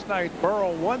 Last night,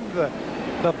 Burrell won the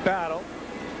battle.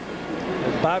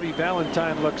 As Bobby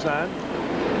Valentine looks on.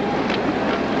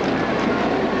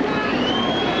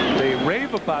 They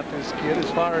rave about this kid as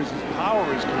far as his power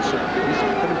is concerned. He's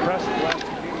been impressive the last 2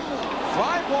 games.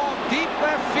 Fly ball deep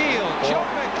left field. Joe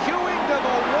McEwing to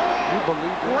the wall.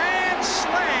 Grand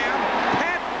slam,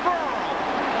 Pat Burrell.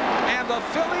 And the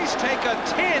Phillies take a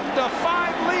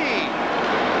 10-5 lead.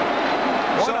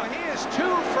 So he is 2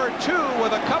 for 2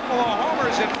 with a couple of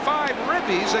homers and 5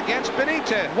 ribbies against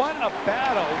Benitez. What a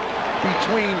battle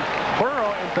between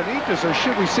Burrell and Benitez, or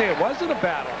should we say it wasn't a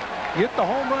battle. He hit the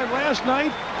home run last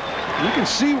night. You can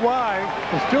see why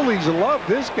the Phillies love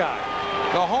this guy.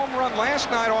 The home run last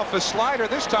night off a slider.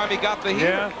 This time he got the heater.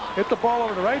 Yeah, hit the ball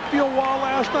over the right field wall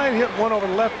last night. Hit one over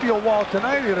the left field wall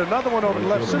tonight. Hit another one over the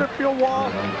left center field wall.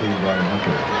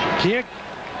 You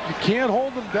can't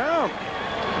hold him down.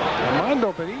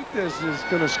 Armando Benitez is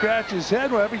going to scratch his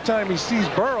head every time he sees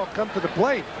Burrell come to the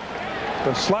plate.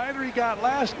 The slider he got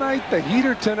last night, the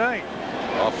heater tonight.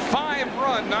 A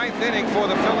 5-run ninth inning for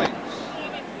the Phillies.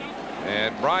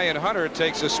 And Brian Hunter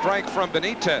takes a strike from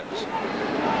Benitez.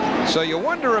 So you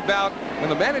wonder about when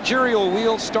the managerial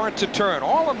wheels start to turn.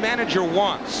 All a manager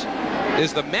wants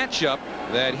is the matchup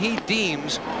that he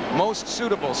deems most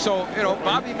suitable. So, you know,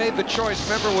 Bobby made the choice.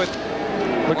 Remember with...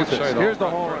 Look at this. Here's the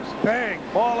home run. Bang.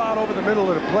 Ball out over the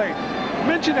middle of the plate.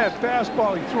 Mentioned that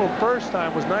fastball he threw him first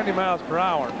time was 90 miles per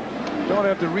hour. Don't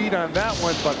have to read on that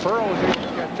one, but Burrell was able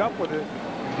to catch up with it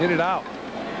and hit it out.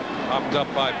 Popped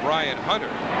up by Brian Hunter.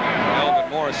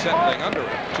 Melvin Morris settling under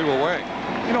it. 2 away.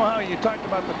 You know how you talked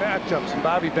about the matchups, and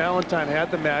Bobby Valentine had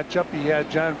the matchup. He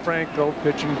had John Franco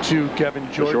pitching to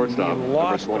Kevin Jordan. Shortstop, he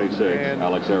lost number 26, and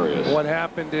Alex Arias. What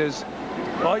happened is,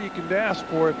 all you can ask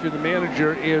for if you're the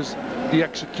manager is the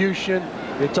execution.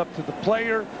 It's up to the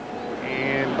player.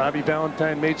 And Bobby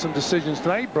Valentine made some decisions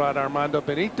tonight. Brought Armando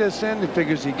Benitez in. He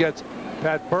figures he gets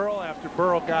Pat Burrell after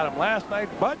Burrell got him last night.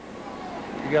 But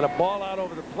you got a ball out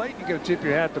over the plate. You got to tip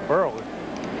your hat to Burrell.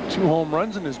 2 home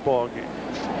runs in this ball game.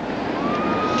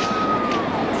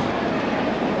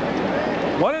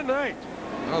 What a night.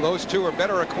 Well, those two are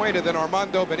better acquainted than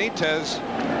Armando Benitez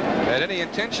had any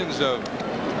intentions of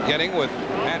getting with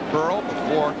Pat Burrell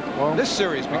before this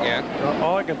series began.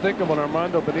 All I can think of when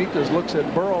Armando Benitez looks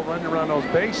at Burrell running around those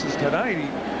bases tonight,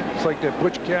 it's like that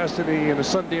Butch Cassidy and the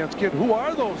Sundance Kid. Who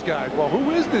are those guys? Well,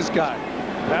 who is this guy?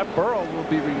 Pat Burrell will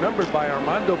be remembered by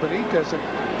Armando Benitez.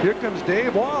 And here comes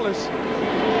Dave Wallace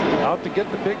out to get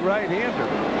the big right-hander.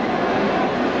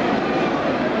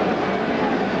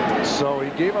 So he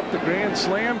gave up the grand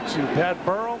slam to Pat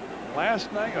Burrell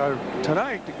last night, or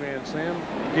tonight, the grand slam.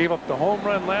 Gave up the home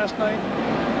run last night.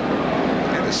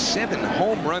 And the 7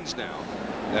 home runs now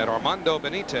that Armando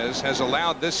Benitez has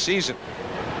allowed this season,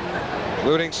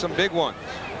 including some big ones.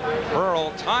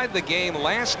 Burrell tied the game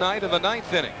last night in the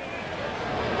 9th inning.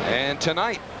 And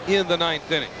tonight in the 9th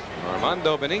inning,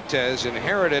 Armando Benitez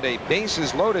inherited a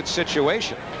bases loaded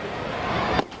situation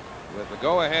with the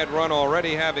go-ahead run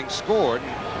already having scored.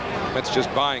 That's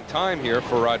just buying time here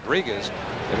for Rodriguez.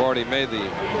 They've already made the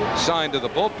sign to the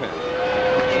bullpen.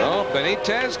 So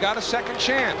Benitez got a second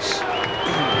chance.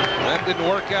 That didn't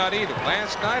work out either.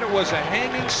 Last night it was a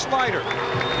hanging slider.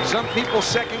 Some people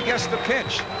second-guessed the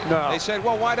pitch. No. They said,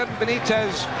 well, why doesn't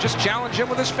Benitez just challenge him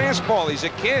with his fastball? He's a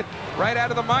kid right out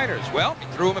of the minors. Well, he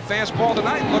threw him a fastball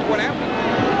tonight. Look what happened.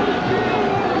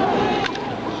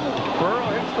 Burrell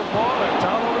hits the ball that's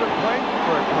out over the plate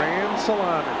for a grand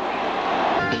salami.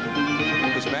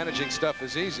 This managing stuff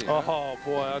is easy. Oh,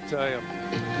 boy, I'll tell you.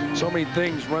 So many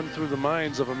things run through the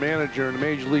minds of a manager in a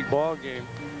Major League ball game.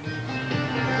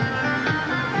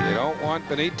 You don't want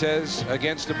Benitez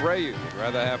against Abreu. You'd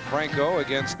rather have Franco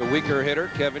against the weaker hitter,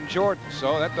 Kevin Jordan.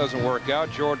 So that doesn't work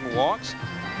out. Jordan walks.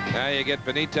 Now you get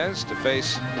Benitez to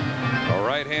face a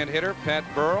right-hand hitter, Pat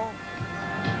Burrell.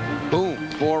 Boom,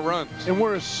 4 runs. And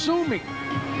we're assuming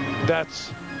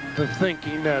that's the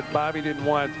thinking, that Bobby didn't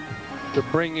want to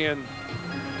bring in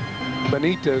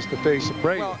Benitez to face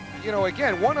Abreu. Well, you know,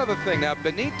 again, one other thing. Now,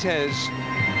 Benitez,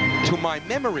 to my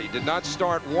memory, did not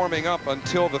start warming up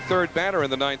until the 3rd batter in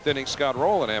the 9th inning, Scott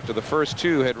Rowland, after the first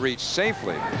 2 had reached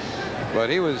safely. But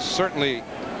he was certainly,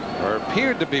 or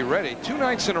appeared to be ready 2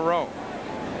 nights in a row.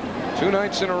 2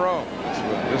 nights in a row. That's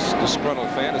what this disgruntled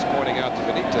fan is pointing out to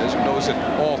Benitez, who knows it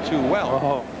all too well. He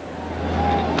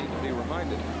didn't need to be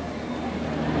reminded.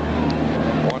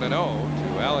 1-0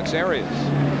 to Alex Arias.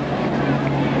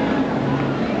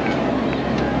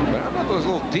 Those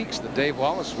little deeks that Dave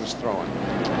Wallace was throwing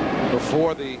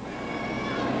before the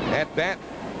at-bat.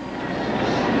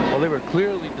 Well, they were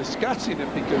clearly discussing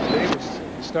it because Davis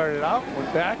started out,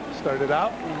 went back, started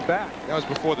out, went back. That was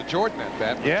before the Jordan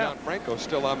at-bat, with Yeah. John Franco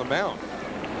still on the mound.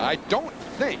 I don't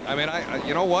think, I mean,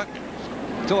 you know what?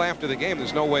 Until after the game,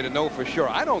 there's no way to know for sure.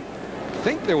 I don't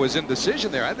think there was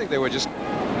indecision there. I think they were just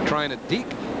trying to deke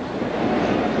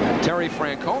Terry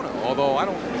Francona, although I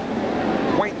don't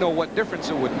quite know what difference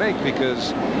it would make,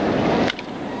 because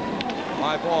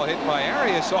fly ball hit by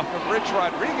Arias off of Rich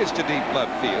Rodriguez to deep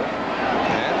left field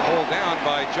and pulled down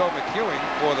by Joe McEwing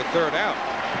for the 3rd out.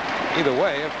 Either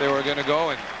way, if they were going to go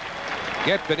and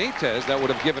get Benitez, that would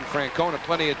have given Francona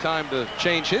plenty of time to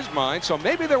change his mind. So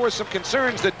maybe there were some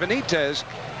concerns that Benitez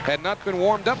had not been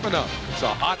warmed up enough. It's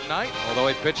a hot night, although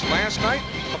he pitched last night.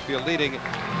 Field leading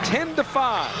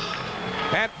 10-5.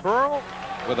 Pat Burrell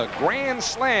with a grand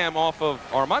slam off of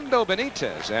Armando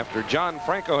Benitez after John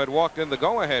Franco had walked in the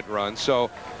go-ahead run. So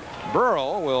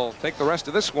Burrell will take the rest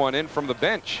of this one in from the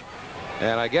bench.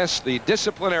 And I guess the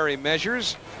disciplinary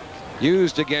measures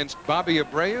used against Bobby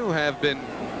Abreu have been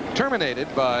terminated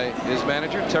by his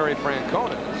manager, Terry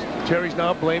Francona. Terry's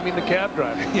now blaming the cab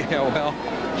driver. Yeah, well,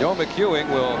 Joe McEwing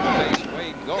will face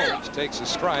Wayne Gomes, takes a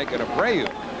strike, and Abreu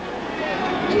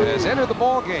has entered the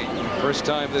ball game. First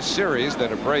time this series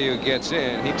that Abreu gets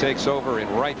in. He takes over in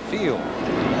right field.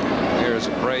 Here's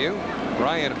Abreu.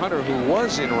 Brian Hunter, who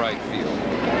was in right field,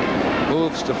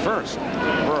 moves to first.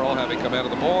 Burrell having come out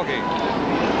of the ball game.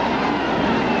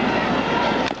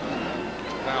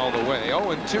 Fouled away.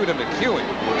 0-2 to McEwing,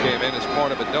 who came in as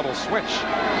part of a double switch.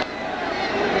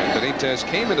 And Benitez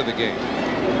came into the game.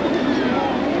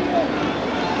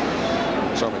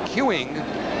 So McEwing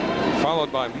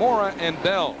followed by Mora and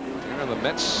Bell. Here in the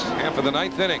Mets half of the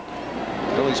ninth inning.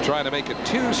 Phillies trying to make it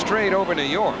 2 straight over New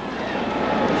York.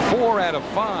 4 out of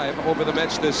 5 over the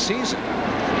Mets this season.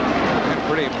 And a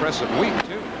pretty impressive week,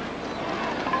 too.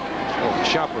 Oh,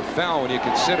 chopper foul when you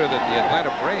consider that the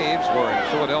Atlanta Braves were in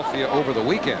Philadelphia over the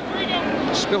weekend,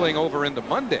 spilling over into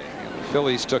Monday. And the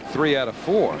Phillies took 3 out of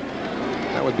 4.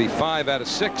 That would be 5 out of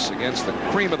 6 against the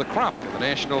cream of the crop in the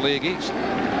National League East.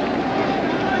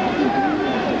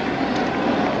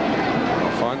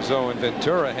 Alfonzo and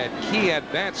Ventura had key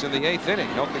at-bats in the 8th inning,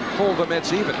 helping pull the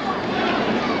Mets even.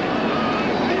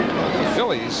 The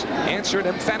Phillies answered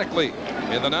emphatically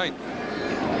in the 9th.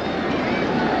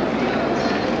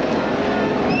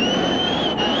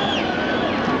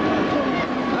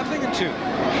 Nothing in 2.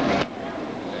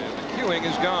 And McEwing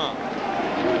is gone.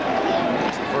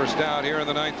 That's the first out here in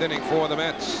the 9th inning for the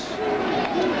Mets.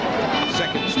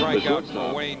 Second strikeout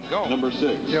for Wayne Gomes. Number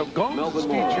 6. You know, Gomes is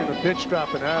featuring a pitch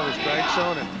dropping out of the strike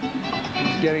zone, and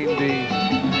he's getting the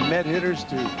Met hitters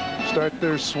to start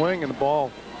their swing, and the ball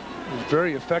is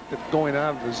very effective going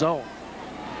out of the zone.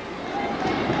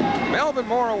 Melvin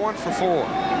Mora 1 for 4.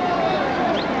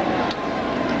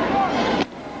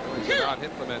 Phillies have not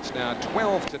hit the Mets now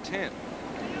 12-10.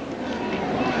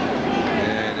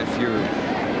 And if you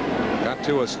got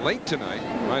to us late tonight,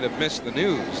 you might have missed the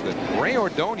news that Ray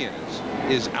Ordonez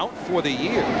is out for the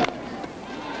year.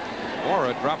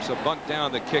 Mora drops a bunt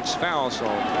down that kicks foul. So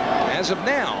as of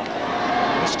now,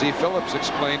 as Steve Phillips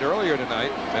explained earlier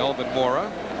tonight, Melvin Mora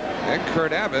and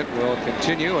Curt Abbott will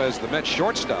continue as the Mets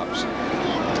shortstops,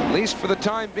 at least for the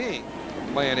time being.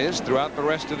 The plan is throughout the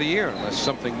rest of the year, unless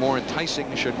something more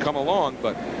enticing should come along.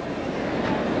 But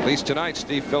at least tonight,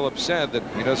 Steve Phillips said that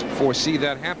he doesn't foresee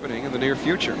that happening in the near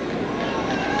future.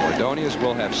 Ordonez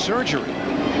will have surgery.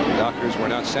 Doctors were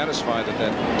not satisfied that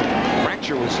that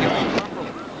fracture was healing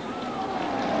properly.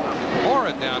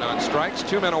 Mora down on strikes,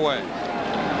 2 men away.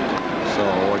 So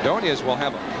Ordonez will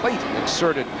have a plate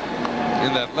inserted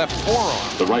in that left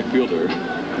forearm. The right fielder,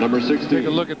 number 16. Take a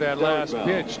look at that last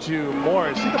pitch to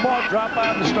Morris. See the ball drop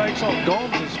out of the strike zone.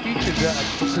 Gomes has featured that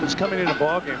since coming in a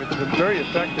ball game. It's been very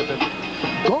effective.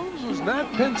 And Gomes was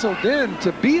not penciled in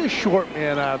to be a short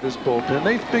man out of this bullpen.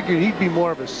 They figured he'd be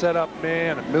more of a setup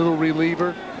man, a middle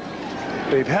reliever.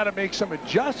 They've had to make some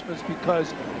adjustments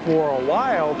because for a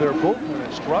while their bullpen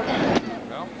has struggled.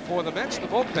 Well, for the Mets, the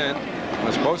bullpen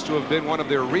was supposed to have been one of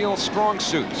their real strong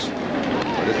suits.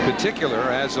 But in particular,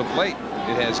 as of late,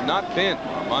 it has not been.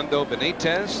 Armando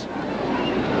Benitez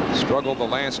struggled the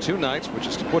last 2 nights, which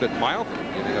is to put it mildly,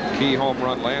 getting a key home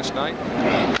run last night.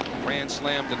 Grand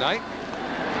slam tonight.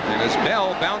 And as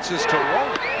Bell bounces to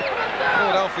roll,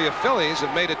 Philadelphia Phillies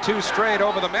have made it 2 straight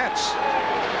over the Mets.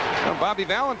 Now, Bobby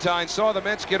Valentine saw the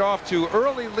Mets get off to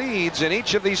early leads in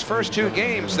each of these first 2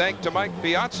 games, thanks to Mike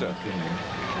Piazza.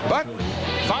 But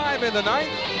 5 in the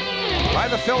 9th by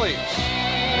the Phillies.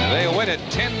 And they win it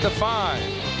 10-5.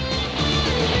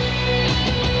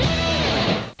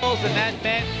 And that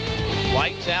meant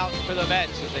lights out for the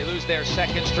Mets as they lose their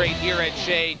 2nd straight here at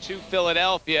Shea to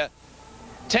Philadelphia.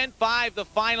 10-5 the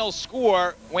final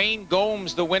score. Wayne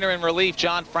Gomes the winner in relief.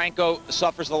 John Franco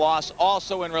suffers the loss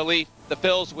also in relief. The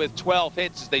Phils with 12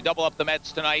 hits as they double up the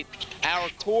Mets tonight. Our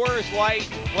Coors Light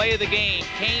play of the game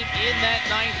came in that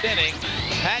 9th inning.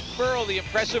 Pat Burrell, the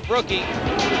impressive rookie,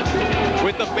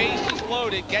 with the bases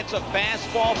loaded, gets a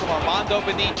fastball from Armando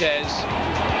Benitez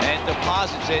and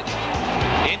deposits it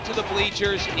into the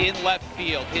bleachers in left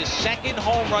field. His 2nd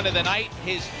home run of the night,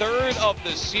 his 3rd of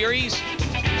the series.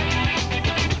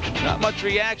 Not much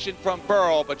reaction from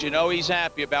Burrell, but you know he's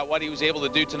happy about what he was able to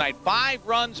do tonight. 5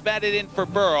 runs batted in for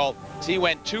Burrell. He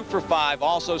went 2 for 5,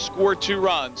 also scored 2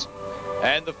 runs.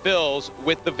 And the Phils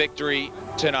with the victory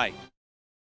tonight.